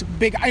it's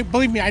big.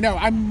 Believe me, I know.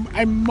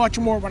 I'm much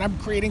more when I'm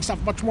creating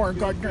stuff, much more a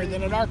gardener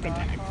than an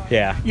architect.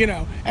 Yeah.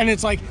 And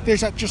it's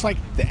there's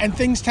and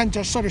things tend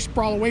to sort of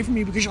sprawl away from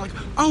me because you're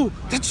oh,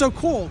 that's so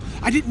cool.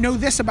 I didn't know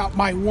this about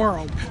my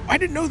world. I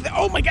didn't know that.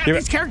 Oh my God,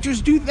 these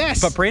characters do this.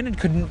 But Brandon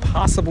couldn't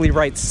possibly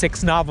write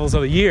 6 novels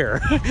a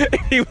year.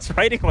 He was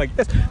writing like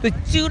this. The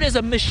dude is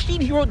a machine.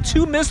 He wrote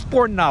 2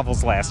 Mistborn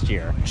novels last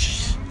year.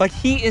 Like,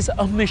 he is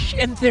a machine,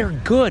 and they're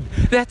good.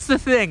 That's the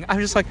thing. I'm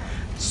just like,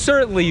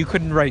 certainly you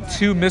couldn't write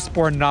 2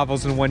 Mistborn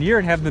novels in 1 year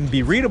and have them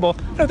be readable.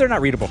 No, they're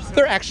not readable.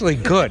 They're actually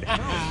good.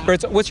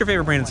 What's your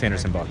favorite Brandon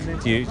Sanderson book?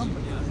 Do you?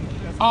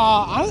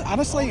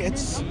 Honestly,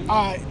 it's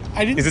I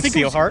didn't. Is it think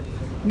Steelheart?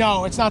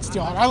 No, it's not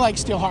Steelheart. I like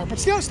Steelheart, but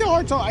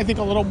Steelheart's I think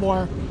a little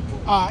more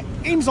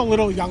aims a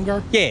little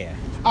younger. Yeah.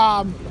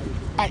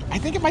 I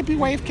think it might be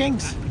Way of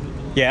Kings.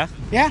 Yeah.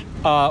 Yeah.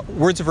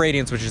 Words of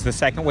Radiance, which is the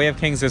second Way of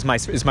Kings, is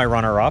my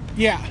runner-up.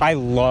 Yeah. I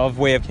love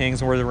Way of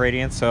Kings and Words of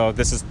Radiance, so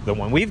this is the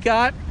one we've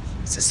got.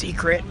 It's a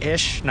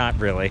secret-ish, not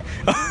really.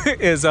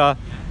 is the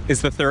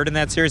third in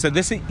that series. So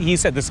he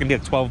said this is gonna be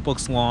like 12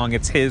 books long.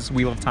 It's his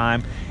Wheel of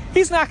Time.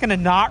 He's not going to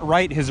not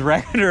write his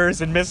Reckoners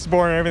and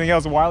Mistborn and everything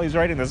else while he's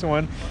writing this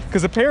one,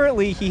 because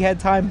apparently he had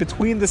time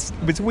between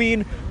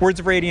Words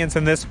of Radiance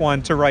and this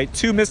one to write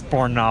 2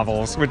 Mistborn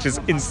novels, which is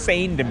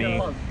insane to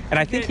me. And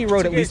I think he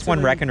wrote at least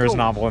one Reckoners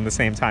novel in the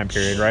same time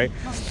period, right?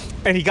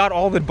 And he got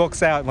all the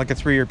books out in like a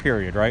 3-year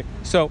period, right?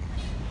 So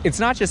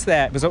it's not just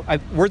that.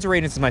 Words of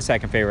Radiance is my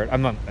second favorite.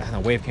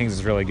 Way of Kings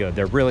is really good.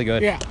 They're really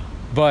good. Yeah.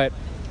 But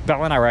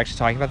Bella and I were actually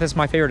talking about this.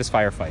 My favorite is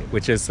Firefight,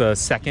 which is the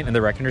second in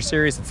the Reckoner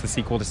series. It's the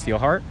sequel to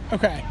Steelheart.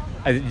 Okay.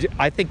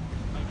 I think,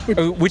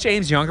 which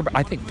aims younger, but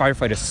I think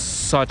Firefight is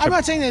such I'm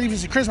not saying that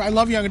he's a charisma. I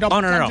love young adult. Oh,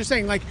 no. I'm just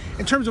saying, like,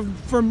 in terms of,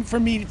 for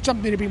me,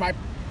 something to be my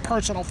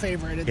personal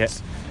favorite. It's,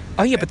 yes.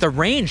 Oh, yeah, but the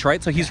range,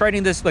 right? So he's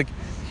writing this, like,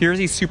 here's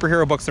these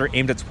superhero books that are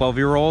aimed at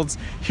 12-year-olds.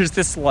 Here's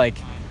this, like,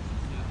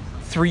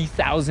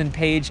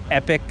 3,000-page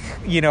epic,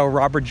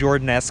 Robert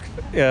Jordan-esque,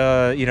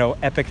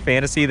 epic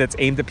fantasy that's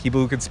aimed at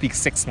people who can speak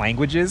 6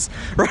 languages,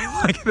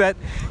 right? Like that.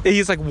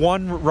 He's like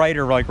one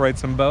writer, like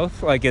writes them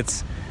both. Like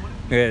it's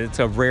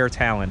a rare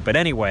talent. But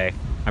anyway,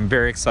 I'm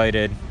very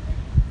excited.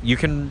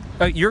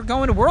 You're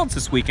going to Worlds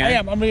this weekend. I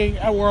am. I'm going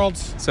at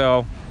Worlds.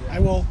 So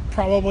I will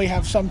probably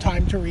have some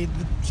time to read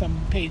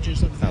some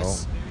pages of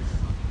this.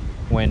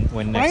 When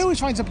next? I always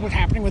find something what's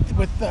happening with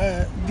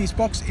these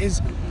books is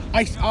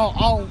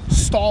I'll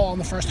stall on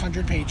the first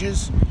 100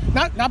 pages.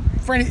 Not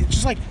for any. It's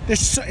just like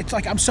it's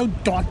like I'm so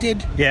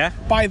daunted. Yeah.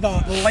 By the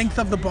length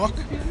of the book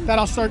that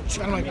I'll start.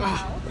 I'm like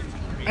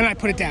and I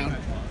put it down.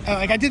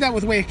 Like I did that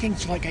with Way of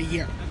Kings for like a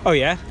year. Oh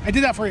yeah. I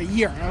did that for a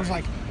year. And I was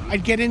like,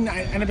 I'd get in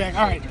and I'd be like,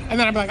 all right, and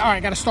then I'd be like, all right,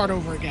 I got to start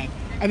over again.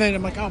 And then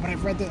I'm like, oh, but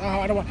I've read this. Oh,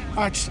 I don't want.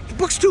 The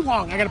book's too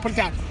long. I got to put it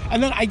down.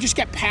 And then I just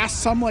get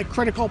past some like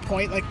critical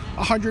point, like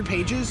 100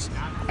 pages,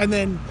 and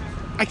then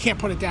I can't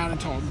put it down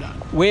until I'm done.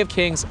 Way of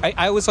Kings.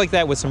 I was like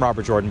that with some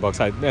Robert Jordan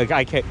books. I think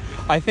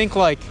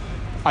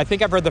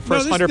I've read the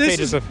first 100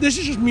 pages of. This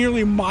is just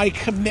merely my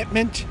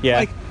commitment. Yeah.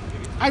 Like,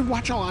 I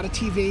watch a lot of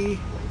TV,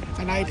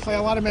 and I play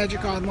a lot of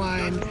Magic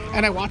Online,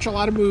 and I watch a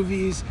lot of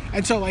movies,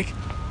 and so like,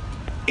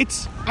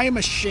 I am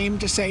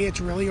ashamed to say it's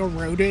really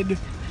eroded.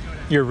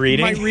 Your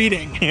reading? My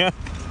reading. Yeah.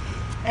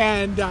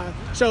 And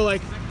so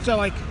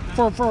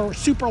for a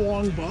super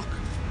long book,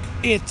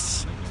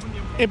 it's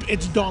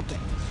daunting.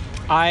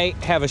 I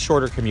have a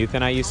shorter commute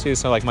than I used to,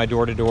 so like my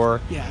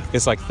door-to-door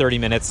is like 30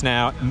 minutes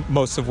now,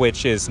 most of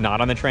which is not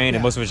on the train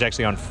and most of which is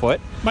actually on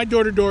foot. My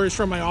door-to-door is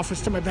from my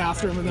office to my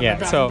bathroom and then my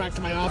bathroom back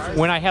to my office.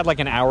 When I had like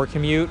an hour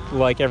commute,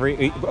 like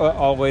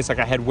always, like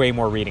I had way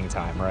more reading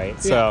time, right? Yeah.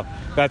 So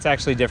that's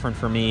actually different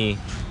for me.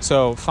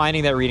 So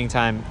finding that reading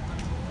time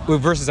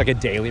versus like a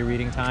daily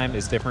reading time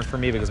is different for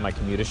me because my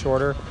commute is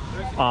shorter.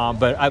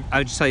 But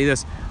I'll just tell you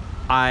this.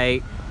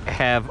 I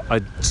have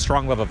a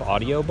strong love of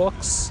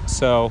audiobooks.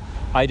 So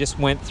I just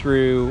went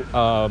through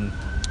Wise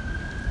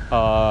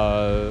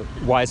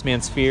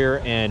Man's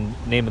Fear and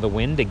Name of the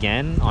Wind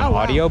again on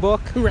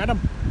audiobook. Who read them?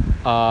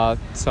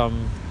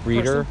 Some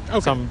reader.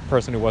 Some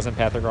person who wasn't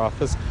Patrick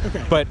Rothfuss.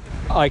 Okay. But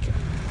like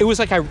it was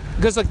like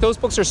because like those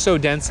books are so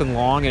dense and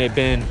long, and it had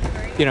been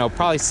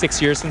probably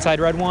 6 years since I'd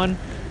read one.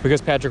 Because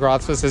Patrick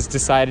Rothfuss has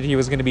decided he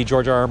was going to be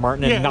George R.R.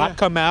 Martin and not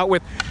come out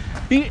with.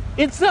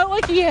 It's not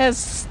like he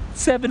has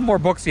 7 more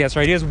books he has,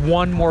 right? He has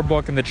 1 more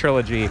book in the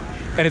trilogy,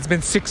 and it's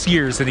been 6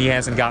 years and he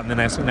hasn't gotten the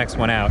next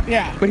one out.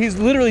 Yeah. But he's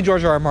literally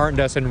George R.R. Martin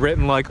does and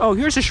written like, oh,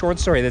 here's a short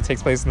story that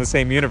takes place in the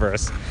same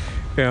universe.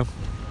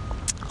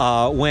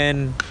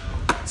 When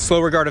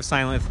Slow Regard of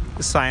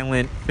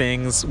Silent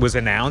Things was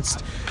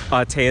announced,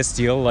 Taya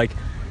Steele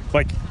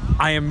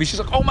she's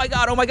like, oh my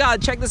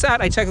god, check this out.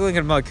 I checked the link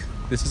and I'm like,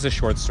 this is a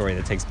short story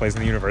that takes place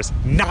in the universe,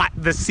 not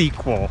the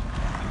sequel.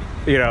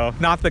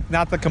 Not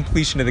the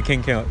completion of the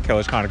King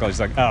Killers Chronicle. She's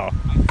like, oh,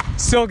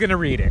 still gonna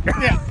read it.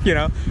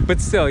 Yeah.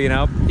 But still,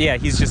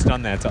 he's just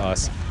done that to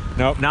us.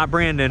 Nope, not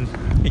Brandon.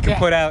 He can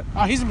put out.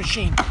 Oh, he's a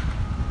machine.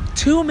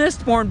 2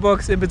 Mistborn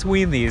books in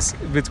between these.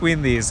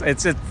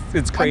 It's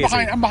crazy.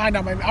 I'm behind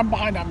on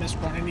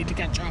Mistborn. I need to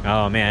catch up.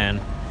 Oh man,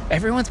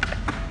 everyone's.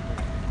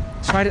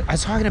 I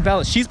was talking to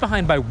Bella. She's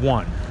behind by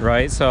 1,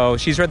 right? So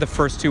she's read the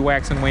first 2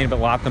 Wax and Wayne, but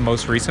not the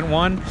most recent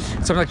one.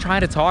 So I'm like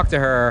trying to talk to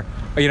her,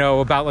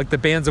 about like the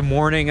Bands of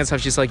Mourning and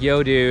stuff. She's like,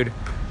 "Yo, dude,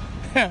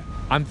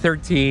 I'm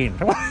 13.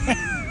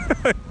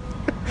 Why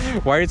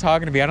are you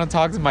talking to me? I don't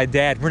talk to my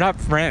dad. We're not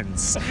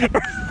friends."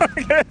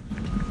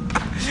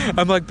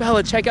 I'm like,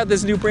 Bella, check out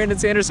this new Brandon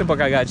Sanderson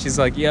book I got. She's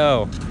like,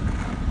 "Yo,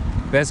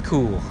 That's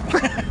cool.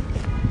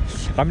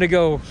 I'm gonna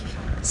go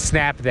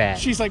snap that.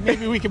 She's like,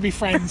 maybe we could be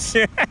friends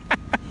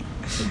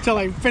until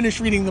I finish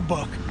reading the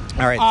book.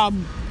 All right.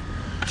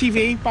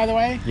 TV, by the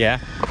way. Yeah.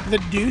 The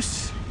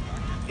Deuce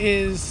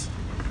is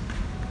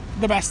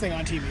the best thing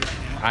on TV right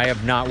now. I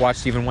have not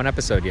watched even one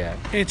episode yet.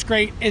 It's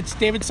great. It's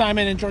David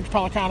Simon and George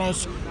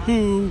Pelecanos,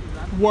 who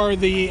were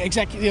the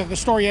the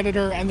story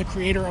editor and the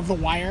creator of The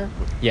Wire.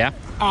 Yeah.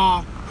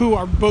 Who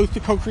are both the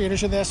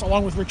co-creators of this,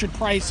 along with Richard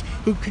Price,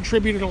 who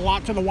contributed a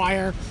lot to The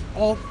Wire.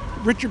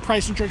 Richard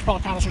Price and George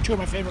Pelecanos are two of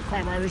my favorite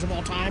crime writers of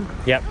all time.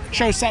 Yep.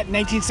 Show set in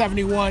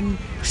 1971,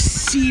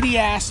 seedy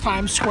ass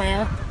Times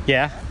Square.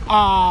 Yeah.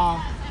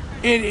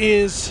 It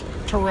is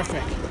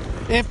terrific.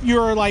 If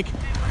you're like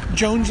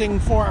jonesing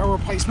for a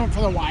replacement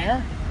for The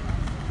Wire,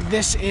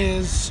 this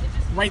is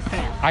right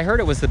there. I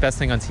heard it was the best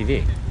thing on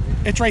TV.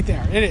 It's right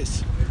there. It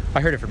is. I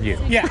heard it from you.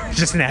 Yeah.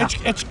 Just now.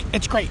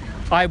 It's great.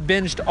 I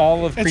binged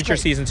all of It's Preacher great.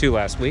 season 2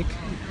 last week.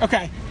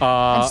 Okay.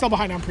 I'm still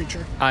behind on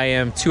Preacher. I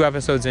am 2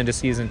 episodes into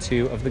season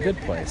 2 of The Good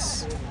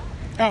Place.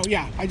 Oh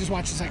yeah, I just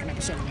watched the second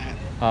episode of that.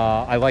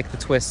 I like the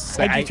twists.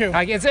 I do too.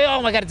 I can say,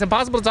 oh my god, it's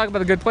impossible to talk about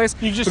The Good Place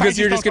because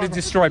you're just going to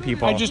destroy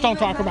people. I just don't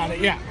talk about it.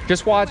 Yeah.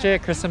 Just watch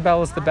it. Kristen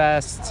Bell is the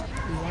best.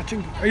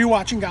 Are you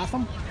watching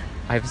Gotham?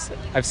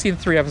 I've seen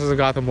 3 episodes of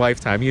Gotham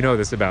Lifetime. You know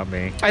this about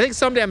me. I think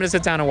someday I'm going to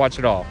sit down and watch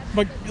it all.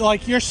 But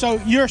like you're so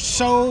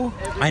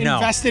I know.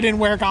 invested in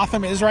where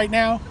Gotham is right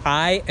now.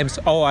 I am.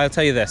 I'll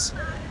tell you this.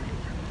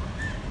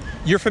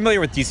 You're familiar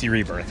with DC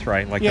Rebirth,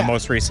 right? Like the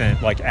most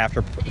recent, like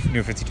after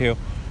New 52.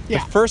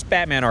 Yeah. The first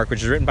Batman arc,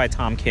 which is written by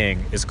Tom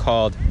King, is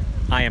called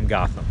I Am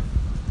Gotham.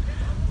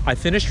 I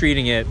finished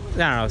reading it, I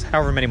don't know,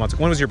 however many months.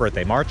 When was your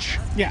birthday? March?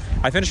 Yeah.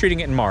 I finished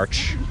reading it in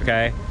March,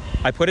 okay?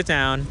 I put it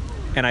down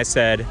and I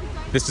said,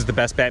 this is the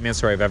best Batman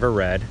story I've ever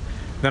read.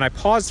 Then I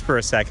paused for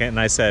a second and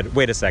I said,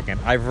 wait a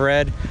second. I've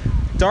read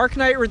Dark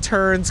Knight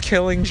Returns,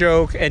 Killing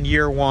Joke, and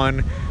Year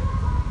One,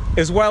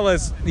 as well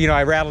as,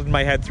 I rattled in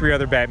my head 3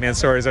 other Batman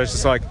stories. I was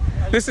just like,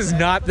 this is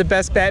not the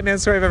best Batman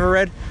story I've ever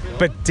read,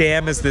 but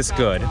damn is this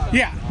good.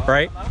 Yeah.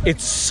 Right?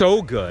 It's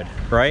so good,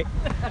 right?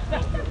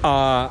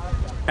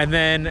 And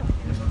then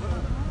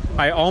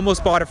I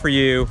almost bought it for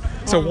you.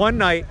 So one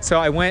night,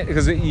 I went,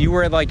 because you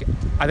were like,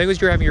 I think it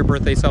was you were having your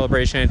birthday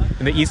celebration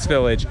in the East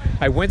Village.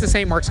 I went to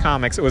St. Mark's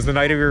Comics. It was the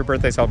night of your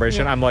birthday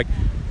celebration. Yeah. I'm like,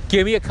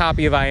 give me a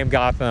copy of I Am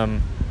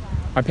Gotham.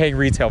 I'm paying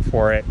retail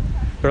for it.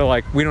 They're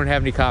like, we don't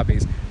have any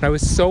copies. And I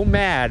was so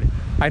mad.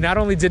 I not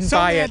only didn't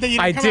buy it,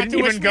 I didn't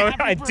even go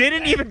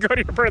to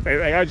your birthday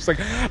thing. I was just like,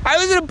 I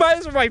was gonna buy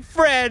this for my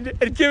friend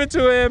and give it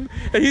to him,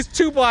 and he's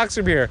 2 blocks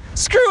from here.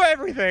 Screw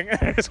everything. And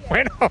I just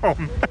went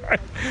home.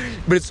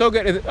 But it's so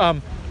good.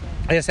 I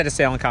just had a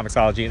sale on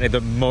Comixology, and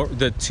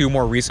the 2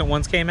 more recent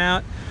ones came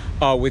out,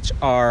 which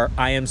are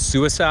I Am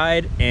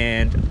Suicide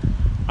and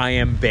I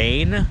Am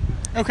Bane.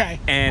 Okay.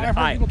 And I've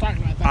heard people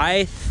talking about that.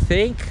 I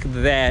think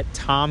that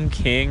Tom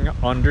King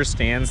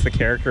understands the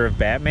character of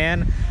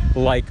Batman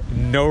like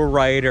no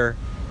writer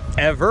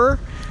ever.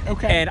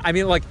 Okay. And I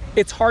mean, like,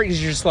 it's hard because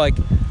you're just like,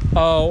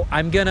 oh,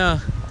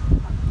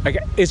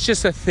 it's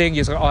just a thing.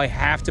 You're like, oh, I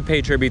have to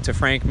pay tribute to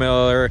Frank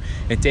Miller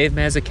and Dave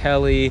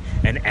Mazzucchelli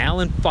and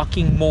Alan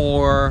fucking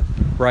Moore,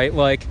 right?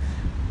 Like,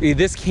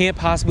 this can't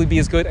possibly be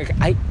as good.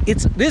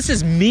 This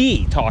is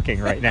me talking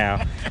right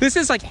now. This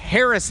is like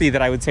heresy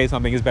that I would say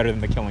something is better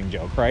than The Killing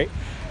Joke, right?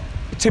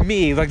 To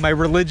me, like my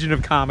religion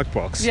of comic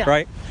books,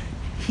 right?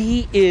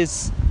 He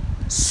is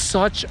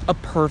such a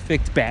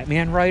perfect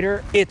Batman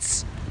writer.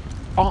 It's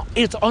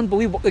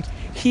unbelievable. Like,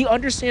 he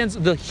understands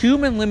the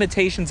human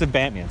limitations of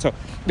Batman. So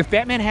if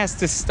Batman has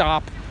to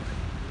stop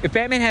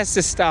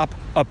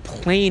a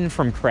plane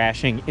from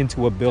crashing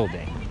into a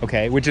building,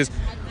 okay, which is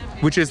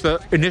the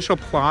initial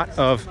plot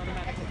of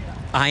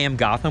I Am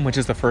Gotham, which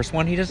is the first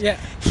one he does. Yeah.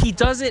 He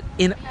does it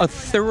in a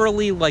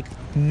thoroughly like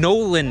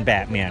Nolan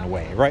Batman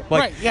way, right?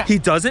 Like he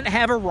doesn't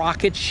have a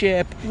rocket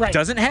ship,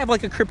 doesn't have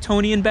like a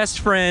Kryptonian best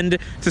friend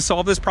to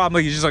solve this problem.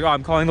 Like, he's just like, oh,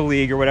 I'm calling the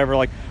League or whatever.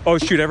 Like, oh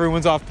shoot,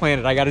 everyone's off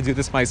planet. I got to do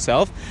this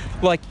myself.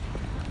 Like,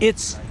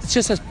 it's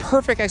just a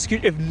perfect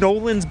execution. If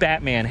Nolan's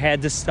Batman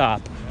had to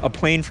stop a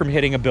plane from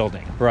hitting a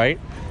building, right?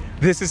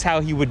 This is how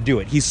he would do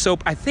it.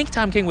 I think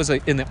Tom King was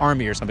in the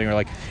army or something, or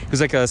like he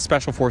was like a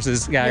special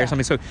forces guy or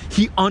something. So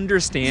he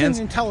understands. He's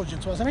in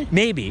intelligence, wasn't he?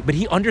 Maybe, but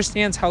he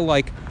understands how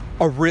like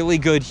a really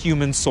good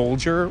human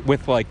soldier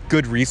with like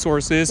good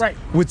resources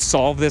would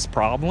solve this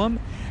problem,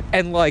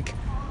 and like,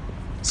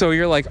 so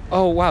you're like,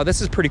 oh wow,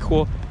 this is pretty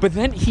cool. But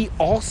then he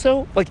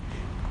also like,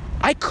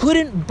 I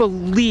couldn't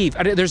believe,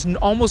 there's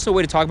almost no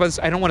way to talk about this.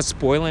 I don't want to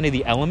spoil any of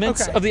the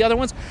elements of the other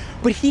ones,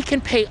 but he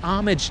can pay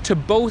homage to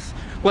both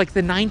like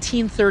the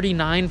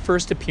 1939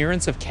 first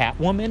appearance of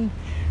Catwoman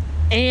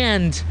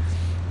and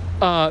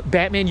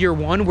Batman Year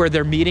One, where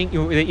they're meeting,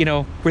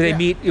 where they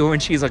meet when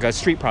she's like a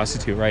street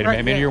prostitute, right? In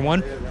Batman Year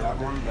One.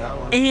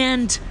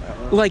 And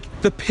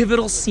like the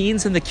pivotal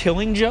scenes in The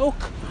Killing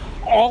Joke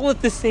all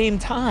at the same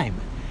time.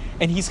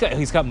 And he's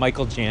got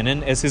Michael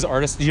Janin as his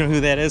artist. Do you know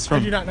who that is? I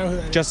do not know who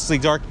that is. Justice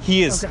League Dark.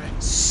 He is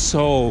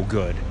so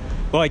good.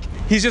 Like,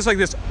 he's just like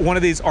this, one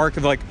of these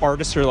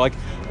artists are like,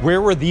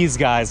 where were these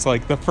guys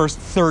like the first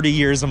 30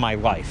 years of my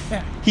life?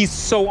 Yeah. He's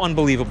so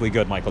unbelievably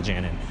good, Michael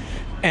Janin.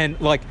 And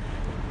like,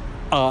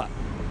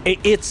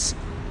 he's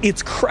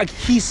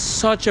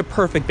such a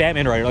perfect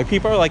Batman writer. Like,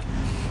 people are like,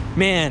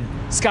 man,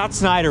 Scott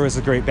Snyder was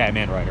a great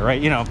Batman writer,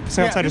 right? You know,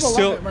 Scott Snyder's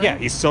still, right?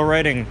 He's still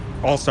writing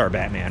All-Star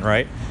Batman,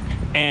 right?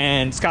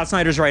 And Scott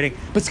Snyder's writing,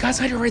 but Scott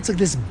Snyder writes like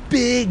this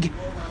big,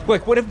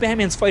 like, what if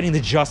Batman's fighting the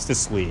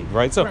Justice League,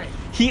 right? So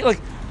he like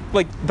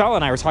Val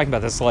and I were talking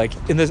about this, like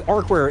in this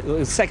arc where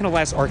the second to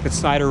last arc that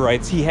Snyder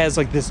writes, he has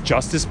like this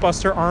Justice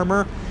Buster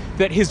armor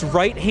that his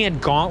right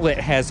hand gauntlet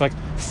has like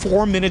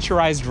 4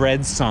 miniaturized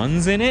red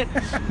suns in it.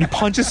 He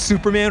punches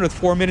Superman with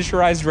 4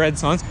 miniaturized red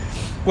suns.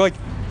 Like,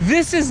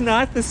 this is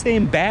not the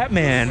same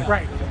Batman.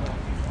 Right.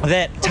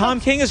 That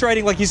Tom King is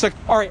writing. Like, he's like,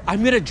 all right,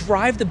 I'm gonna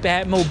drive the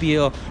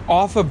Batmobile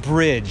off a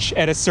bridge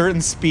at a certain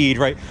speed,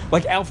 right?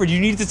 Like, Alfred, you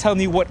need to tell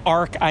me what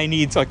arc I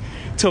need to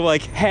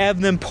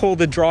have them pull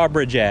the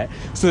drawbridge at,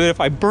 so that if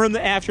I burn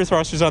the after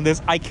thrusters on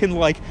this, I can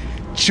like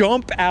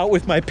jump out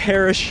with my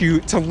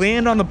parachute to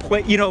land on the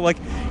plane. You know, like,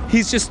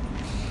 he's just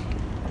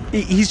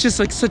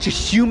like such a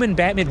human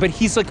Batman, but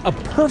he's like a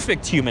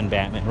perfect human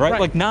Batman, right?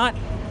 Like, not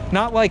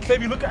like.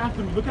 Baby, look at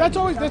him. That's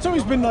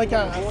always been like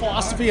a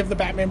philosophy of the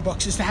Batman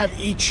books, is to have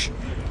each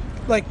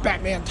like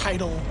Batman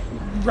title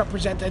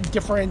represent a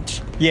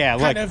different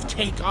kind of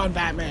take on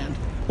Batman.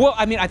 Well,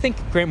 I mean, I think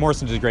Grant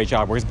Morrison did a great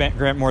job. Whereas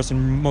Grant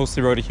Morrison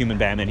mostly wrote a human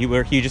Batman.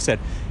 He just said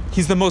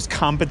he's the most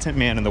competent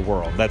man in the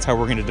world. That's how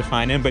we're going to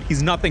define him. But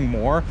he's nothing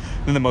more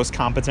than the most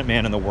competent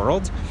man in the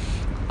world.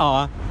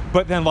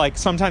 But then, like,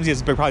 sometimes he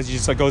has big problems. He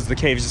just like goes to the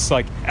cave. He's just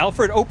like,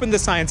 Alfred, open the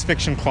science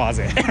fiction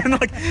closet. And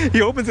like,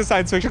 he opens the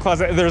science fiction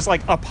closet, and there's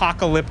like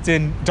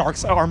Apocalyptic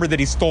armor that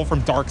he stole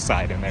from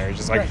Darkseid in there. He's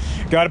just like,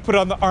 got to put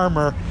on the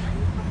armor,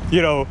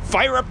 you know,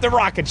 fire up the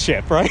rocket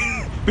ship, right?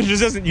 But he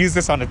just doesn't use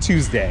this on a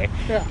Tuesday.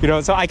 Yeah. You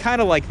know, so I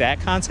kind of like that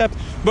concept.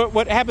 But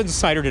what happens,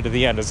 Snyder did at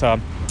the end is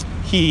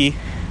he,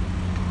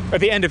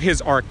 at the end of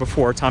his arc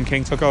before Tom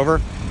King took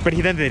over, but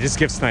they just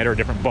give Snyder a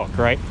different book,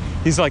 right?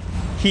 He's like,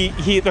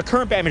 the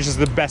current Batman is just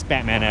the best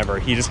Batman ever.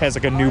 He just has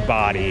like a new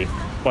body,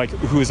 like,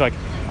 who's like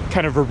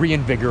kind of a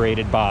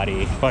reinvigorated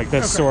body. Like,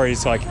 the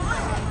story's like,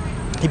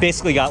 he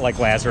basically got like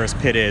Lazarus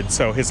pitted,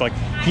 so he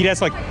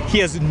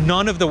has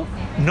none of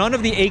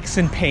the aches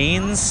and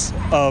pains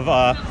of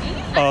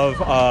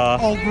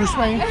old Bruce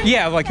Wayne.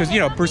 Yeah, like, because, you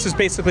know, Bruce has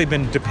basically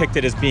been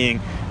depicted as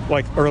being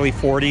like early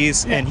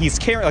 40s, and he's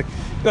carrying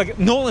like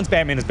Nolan's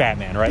Batman is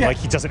Batman, right? Yeah. Like,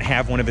 he doesn't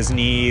have one of his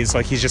knees.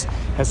 Like, he's just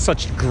has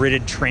such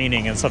gritted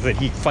training and stuff that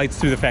he fights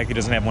through the fact he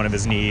doesn't have one of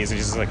his knees. And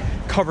he's just like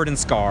covered in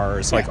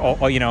scars, like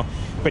all, you know.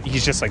 But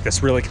he's just like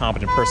this really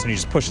competent person. He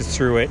just pushes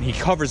through it, and he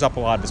covers up a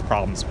lot of his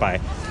problems by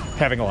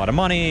having a lot of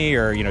money,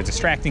 or, you know,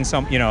 distracting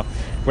some, you know,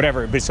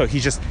 whatever. But so he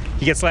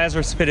gets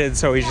Lazarus pitted,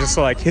 so he's just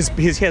like he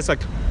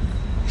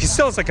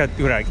still has like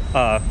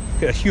a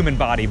human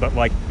body, but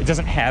like it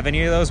doesn't have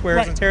any of those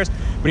wears and tears.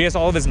 But he has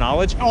all of his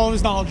knowledge. All of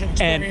his knowledge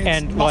and experience,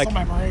 and muscle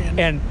like memory,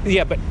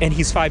 and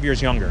he's 5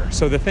 years younger.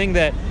 So the thing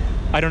that,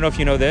 I don't know if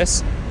you know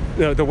this,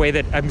 the way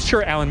that I'm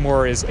sure Alan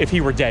Moore is, if he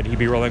were dead, he'd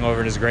be rolling over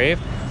in his grave.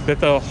 That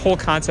the whole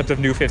concept of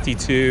New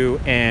 52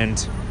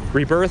 and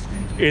Rebirth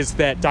is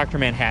that Dr.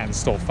 Manhattan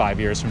stole 5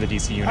 years from the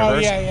DC universe. Oh,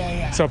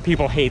 yeah. So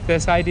people hate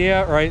this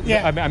idea, right?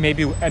 Yeah.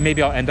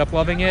 Maybe I'll end up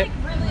loving it.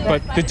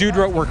 But the dude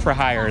wrote Work for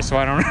Hire, so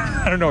I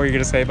don't know what you're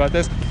gonna say about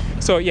this.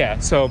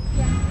 So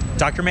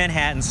Dr.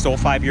 Manhattan stole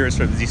 5 years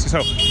from the DC.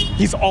 So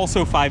he's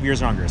also 5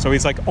 years younger. So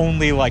he's like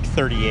only like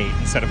 38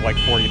 instead of like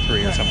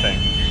 43 or something.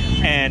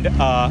 And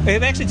they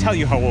actually tell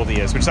you how old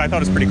he is, which I thought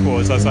was pretty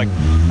cool. So I was like,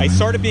 I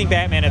started being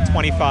Batman at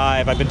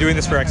 25. I've been doing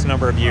this for X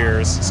number of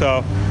years.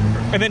 So,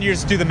 and then you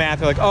just do the math.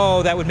 You're like,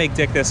 oh, that would make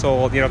Dick this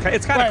old. You know,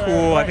 it's kind of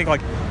cool. Right. I think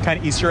like kind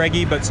of Easter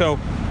eggy. But so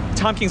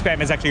Tom King's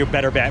Batman is actually a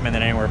better Batman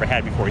than anyone ever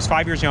had before. He's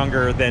 5 years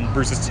younger than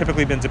Bruce has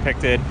typically been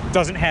depicted.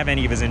 Doesn't have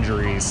any of his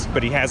injuries,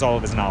 but he has all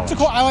of his knowledge.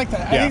 I like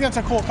that. I think that's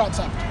a cool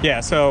concept.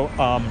 Yeah.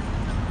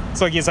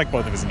 So he has like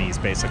both of his knees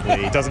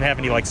basically. He doesn't have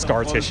any like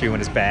scar tissue in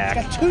his back.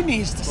 He's got 2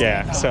 knees to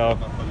stand on. So.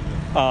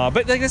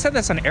 But like I said,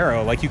 that's an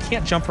Arrow. Like, you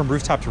can't jump from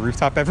rooftop to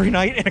rooftop every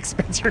night and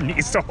expect your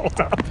knees to hold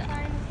up.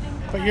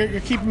 But you're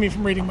keeping me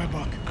from reading my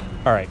book.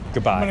 All right,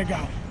 goodbye. I'm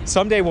gonna go.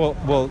 Someday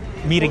we'll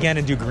meet again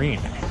and do Green.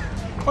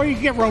 Or you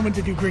can get Roman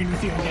to do Green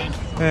with you again.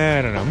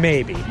 I don't know.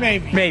 Maybe.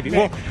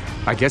 Well,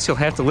 I guess you'll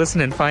have to listen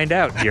and find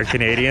out, dear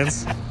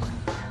Canadians.